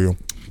this cereal?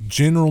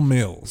 General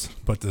Mills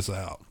put this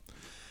out.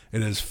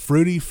 It is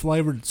fruity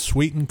flavored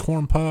sweetened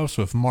corn puffs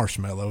with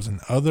marshmallows and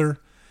other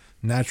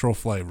natural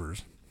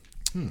flavors.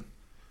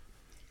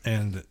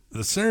 And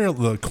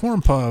the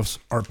corn puffs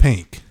are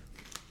pink.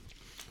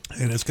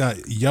 And it's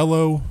got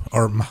yellow,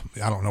 or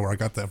I don't know where I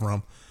got that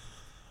from,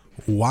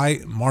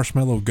 white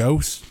marshmallow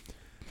ghosts.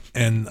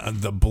 And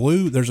the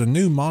blue, there's a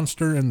new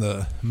monster in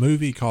the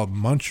movie called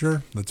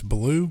Muncher that's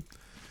blue.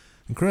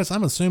 And Chris,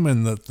 I'm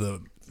assuming that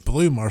the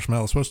blue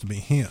marshmallow is supposed to be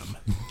him.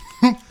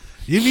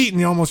 You've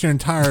eaten almost your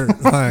entire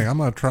thing. I'm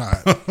going to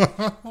try it.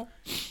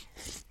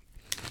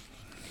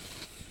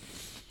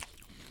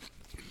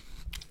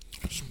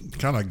 It's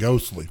kind of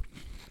ghostly.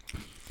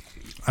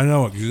 I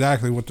know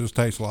exactly what this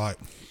tastes like.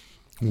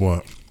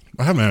 What?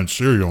 I haven't had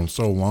cereal in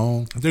so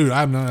long. Dude,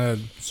 I've not had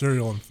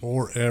cereal in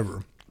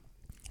forever.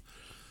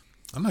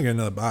 I'm not getting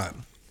another bite.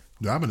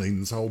 Dude, I've been eating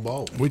this whole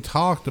bowl. We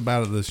talked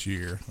about it this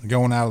year,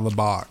 going out of the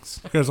box.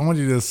 Because I want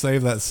you to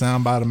save that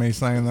sound bite of me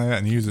saying that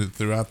and use it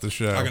throughout the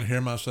show. I can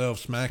hear myself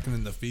smacking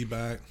in the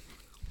feedback,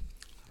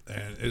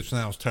 and it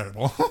sounds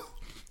terrible.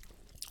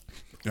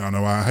 I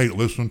know, I hate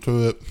listening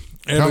to it.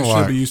 Everybody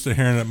should be used to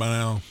hearing it by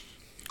now.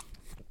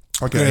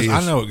 Okay,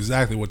 I know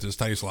exactly what this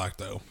tastes like,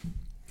 though.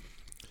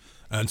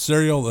 And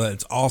cereal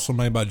that's also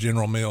made by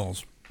General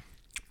Mills.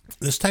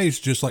 This tastes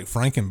just like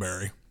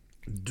Frankenberry.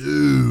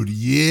 Dude,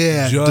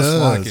 yeah, just it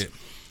does. like it.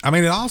 I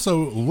mean, it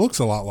also looks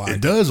a lot like it.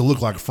 It does look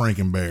like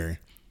Frankenberry.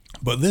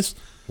 But this,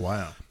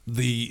 wow.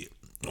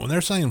 When they're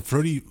saying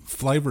fruity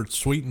flavored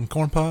sweetened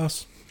corn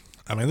puffs,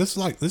 I mean, this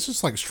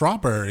is like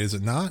strawberry, is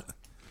it not?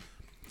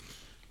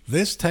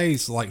 This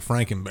tastes like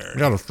Frankenberry.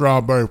 Got a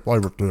strawberry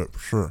flavor to it for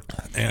sure.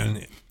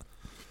 And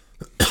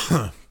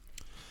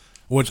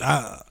which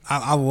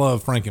I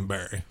love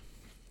Frankenberry.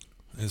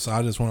 And so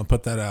I just want to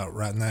put that out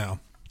right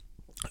now.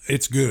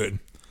 It's good.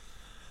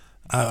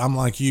 I'm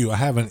like you. I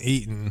haven't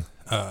eaten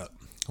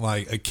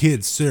like a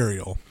kid's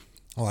cereal,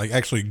 like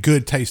actually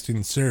good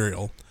tasting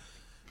cereal,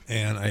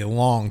 in a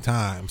long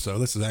time. So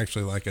this is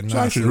actually like a nice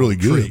actually really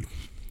treat.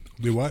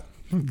 Good. Do what?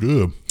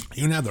 Good.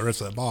 You can have the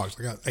rest of that box.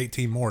 I got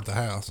 18 more at the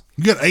house.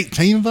 You got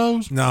 18 of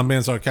those? No, I'm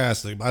being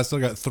sarcastic, but I still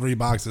got 3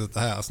 boxes at the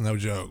house. No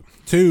joke.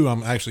 2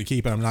 I'm actually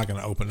keeping. I'm not going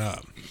to open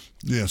up.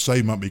 Yeah,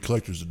 save might be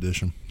collector's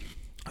edition.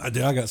 I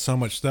do. I got so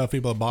much stuff.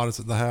 People have bought us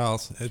at the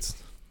house. It's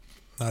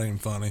not even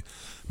funny.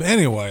 But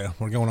anyway,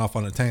 we're going off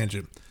on a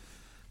tangent.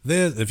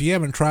 This, if you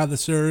haven't tried the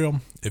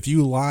cereal, if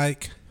you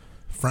like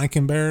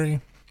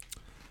Frankenberry,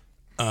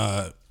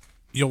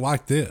 you'll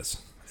like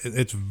this.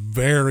 It's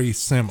very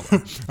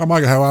similar. I'm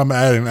like how I'm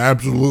adding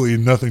absolutely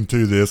nothing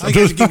to this. I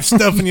just keep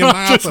stuffing your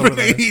mouth over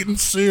there. Eating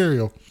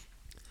cereal.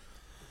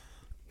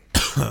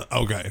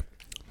 Okay.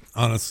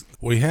 Honest,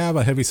 we have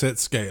a heavyset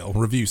scale,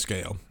 review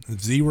scale.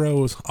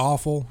 0 is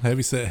awful,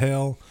 heavyset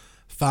hell.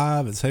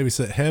 5 is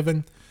heavyset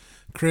heaven.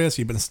 Chris,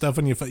 you've been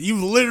stuffing your face.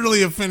 You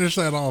literally have finished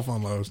that off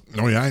almost.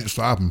 Oh yeah, I ain't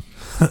stopping.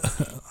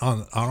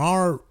 On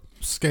our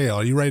scale,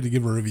 are you ready to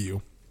give a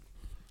review?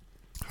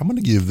 I'm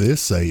gonna give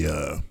this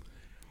about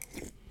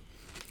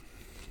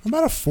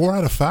a 4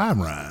 out of 5,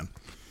 Ryan,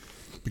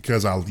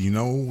 because we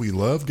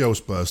love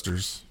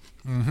Ghostbusters.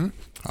 Mm-hmm.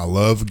 I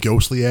love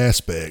ghostly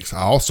aspects.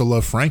 I also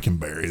love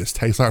Frankenberry. This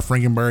tastes like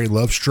Frankenberry.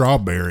 Love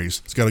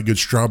strawberries. It's got a good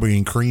strawberry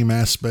and cream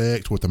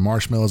aspect with the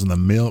marshmallows and the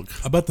milk.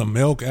 I bet the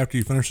milk after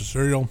you finish the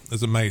cereal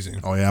is amazing.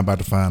 Oh yeah, I'm about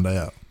to find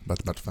out. About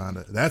to find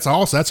out.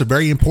 That's a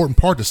very important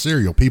part of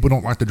cereal. People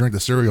don't like to drink the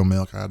cereal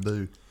milk. I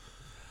do.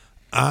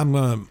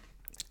 I'm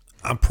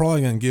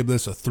probably gonna give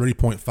this a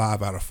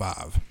 3.5 out of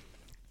 5,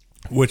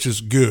 which is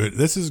good.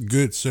 This is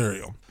good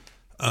cereal.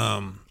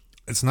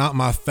 It's not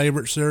my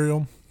favorite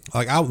cereal.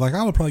 I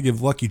would probably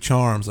give Lucky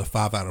Charms a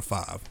 5 out of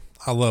 5.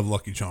 I love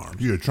Lucky Charms.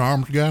 You a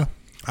Charms guy?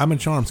 I'm a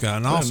Charms guy,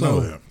 and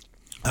also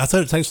I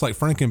said it tastes like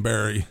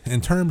Frankenberry.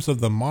 In terms of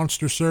the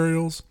monster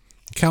cereals,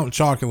 Count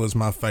Chocula is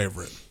my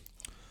favorite,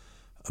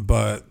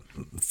 but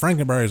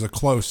Frankenberry is a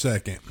close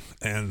second.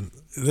 And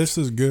this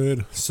is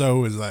good.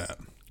 So is that.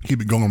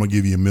 Keep it going. I'm gonna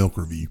give you a milk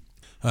review.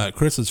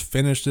 Chris has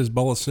finished his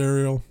bowl of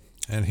cereal,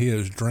 and he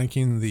is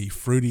drinking the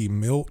fruity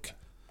milk,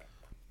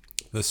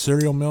 the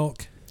cereal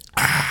milk.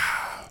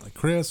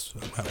 Chris,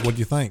 what do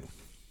you think?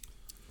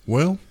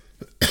 Well,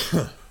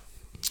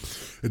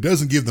 it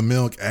doesn't give the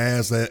milk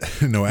as that,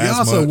 as much. You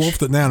also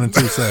wolfed it down in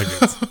 2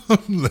 seconds.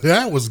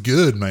 That was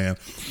good, man.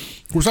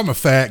 Of course, I'm a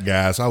fat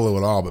guy, so I love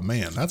it all, but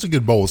man, that's a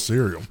good bowl of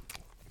cereal.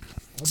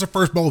 That's the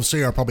first bowl of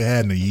cereal I probably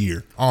had in a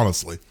year,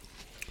 honestly.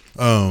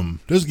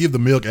 Doesn't give the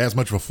milk as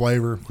much of a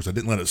flavor. Of course, I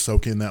didn't let it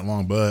soak in that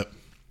long, but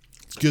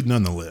it's good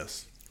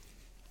nonetheless.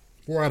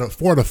 4 out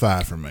of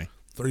 5 for me.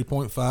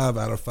 3.5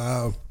 out of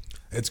 5.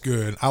 It's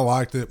good. I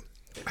liked it.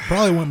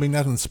 Probably wouldn't be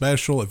nothing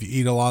special if you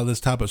eat a lot of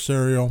this type of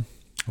cereal,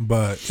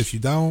 but if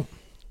you don't,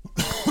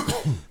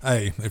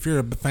 hey, if you're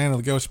a fan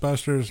of the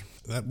Ghostbusters,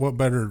 what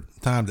better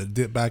time to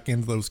dip back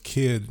into those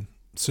kid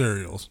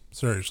cereals?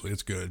 Seriously,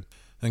 it's good.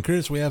 And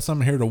Chris, we have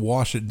something here to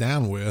wash it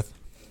down with.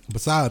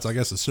 Besides, I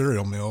guess, the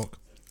cereal milk.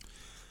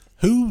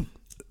 Who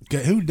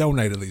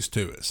donated these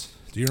to us?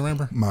 Do you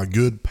remember? My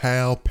good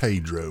pal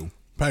Pedro.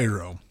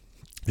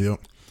 Yep.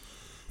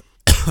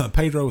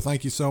 Pedro,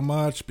 thank you so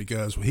much,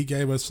 because he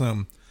gave us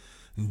some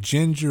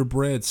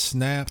gingerbread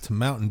snapped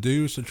Mountain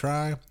Dews to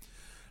try.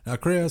 Now,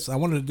 Chris, I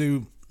wanted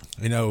to do,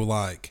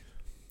 like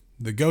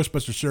the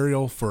Ghostbuster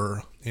cereal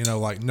for,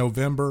 like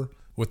November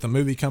with the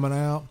movie coming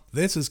out.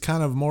 This is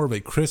kind of more of a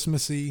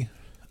Christmassy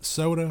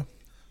soda,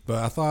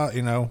 but I thought,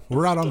 we're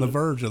right on the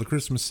verge of the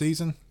Christmas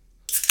season.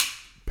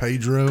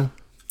 Pedro,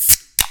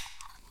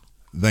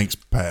 thanks,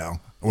 pal.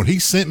 When he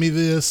sent me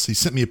this, he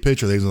sent me a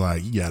picture. He was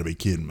like, you got to be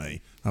kidding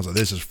me. I was like,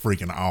 this is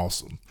freaking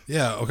awesome.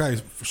 Yeah, okay,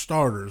 for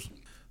starters,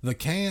 the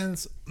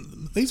cans,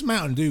 these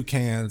Mountain Dew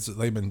cans that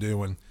they've been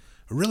doing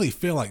really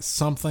feel like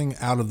something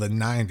out of the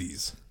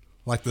 90s,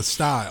 like the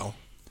style.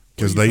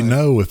 Because they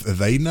know if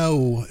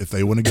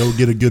they want to go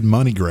get a good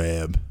money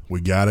grab,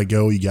 we got to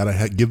go. You got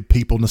to give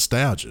people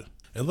nostalgia.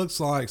 It looks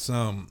like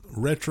some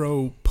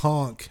retro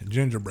punk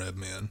gingerbread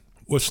men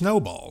with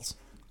snowballs.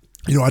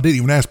 I didn't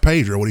even ask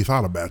Pedro what he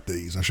thought about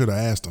these. I should have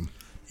asked him.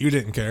 You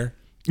didn't care.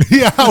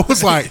 Yeah, I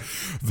was like,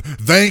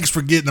 thanks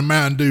for getting a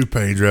Mountain Dew,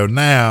 Pedro.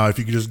 Now, if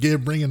you could just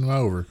bringing them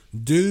over.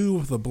 Dew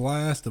with a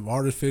blast of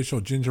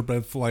artificial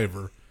gingerbread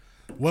flavor.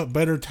 What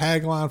better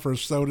tagline for a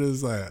soda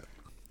is that?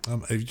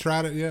 Have you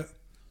tried it yet?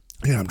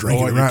 Yeah, I'm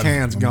drinking it right. Your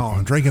can's gone.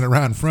 I'm drinking it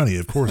right in front of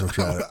you. Of course I've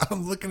tried it.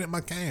 I'm looking at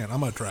my can.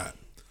 I'm going to try it.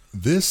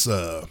 This,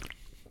 this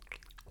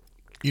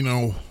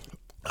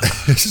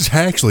is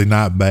actually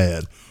not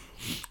bad.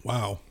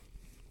 Wow.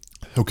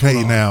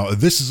 Okay, now,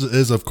 this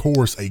is of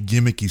course, a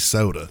gimmicky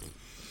soda.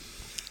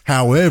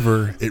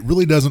 However, it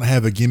really doesn't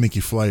have a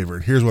gimmicky flavor.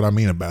 Here's what I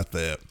mean about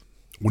that.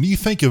 When you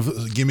think of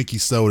gimmicky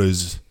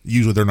sodas,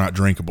 usually they're not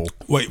drinkable.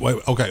 Wait.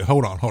 Okay,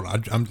 hold on.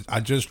 I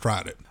just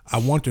tried it. I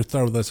want to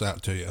throw this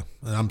out to you,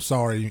 and I'm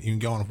sorry. You can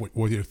go on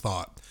with your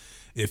thought.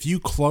 If you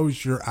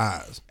closed your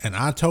eyes and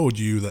I told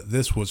you that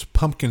this was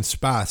pumpkin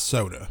spice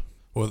soda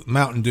with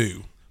Mountain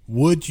Dew,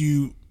 would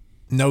you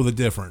know the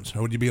difference,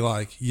 or would you be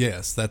like,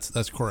 yes,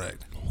 that's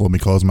correct? Well, let me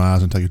close my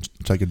eyes and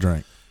take a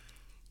drink.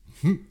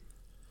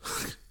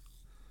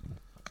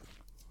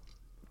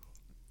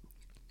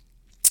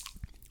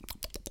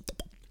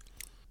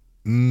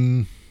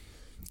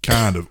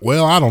 Kind of.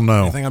 Well, I don't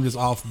know. I think I'm just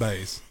off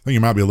base. I think you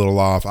might be a little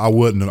off. I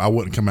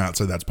wouldn't come out and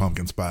say that's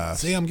pumpkin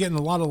spice. See, I'm getting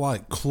a lot of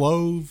like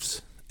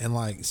cloves and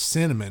like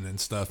cinnamon and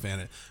stuff in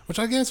it, which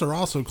I guess are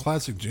also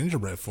classic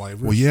gingerbread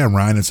flavors. Well, yeah,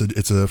 Ryan, it's a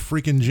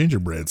freaking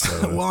gingerbread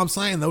soda. Well, I'm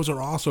saying those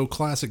are also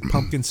classic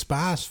pumpkin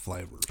spice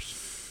flavors.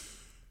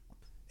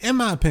 in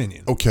my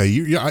opinion.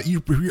 Okay,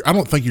 I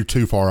don't think you're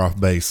too far off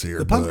base here.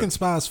 The pumpkin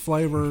spice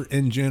flavor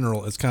in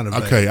general is kind of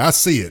vague. Okay, I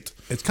see it.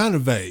 It's kind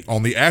of vague.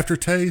 On the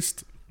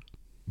aftertaste,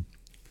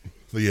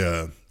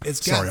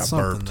 it's got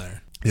something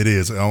there. It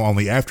is. On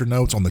the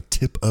afternotes, on the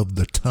tip of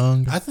the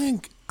tongue. I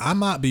think I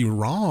might be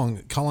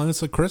wrong calling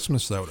this a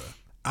Christmas soda.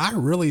 I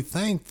really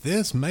think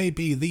this may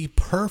be the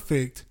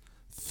perfect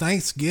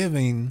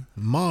Thanksgiving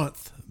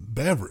month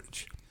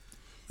beverage.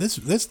 This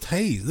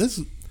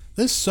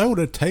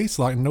soda tastes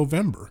like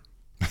November.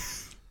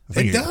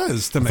 It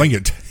does to me.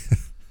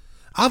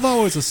 I've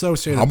always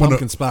associated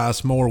pumpkin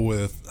spice more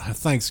with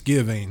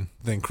Thanksgiving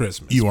than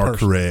Christmas. You are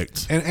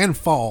correct. And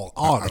fall,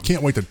 autumn. I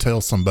can't wait to tell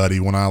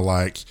somebody when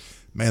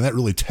man, that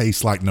really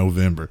tastes like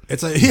November.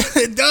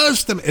 It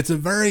does to me. It's a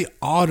very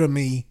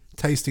autumny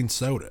tasting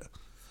soda.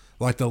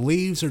 Like the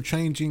leaves are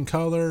changing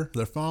color,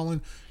 they're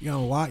falling. You're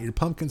gonna light your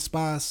pumpkin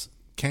spice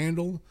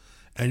candle,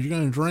 and you're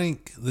gonna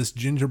drink this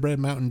gingerbread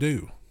Mountain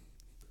Dew.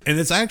 And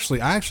I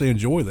actually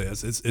enjoy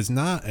this. It's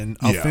not an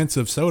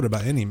offensive soda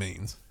by any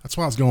means. That's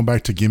why I was going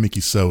back to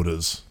gimmicky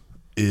sodas.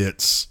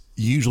 It's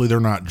usually they're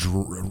not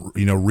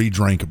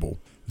redrinkable.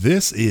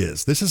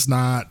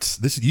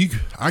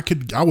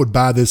 I would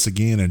buy this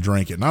again and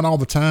drink it. Not all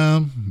the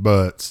time,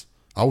 but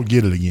I would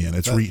get it again.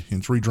 It's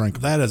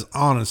redrinkable. That is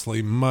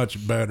honestly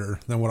much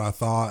better than what I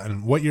thought.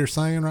 And what you're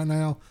saying right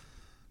now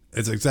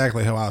is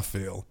exactly how I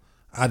feel.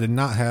 I did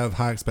not have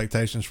high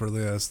expectations for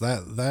this.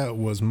 That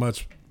was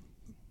much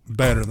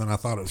better than I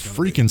thought it was going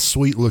to be. Freaking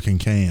sweet looking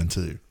can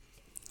too.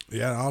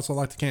 Yeah, I also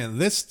like the can.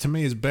 This to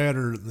me is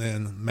better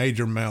than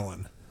Major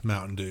Melon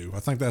Mountain Dew. I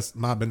think that's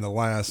might have been the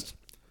last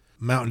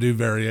Mountain Dew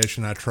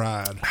variation I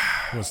tried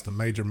was the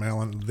Major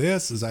Melon.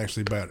 This is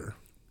actually better.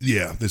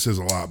 Yeah, this is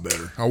a lot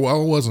better.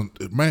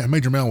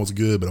 Major Melon was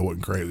good, but I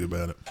wasn't crazy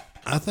about it.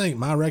 I think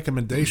my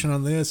recommendation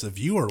on this, if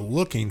you are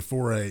looking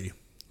for a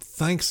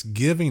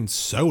Thanksgiving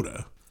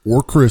soda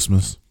or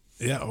Christmas,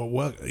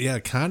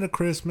 kind of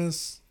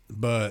Christmas,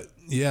 but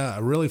yeah,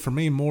 really for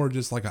me more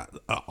just like an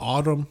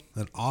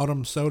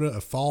autumn soda,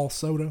 a fall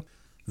soda.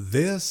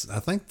 I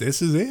think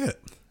this is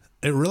it.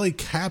 It really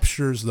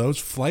captures those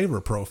flavor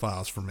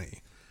profiles for me.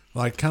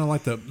 Like kind of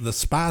like the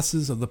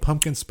spices of the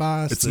pumpkin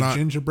spice,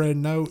 gingerbread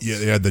notes.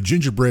 Yeah, the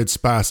gingerbread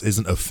spice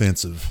isn't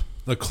offensive.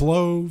 The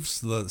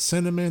cloves, the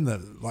cinnamon,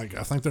 I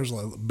think there's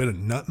a bit of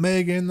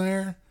nutmeg in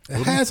there.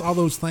 It has all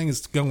those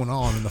things going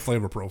on in the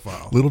flavor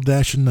profile. Little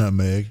dash of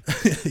nutmeg.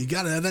 You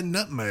gotta have that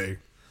nutmeg.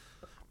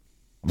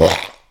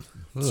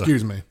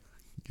 Excuse me.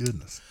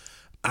 Goodness.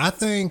 I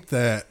think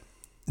that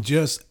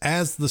just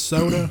as the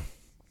soda,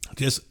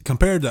 just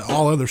compared to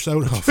all other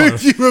soda,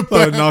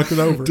 I knocked it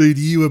over. Dude,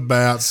 you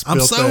about spilled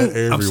that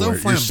everywhere. I'm so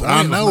flamboyant.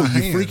 I know,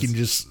 you freaking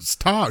just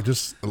talk.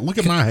 Just look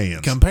at my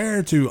hands.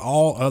 Compared to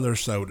all other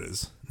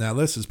sodas, now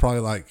this is probably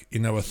like,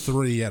 a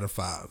 3 out of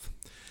 5.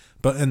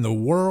 But in the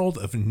world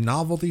of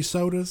novelty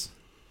sodas,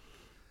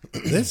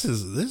 this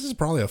is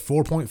probably a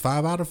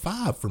 4.5 out of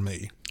 5 for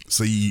me.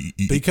 See,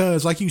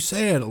 because like you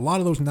said, a lot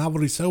of those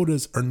novelty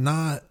sodas are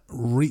not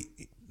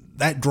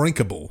that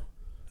drinkable.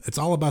 It's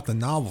all about the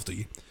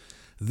novelty.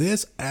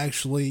 This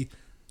actually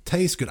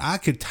tastes good. I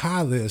could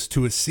tie this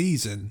to a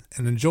season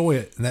and enjoy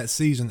it in that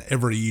season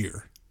every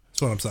year.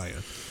 That's what I'm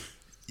saying.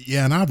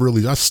 Yeah, and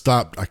I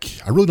stopped.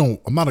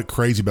 I'm not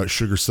crazy about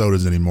sugar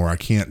sodas anymore. I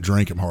can't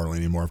drink them hardly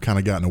anymore. I've kind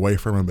of gotten away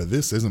from them, but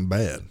this isn't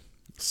bad.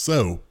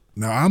 So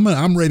now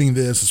I'm rating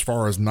this as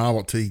far as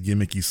novelty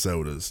gimmicky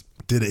sodas.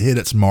 Did it hit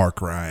its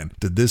mark, Ryan?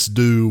 Did this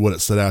do what it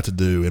set out to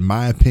do? In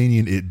my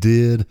opinion, it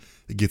did.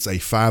 It gets a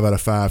 5 out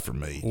of 5 for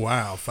me.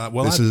 Wow.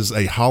 This is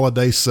a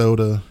holiday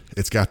soda.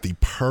 It's got the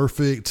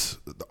perfect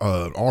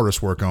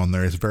artist work on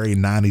there. It's very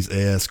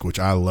 90s-esque, which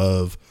I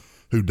love.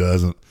 Who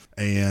doesn't?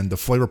 And the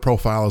flavor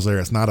profile is there.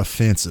 It's not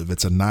offensive.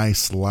 It's a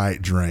nice,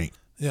 light drink.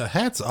 Yeah,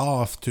 hats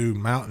off to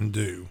Mountain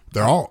Dew.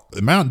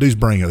 Mountain Dew's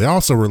bringing it. They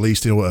also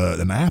released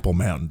an apple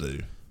Mountain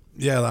Dew.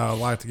 Yeah, that I would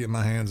like to get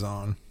my hands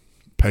on.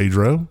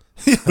 Pedro?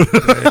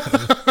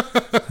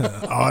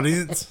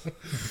 Audience,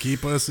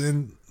 keep us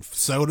in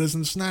sodas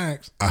and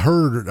snacks. I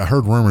heard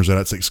rumors that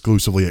it's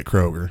exclusively at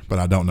Kroger, but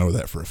I don't know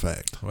that for a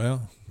fact.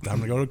 Well,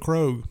 time to go to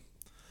Kroger.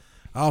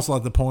 I also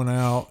like to point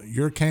out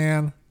your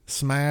can,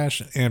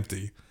 smash,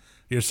 empty.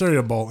 Your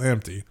cereal bowl,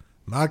 empty.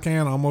 My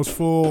can almost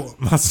full.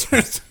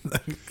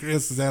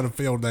 Chris has had a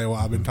field day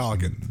while I've been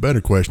talking. The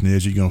better question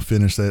is, you going to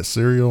finish that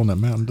cereal and that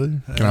Mountain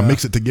Dew? Can I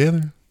mix it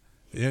together?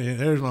 Yeah,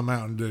 there's my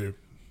Mountain Dew.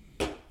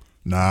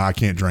 Nah, I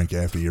can't drink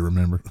after you,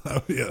 remember?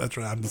 Oh, yeah, that's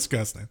right. I'm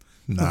disgusting.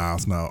 Nah,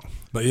 it's not.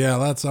 But yeah,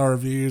 that's our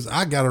reviews.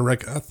 I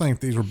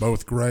think these were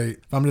both great.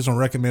 If I'm just going to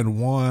recommend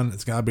one,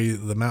 it's got to be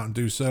the Mountain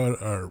Dew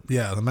soda,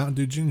 the Mountain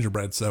Dew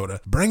gingerbread soda.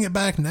 Bring it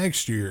back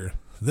next year.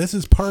 This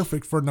is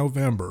perfect for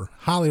November.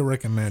 Highly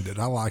recommended.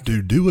 I like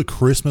it. Do a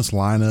Christmas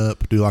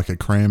lineup. Do like a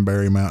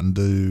cranberry Mountain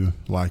Dew,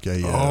 like a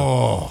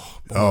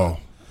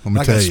let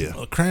me tell you,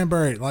 a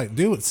cranberry,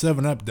 do what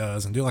 7-Up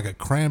does and do like a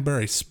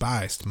cranberry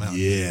spiced Mountain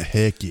Dew. Yeah,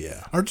 heck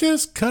yeah. Or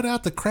just cut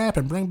out the crap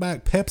and bring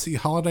back Pepsi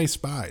Holiday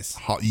Spice.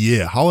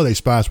 Holiday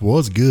Spice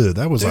was good.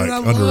 That was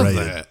underrated. Love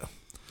that.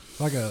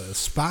 like a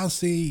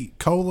spicy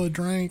cola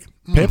drink.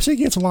 Pepsi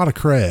gets a lot of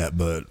crap,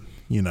 but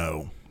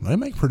they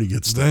make pretty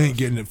good stuff. They ain't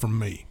getting it from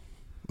me.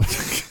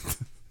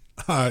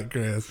 All right,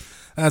 Chris.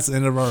 That's the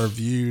end of our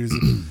reviews.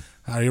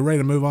 Are you ready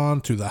to move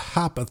on to the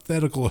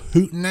hypothetical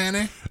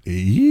hootenanny?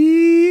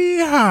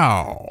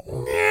 Yeah.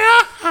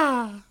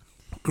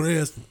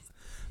 Chris,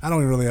 I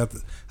don't really have to.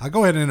 I'll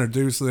go ahead and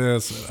introduce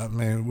this. I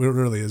mean, there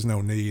really is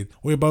no need.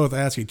 We both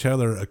ask each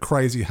other a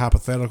crazy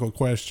hypothetical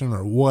question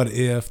or what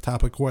if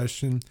type of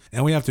question,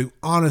 and we have to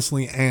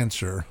honestly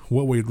answer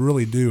what we'd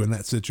really do in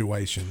that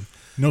situation.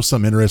 You know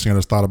something interesting I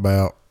just thought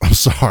about? I'm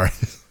sorry.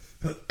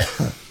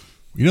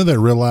 They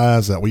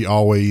realize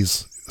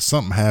that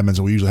something happens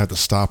and we usually have to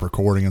stop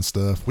recording and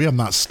stuff. We have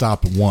not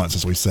stopped once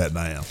since we sat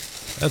down.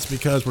 That's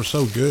because we're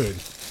so good.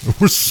 I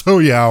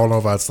don't know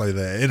if I'd say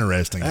that.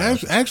 Interesting.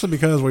 Actually,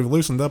 because we've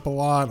loosened up a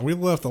lot. We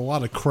left a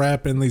lot of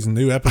crap in these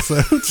new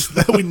episodes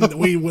that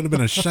we would have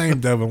been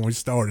ashamed of when we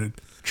started.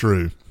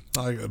 True.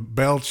 Like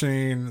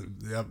belching.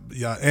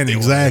 Yeah. Anyway.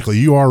 Exactly.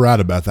 You are right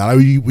about that. I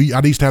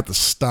used to have to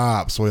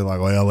stop. So we're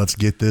like, well, let's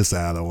get this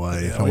out of the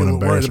way. Yeah, we were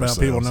worried about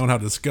people knowing how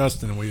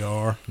disgusting we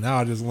are. Now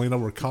I just lean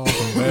over, cough,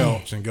 and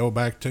belch and go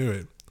back to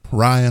it.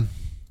 Ryan.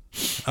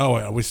 Oh,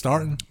 are we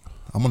starting?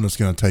 I'm just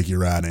going to take you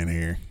right in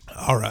here.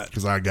 All right.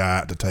 Because I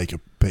got to take a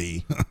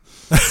pee.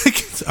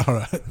 All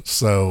right.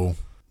 So,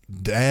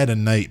 Dad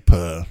and Nate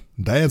Puh.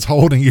 Dad's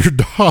holding your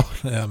dog.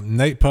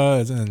 Nate Puh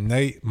is in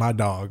Nate, my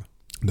dog.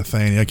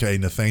 Nathaniel, a.k.a.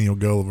 Nathaniel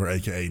Gulliver,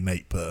 a.k.a.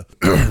 Nate Puh.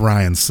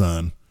 Ryan's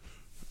son.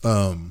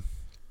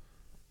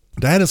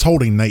 Dad is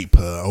holding Nate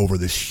Puh over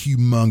this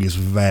humongous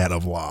vat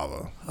of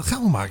lava.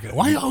 Oh, my God.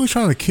 Why are you always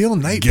trying to kill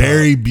Nate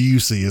Gary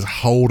Busey is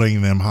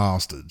holding them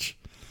hostage.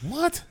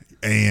 What?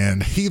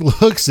 And he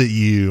looks at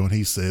you and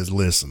he says,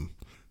 listen,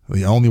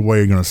 the only way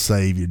you're going to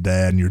save your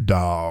dad and your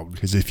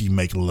dog is if you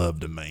make love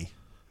to me.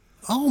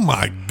 Oh,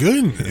 my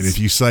goodness. And if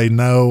you say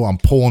no, I'm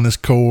pulling this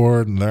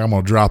cord and I'm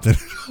going to drop it.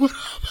 I'm going to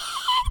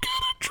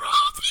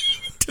drop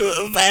it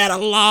into a vat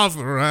of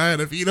lava, right?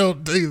 If you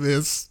don't do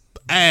this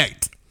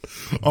act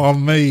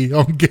on me,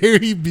 on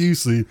Gary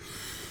Busey.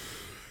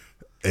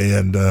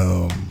 And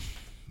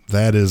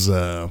that is, what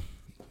are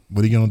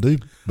you going to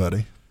do,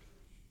 buddy?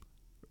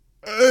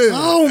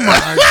 Oh,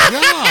 my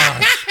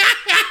gosh.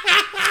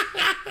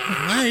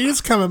 Man, he's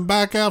coming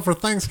back out for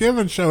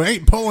Thanksgiving show.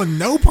 Ain't pulling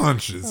no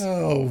punches.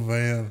 Oh,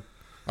 man.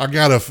 I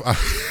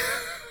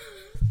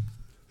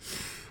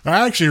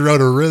actually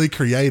wrote a really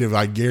creative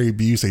Gary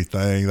Busey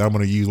thing that I'm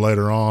going to use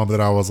later on, but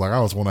I was like, I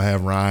just want to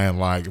have Ryan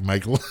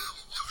make love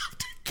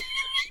to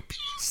Gary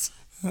Busey.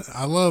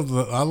 I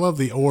love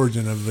the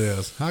origin of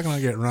this. How can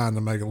I get Ryan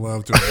to make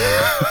love to a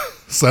woman?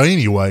 So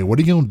anyway, what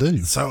are you going to do?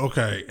 So,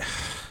 okay.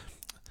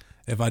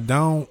 If I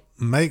don't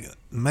make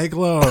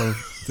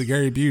love to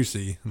Gary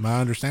Busey, am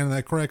I understanding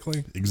that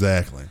correctly?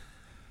 Exactly.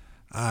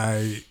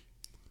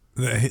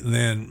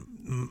 Then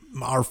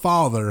our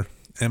father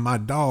and my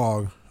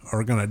dog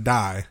are going to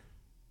die.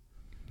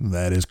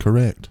 That is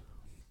correct.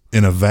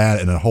 In a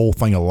vat and a whole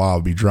thing of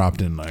lava be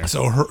dropped in there.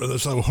 So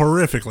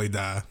horrifically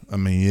die. I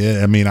mean,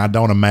 yeah. I mean, I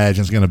don't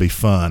imagine it's going to be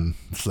fun.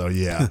 So,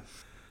 yeah.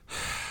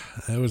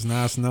 It was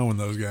nice knowing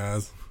those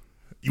guys.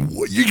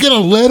 You're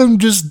going to let them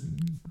just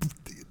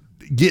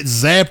get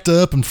zapped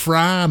up and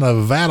fry in a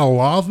vat of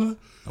lava?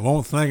 I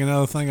won't think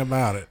another thing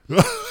about it.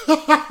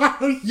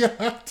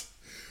 Yeah.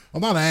 I'm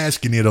not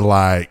asking you to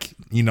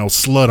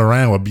slut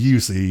around with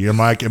Busey.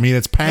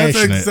 It's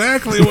passionate. That's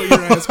exactly what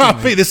you're asking.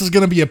 I mean, this is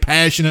going to be a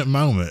passionate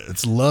moment.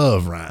 It's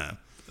love, Ryan.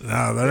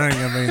 No, there ain't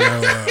gonna be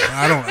no love.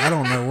 I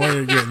don't know where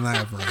you're getting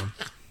that from.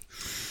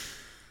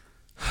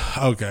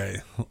 Okay.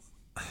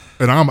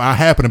 And I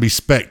happen to be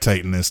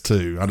spectating this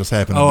too. I just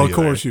happen to be of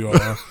course there. you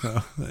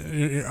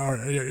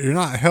are. You're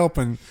not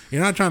helping.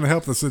 You're not trying to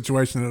help the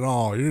situation at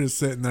all. You're just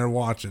sitting there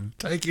watching.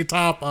 Take your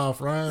top off,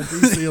 Ryan.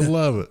 Busey will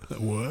love it.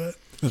 What?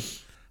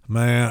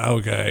 Man,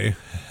 okay.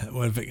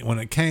 When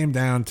it came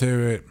down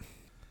to it,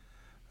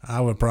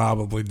 I would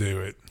probably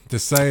do it to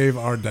save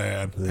our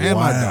dad and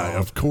my dog.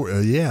 Of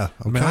course, yeah.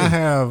 Okay. I mean, I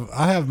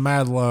have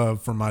mad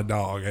love for my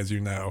dog, as you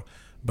know,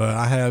 but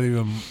I have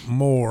even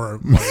more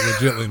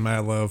legitimately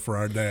mad love for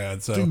our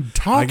dad. So, dude,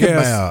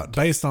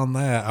 based on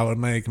that, I would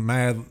make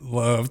mad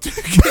love to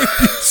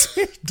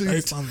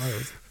based on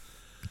those.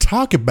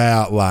 Talk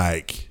about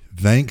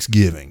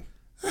Thanksgiving.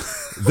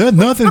 There's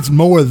nothing's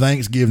more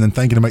Thanksgiving than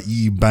thinking about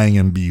you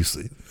banging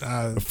Busey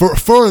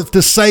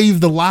to save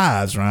the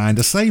lives, Ryan.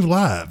 To save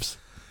lives.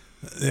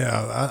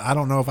 Yeah, I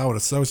don't know if I would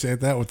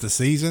associate that with the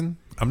season.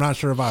 I'm not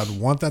sure if I'd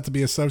want that to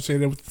be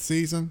associated with the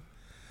season.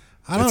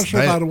 I'm not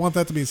sure if I'd want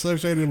that to be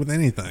associated with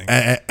anything.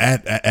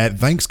 At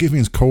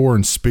Thanksgiving's core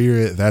and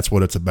spirit, that's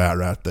what it's about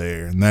right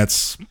there, and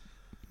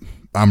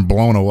I'm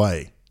blown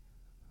away.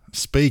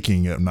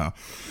 Speaking of am I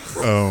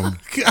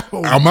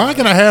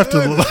going to have to?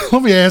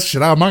 Let me ask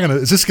you.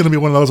 Is this going to be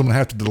one of those I'm going to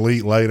have to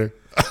delete later?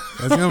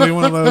 It's going to be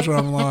one of those where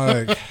I'm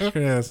like,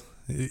 Chris,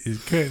 you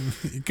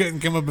couldn't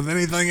come up with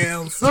anything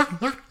else.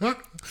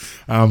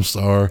 I'm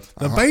sorry.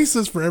 The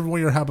basis for every one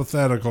of your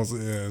hypotheticals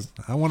is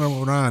I want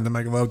Ryan to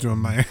make love to a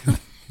man.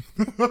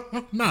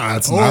 Nah,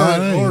 it's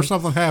not. Or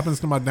something happens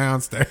to my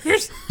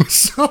downstairs.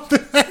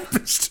 Something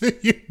happens to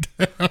you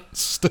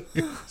downstairs.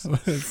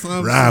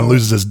 Some Ryan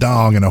loses his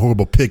dog in a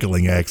horrible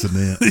pickling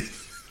accident.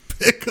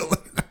 pickling.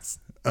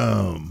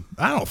 I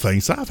don't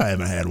think so. I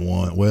haven't had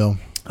one. Well,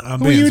 I'm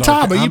what are you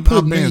talking about? You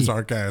put I'm being me.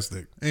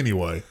 sarcastic.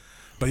 Anyway.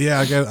 But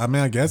yeah,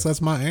 I guess that's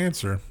my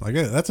answer. I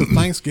guess that's a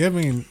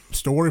Thanksgiving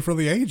story for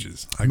the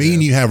ages. Me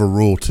and you have a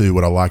rule too.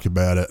 What I like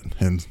about it,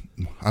 and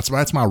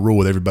that's my rule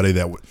with everybody.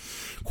 That,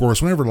 of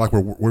course, whenever like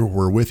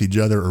we're with each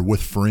other or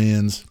with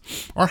friends,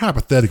 our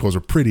hypotheticals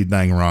are pretty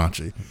dang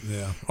raunchy.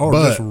 Yeah, or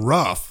just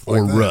rough,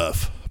 or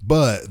rough.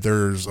 But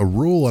there's a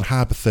rule in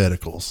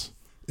hypotheticals.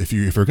 If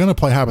you're going to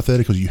play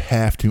hypotheticals, you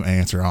have to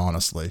answer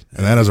honestly,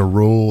 and that is a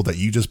rule that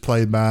you just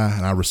played by,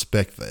 and I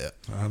respect that.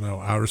 I know.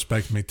 I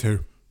respect me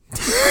too.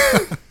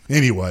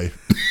 Anyway,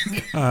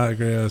 all right,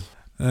 Chris.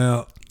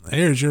 Now,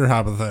 here's your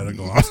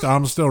hypothetical.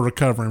 I'm still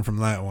recovering from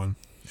that one.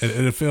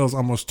 It feels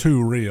almost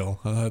too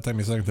real. It'll take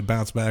me a second to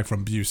bounce back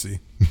from Busey.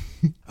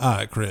 All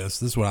right, Chris,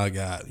 this is what I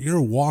got.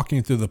 You're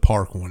walking through the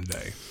park one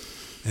day,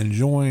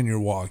 enjoying your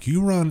walk.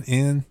 You run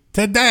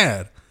into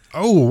Dad.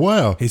 oh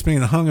wow. He's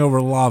being hung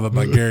over lava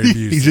by Gary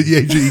Busey.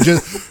 he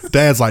just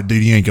Dad's like,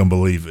 dude, you ain't gonna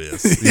believe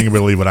this. You ain't gonna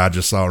believe what I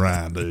just saw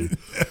Ryan do.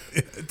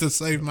 To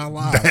save my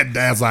life.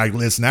 Dad's like,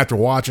 listen, after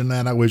watching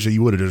that, I wish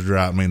you would have just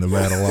dropped me in the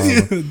vat of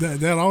lava.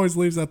 Dad always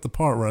leaves out the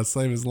part where I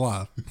save his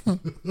life.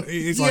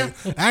 He's like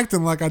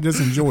acting like I just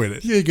enjoyed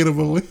it. You ain't gonna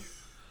believe.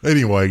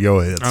 Anyway, go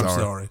ahead. I'm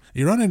sorry.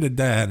 You run into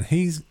Dad, and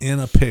he's in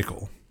a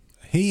pickle.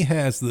 He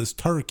has this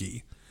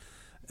turkey.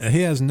 And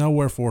he has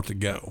nowhere for it to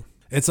go.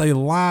 It's a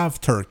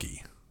live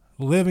turkey.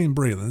 Living,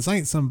 breathing. This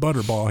ain't some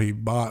butterball he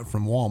bought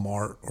from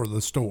Walmart or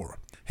the store.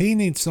 He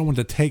needs someone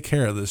to take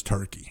care of this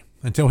turkey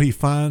until he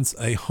finds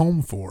a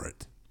home for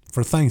it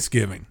for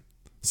Thanksgiving.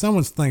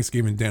 Someone's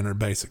Thanksgiving dinner,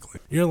 basically.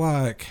 You're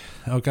like,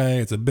 okay,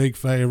 it's a big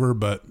favor,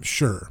 but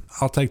sure,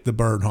 I'll take the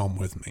bird home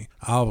with me.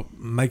 I'll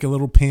make a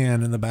little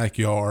pen in the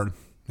backyard,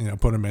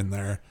 put him in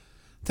there,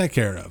 take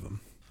care of him.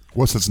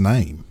 What's its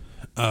name?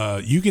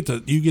 You get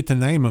to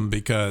name him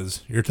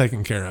because you're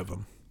taking care of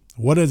him.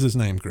 What is his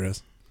name,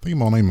 Chris? I think I'm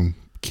gonna name him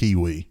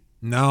Kiwi.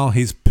 No,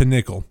 he's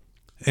Pinnacle.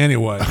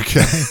 Anyway.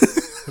 Okay.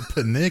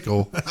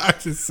 Pinnacle. I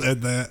just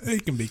said that. He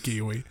can be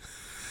Kiwi.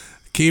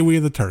 Kiwi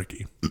the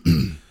turkey.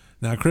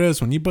 Now, Chris,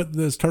 when you put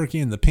this turkey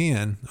in the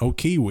pen,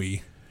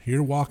 Kiwi,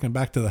 you're walking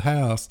back to the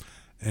house,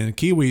 and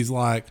Kiwi's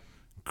like,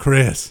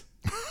 Chris,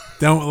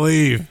 don't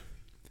leave.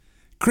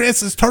 Chris,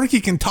 this turkey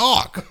can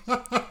talk.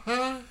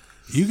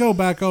 You go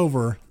back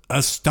over,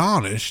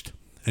 astonished,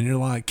 and you're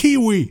like,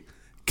 Kiwi,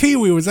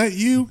 was that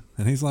you?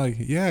 And he's like,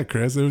 yeah,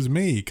 Chris, it was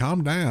me.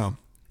 Calm down.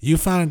 You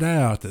find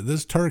out that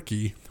this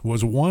turkey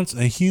was once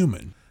a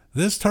human.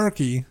 This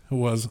turkey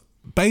was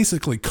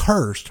basically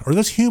cursed, or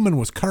this human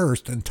was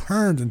cursed and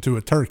turned into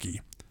a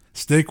turkey.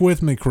 Stick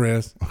with me,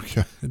 Chris.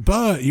 Okay.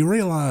 But you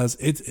realize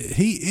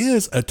he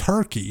is a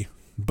turkey,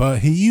 but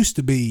he used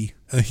to be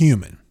a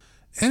human.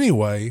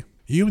 Anyway,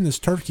 you and this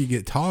turkey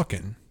get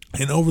talking,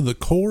 and over the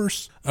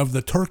course of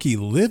the turkey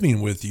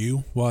living with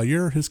you while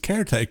you're his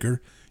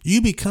caretaker,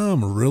 you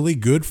become really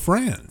good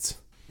friends.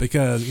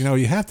 Because,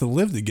 you have to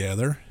live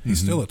together.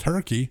 He's still a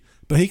turkey,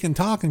 but he can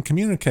talk and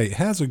communicate,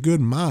 has a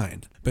good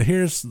mind. But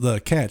here's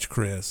the catch,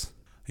 Chris.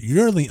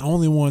 You're the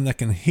only one that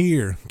can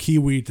hear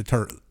Kiwi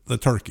the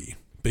turkey,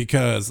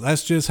 because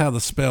that's just how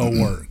the spell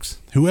works.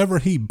 Whoever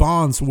he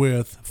bonds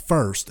with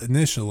first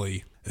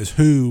initially is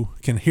who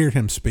can hear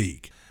him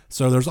speak.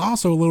 So there's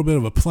also a little bit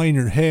of a play in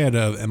your head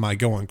of, am I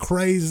going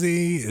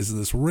crazy? Is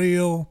this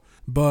real?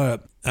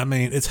 But,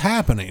 it's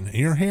happening, and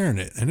you're hearing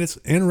it, and it's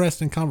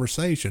interesting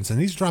conversations, and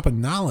he's dropping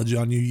knowledge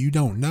on you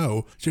don't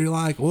know. So you're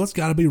like, well, it's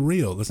got to be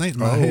real. This ain't in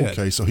my head.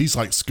 Okay, so he's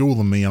like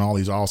schooling me on all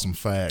these awesome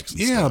facts.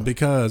 And stuff.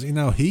 Because, he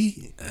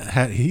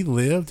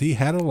lived, he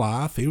had a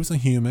life, he was a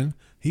human.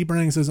 He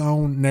brings his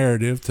own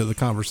narrative to the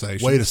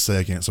conversation. Wait a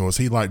second. So is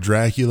he like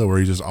Dracula, where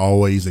he's just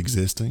always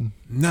existing?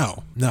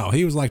 No,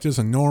 he was like just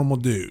a normal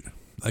dude.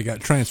 They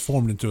got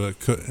transformed into a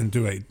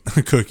cookie.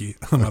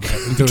 My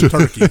bad, into a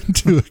turkey.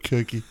 Into a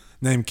cookie.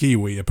 Named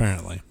Kiwi,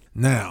 apparently.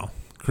 Now,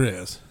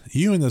 Chris,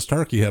 you and this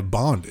turkey have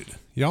bonded.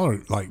 Y'all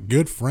are like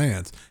good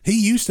friends. He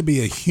used to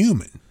be a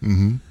human.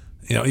 Mm-hmm.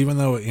 Even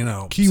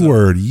though,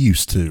 Keyword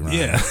used to, right?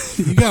 Yeah.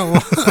 You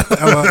got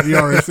you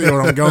already see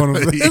where I'm going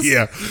with this?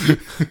 Yeah.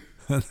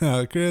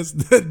 Now, Chris,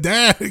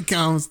 Dad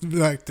comes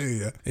back to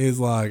you. He's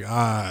like, all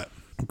right,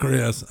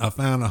 Chris, I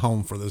found a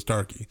home for this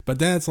turkey. But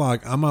Dad's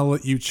like, I'm going to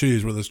let you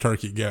choose where this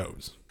turkey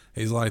goes.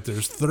 He's like,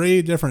 there's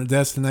 3 different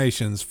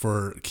destinations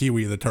for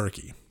Kiwi the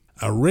turkey.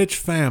 A rich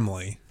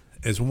family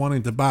is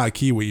wanting to buy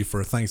Kiwi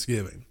for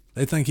Thanksgiving.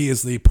 They think he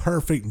is the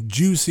perfect,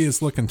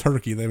 juiciest looking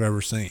turkey they've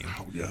ever seen.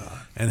 Oh, God.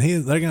 And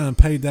they're going to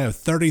pay Dad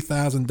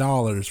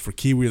 $30,000 for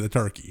Kiwi the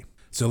turkey,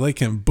 so they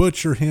can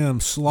butcher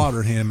him,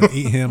 slaughter him, and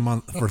eat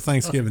him for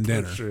Thanksgiving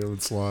dinner. Butcher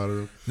and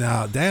slaughter.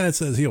 Now, Dad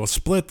says he will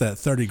split that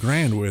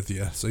 $30,000 with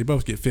you, so you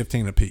both get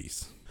 $15,000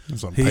 apiece.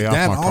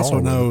 Dad also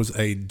knows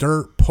a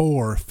dirt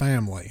poor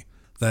family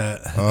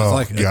that is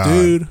like a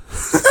dude.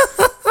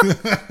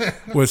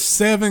 with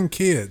 7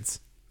 kids.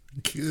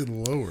 Good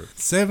Lord.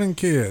 7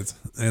 kids.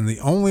 And the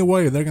only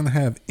way they're going to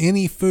have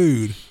any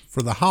food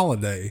for the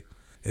holiday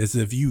is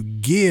if you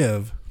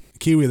give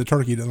Kiwi the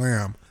turkey to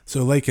them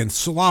so they can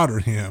slaughter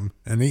him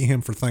and eat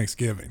him for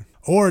Thanksgiving.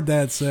 Or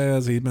Dad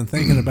says he's been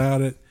thinking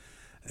about it,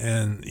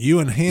 and you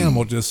and him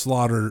will just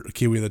slaughter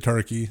Kiwi the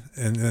turkey,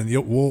 and then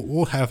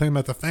we'll have him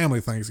at the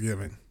family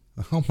Thanksgiving.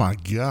 Oh, my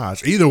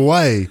gosh. Either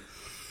way.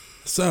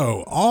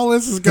 So all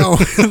this is going.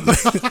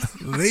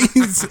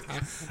 These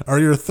are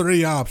your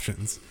 3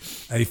 options: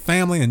 a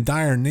family in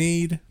dire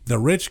need, the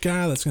rich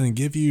guy that's going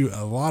to give you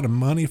a lot of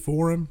money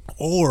for him,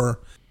 or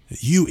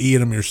you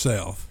eat him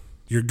yourself.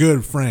 Your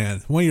good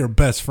friend, one of your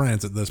best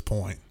friends at this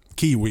point,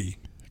 Kiwi.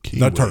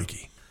 The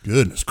turkey.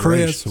 Goodness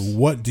Chris, gracious.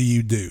 what do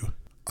you do?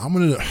 I'm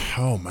gonna.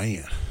 Oh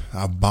man,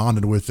 I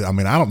bonded with it. I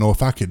mean, I don't know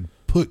if I could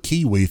put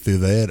Kiwi through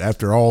that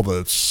after all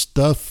the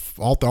stuff,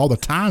 all the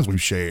times we've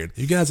shared.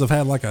 You guys have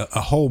had like a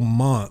whole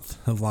month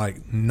of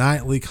like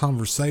nightly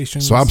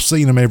conversations. So I've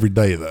seen him every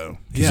day though.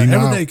 Yeah,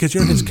 every day because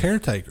you're his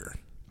caretaker.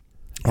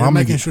 You're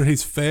making sure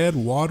he's fed,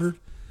 watered.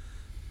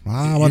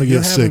 I'm gonna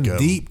get sick of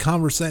deep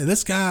conversation.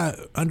 This guy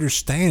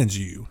understands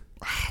you,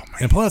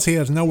 and plus he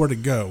has nowhere to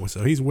go,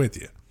 so he's with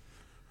you.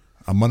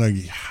 I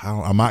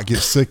might get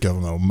sick of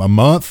him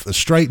though. A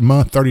straight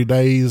month, 30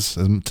 days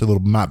until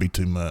it might be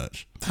too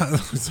much.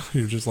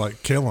 You're just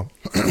like, kill him.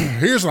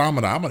 Here's how I'm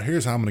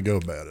gonna go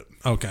about it.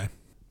 Okay.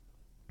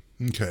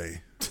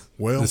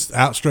 Well, just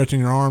outstretching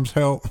your arms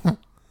help.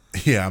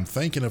 Yeah, I'm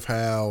thinking of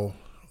how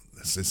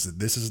this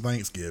is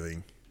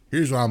Thanksgiving.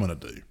 Here's what I'm gonna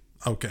do.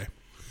 Okay.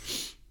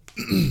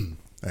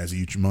 As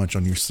you munch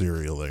on your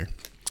cereal there,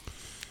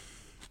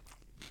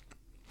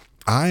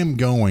 I am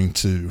going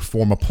to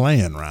form a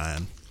plan,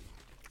 Ryan.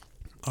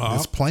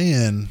 This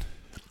plan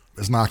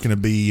is not going to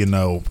be,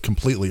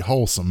 completely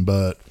wholesome,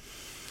 but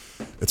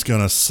it's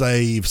going to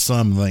save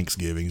some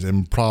Thanksgivings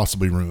and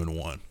possibly ruin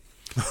one.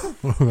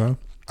 Okay.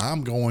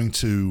 I'm going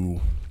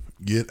to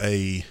get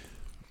a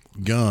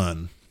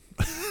gun.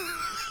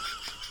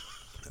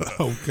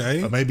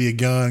 Okay. Maybe a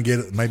gun, get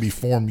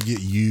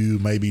you,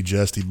 maybe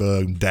Justy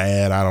Bug,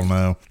 Dad, I don't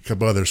know. A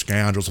couple other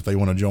scoundrels if they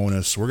want to join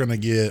us. We're going to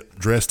get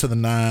dressed to the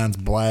nines,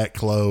 black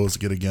clothes,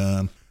 get a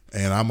gun.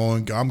 And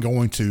I'm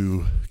going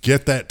to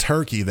get that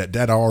turkey that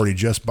Dad already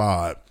just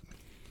bought,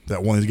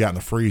 that one he's got in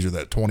the freezer,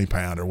 that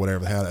 20-pounder,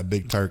 whatever, that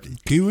big turkey.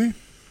 Kiwi?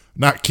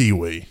 Not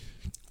Kiwi.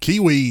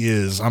 Kiwi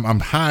is,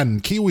 I'm hiding.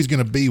 Kiwi's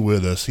going to be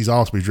with us. He's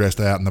also be dressed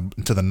out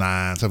to the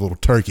nines, have a little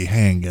turkey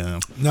handgun.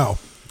 No.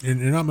 You're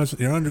not messing.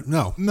 You're under.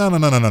 No. No.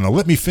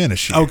 Let me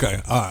finish here.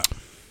 Okay. All right.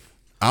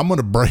 I'm going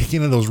to break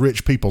into those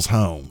rich people's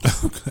homes.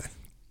 Okay.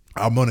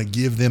 I'm going to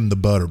give them the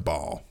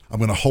butterball. I'm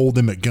going to hold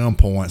them at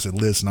gunpoint and say,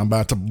 listen, I'm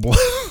about to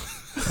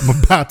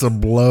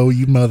blow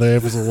you mother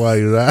effers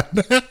away right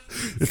now.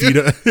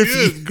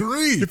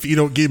 If you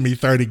don't give me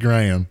 30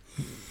 grand.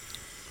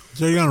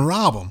 So you're going to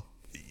rob them.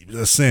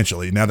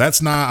 Essentially. Now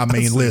that's not,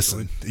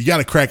 listen, you got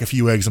to crack a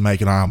few eggs and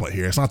make an omelet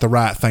here. It's not the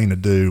right thing to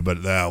do,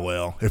 but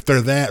well, if they're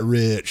that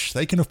rich,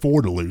 they can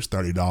afford to lose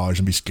 $30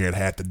 and be scared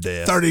half to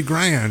death. 30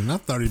 grand,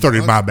 not 30 30,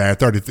 bucks. my bad.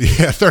 30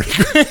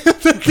 grand.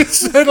 They can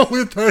settle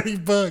with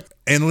 $30.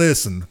 And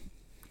listen,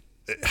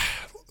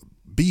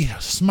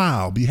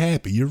 smile, be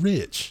happy. You're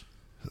rich.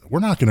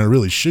 We're not going to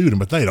really shoot them,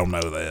 but they don't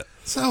know that.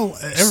 So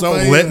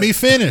let me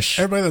finish.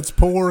 Everybody that's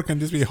poor can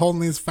just be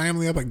holding his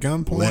family up at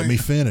gunpoint. Let me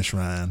finish,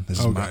 Ryan.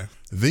 Okay.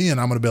 Then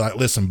I'm going to be like,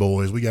 listen,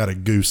 boys, we got to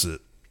goose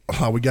it.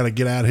 We got to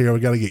get out of here.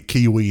 We got to get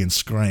Kiwi and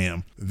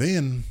scram.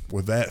 Then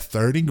with that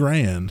 30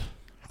 grand,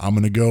 I'm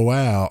going to go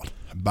out,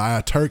 buy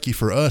a turkey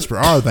for us for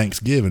our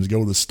Thanksgivings, go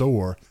to the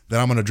store. Then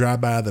I'm going to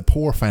drive by the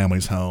poor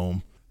family's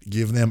home,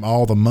 give them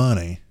all the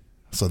money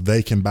so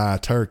they can buy a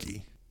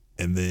turkey.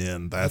 And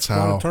then that's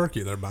how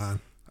turkey they're buying.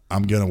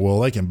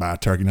 They can buy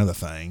turkey and other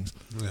things.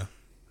 Yeah.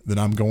 Then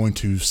I'm going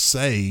to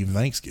save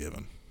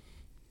Thanksgiving.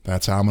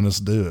 That's how I'm going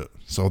to do it.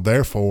 So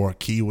therefore,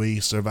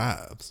 Kiwi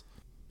survives.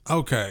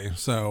 Okay,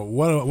 so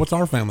what's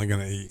our family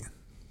going to eat?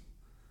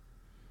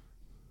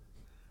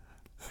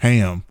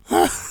 Ham.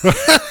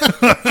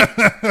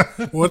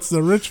 What's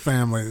the rich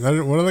family?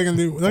 What are they going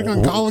to do? They're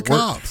going to call the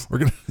cops. I'm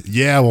going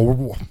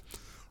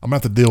to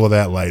have to deal with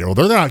that later. Well,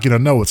 they're not going to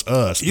know it's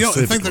us. You don't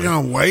think they're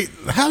going to wait?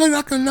 How are they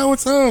not going to know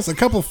it's us? A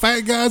couple of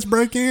fat guys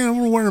break in and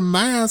we're wearing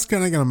masks.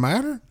 Ain't going to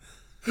matter?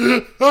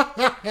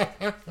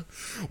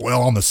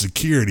 Well, on the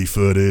security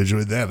footage,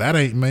 that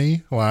ain't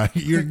me. Why,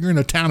 you're in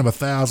a town of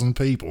 1,000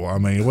 people.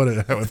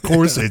 Of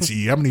course it's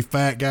you. How many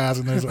fat guys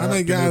in there? How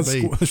many guys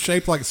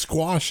shaped like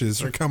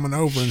squashes are coming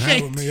over and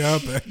having me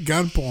up at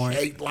gunpoint?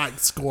 Shaped like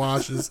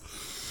squashes.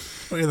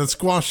 Are the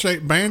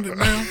squash-shaped bandit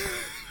now?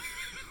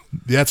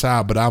 That's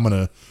how. But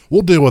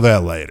we'll deal with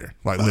that later.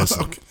 Like,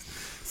 listen. Okay.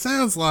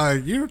 Sounds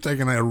like you're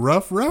taking a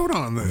rough road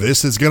on this.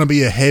 This is going to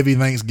be a heavy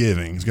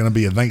Thanksgiving. It's going to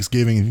be a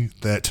Thanksgiving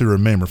to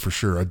remember for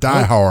sure. A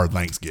die-hard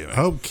Thanksgiving. I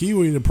hope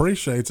Kiwi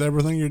appreciates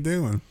everything you're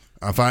doing.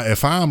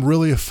 If I'm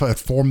really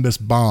form this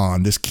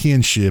bond, this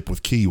kinship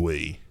with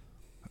Kiwi,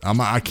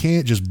 I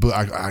can't just.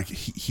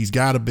 He's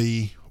got to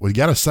be We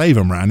got to save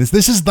him, Ryan.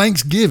 This is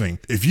Thanksgiving.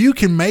 If you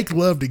can make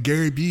love to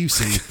Gary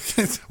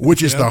Busey,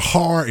 which is the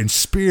heart and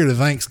spirit of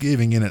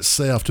Thanksgiving in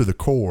itself to the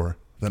core,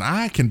 then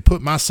I can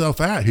put myself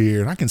out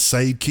here and I can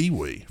save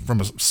Kiwi from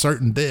a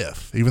certain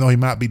death, even though he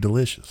might be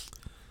delicious.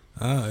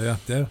 Yeah.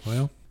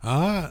 Well,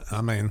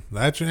 I mean,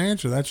 that's your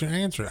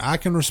answer. I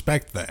can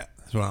respect that.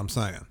 That's what I'm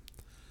saying.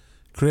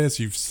 Chris,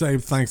 you've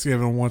saved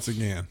Thanksgiving once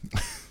again.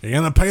 You're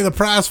going to pay the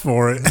price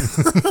for it,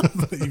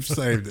 but you've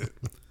saved it.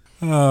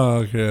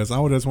 Oh, Chris,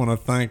 I just want to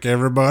thank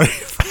everybody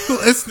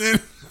for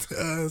listening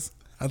to us.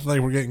 I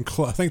think we're getting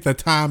close. I think the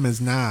time is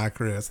nigh,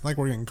 Chris. I think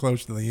we're getting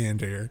close to the end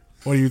here.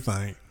 What do you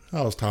think?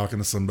 I was talking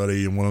to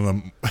somebody, and one of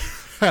them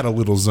had a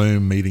little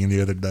Zoom meeting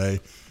the other day,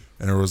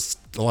 and there was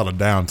a lot of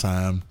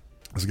downtime.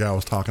 This guy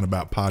was talking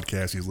about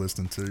podcasts he's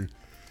listening to. And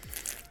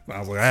I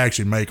was like, I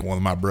actually make one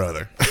with my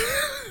brother.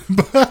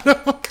 But,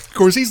 of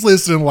course, he's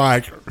listening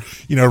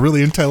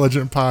really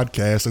intelligent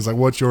podcasts. He's like,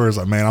 what's yours?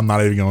 Like, man, I'm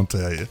not even going to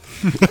tell you.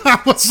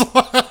 I was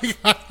like,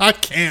 I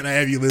can't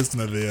have you listen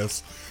to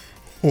this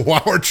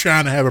while we're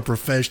trying to have a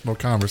professional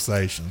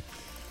conversation.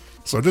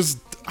 So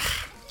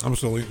I'm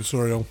still eating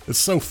cereal. It's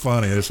so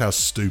funny just how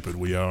stupid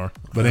we are.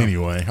 But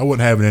anyway, I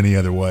wouldn't have it any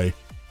other way.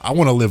 I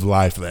want to live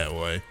life that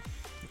way.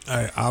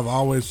 Hey, I've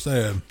always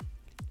said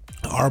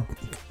our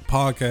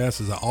podcast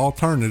is an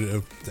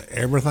alternative to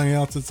everything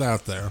else that's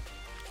out there.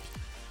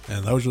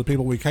 And those are the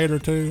people we cater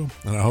to.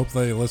 And I hope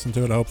they listen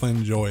to it. I hope they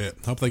enjoy it.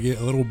 I hope they get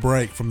a little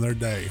break from their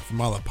day,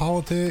 from all the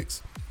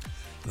politics,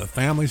 the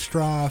family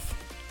strife,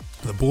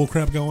 the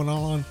bullcrap going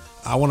on.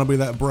 I want to be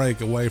that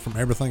break away from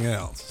everything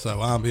else.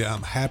 So I'm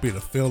happy to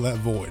fill that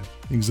void.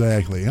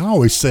 Exactly. I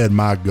always said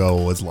my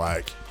goal is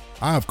I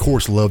of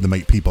course love to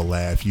make people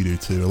laugh. You do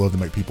too. I love to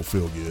make people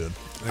feel good.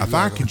 Exactly. If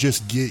I can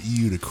just get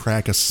you to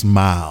crack a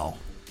smile,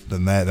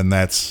 then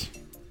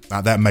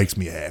that makes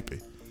me happy.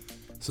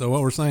 So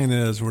what we're saying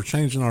is we're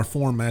changing our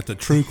format to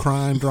true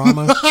crime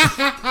drama.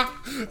 I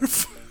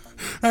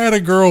had a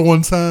girl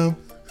one time.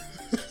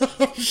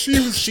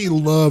 She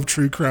loved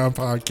true crime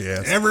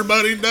podcasts.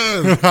 Everybody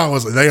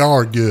does. They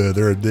are good.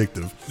 They're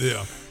addictive.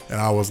 Yeah.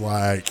 And I was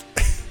like,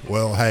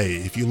 well, hey,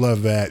 if you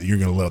love that, you're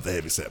going to love the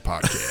Heavyset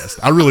podcast.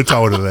 I really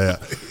told her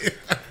that.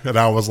 And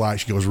I was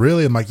like, she goes,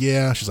 really? I'm like,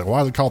 yeah. She's like,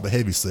 why is it called the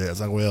Heavyset? I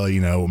was like, well,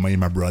 me and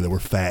my brother, we're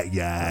fat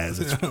guys.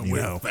 It's,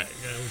 we're fat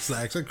guys,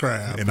 sacks of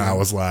crap. And I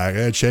was like,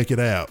 hey, check it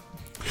out.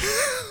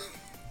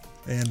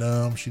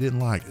 And she didn't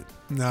like it.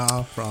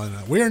 No, probably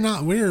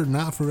not. We're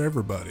not for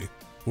everybody.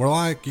 We're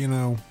like,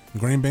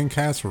 green bean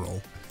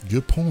casserole.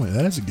 Good point.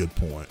 That is a good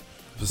point.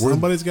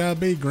 Somebody's got to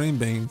be green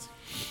beans.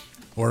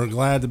 We're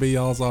glad to be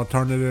y'all's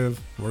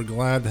alternative. We're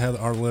glad to have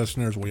our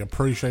listeners. We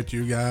appreciate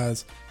you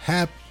guys.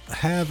 Have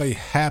a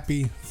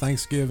happy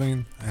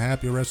Thanksgiving, a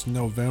happy rest of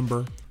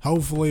November.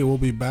 Hopefully we'll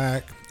be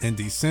back in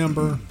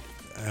December.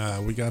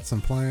 We got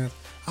some plans.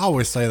 I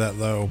always say that,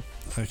 though.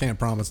 I can't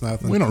promise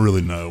nothing. We don't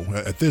really know.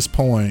 At this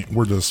point,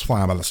 we're just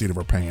flying by the seat of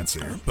our pants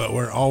here. But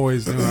we're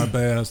always doing our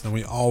best, and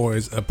we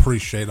always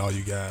appreciate all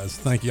you guys.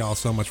 Thank you all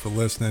so much for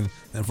listening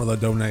and for the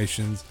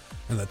donations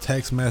and the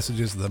text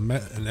messages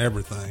and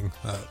everything.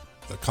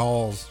 The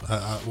calls,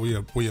 we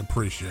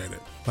appreciate it.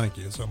 Thank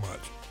you so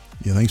much.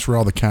 Yeah, thanks for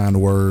all the kind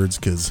words,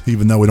 because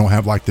even though we don't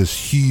have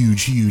this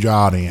huge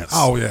audience.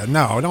 Oh, yeah.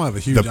 No, we don't have a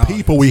huge audience. The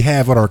people we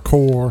have at our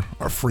core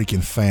are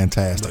freaking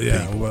fantastic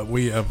people. But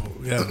we have...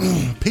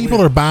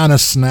 People are buying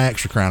us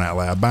snacks, for crying out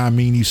loud. Buying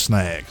me new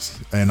snacks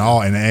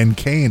and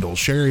candles.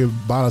 Sherry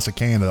bought us a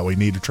candle that we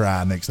need to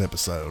try next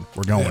episode.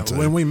 We're going to.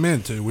 When we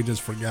meant to, we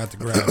just forgot to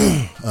grab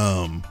it.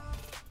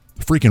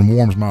 Freaking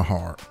warms my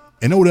heart.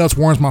 And know what else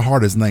warms my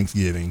heart is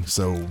Thanksgiving.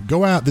 So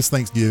go out this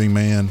Thanksgiving,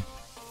 man.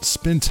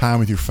 Spend time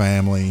with your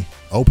family.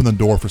 Open the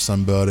door for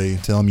somebody.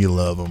 Tell them you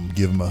love them.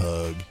 Give them a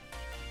hug.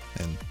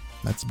 And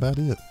that's about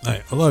it.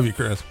 Hey, I love you,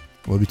 Chris.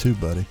 Love you too,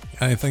 buddy.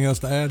 Anything else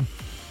to add?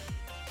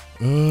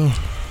 You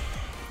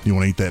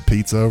want to eat that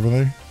pizza over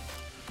there?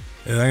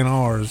 It ain't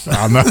ours.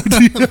 I know.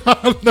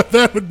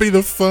 That would be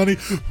the funny.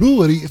 Who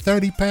would eat a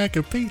 30-pack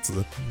of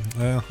pizza?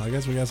 Well, I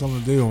guess we got something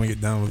to do when we get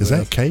done with this. Is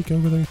that cake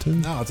over there too?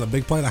 No, it's a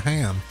big plate of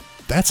ham.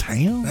 That's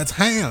ham? That's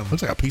ham.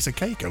 Looks like a piece of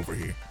cake over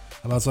here.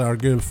 I'm about to say our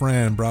good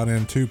friend brought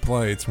in 2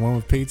 plates, one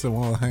with pizza,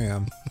 one with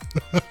ham.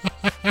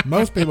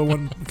 Most people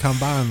wouldn't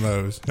combine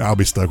those. I'll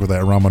be stuck with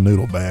that ramen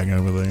noodle bag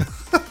over there.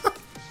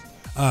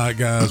 All right,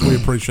 guys, we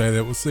appreciate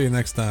it. We'll see you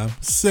next time.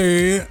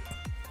 See ya.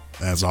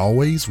 As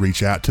always,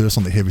 reach out to us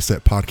on the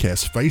Heavyset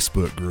Podcast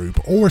Facebook group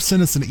or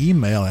send us an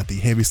email at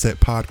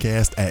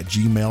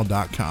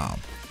theheavysetpodcast@gmail.com.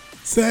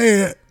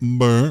 Say it.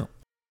 Burr.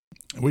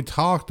 We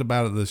talked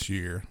about it this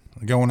year,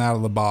 going out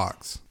of the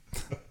box.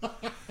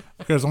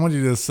 Because I want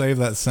you to save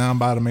that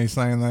soundbite of me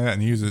saying that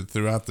and use it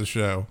throughout the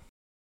show.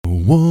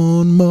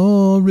 One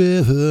more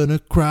river to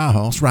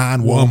cross,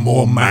 ride one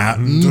more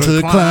mountain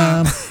to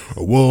climb,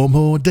 one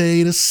more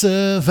day to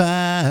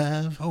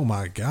survive. Oh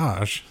my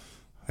gosh.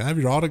 Can I have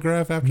your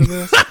autograph after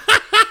this?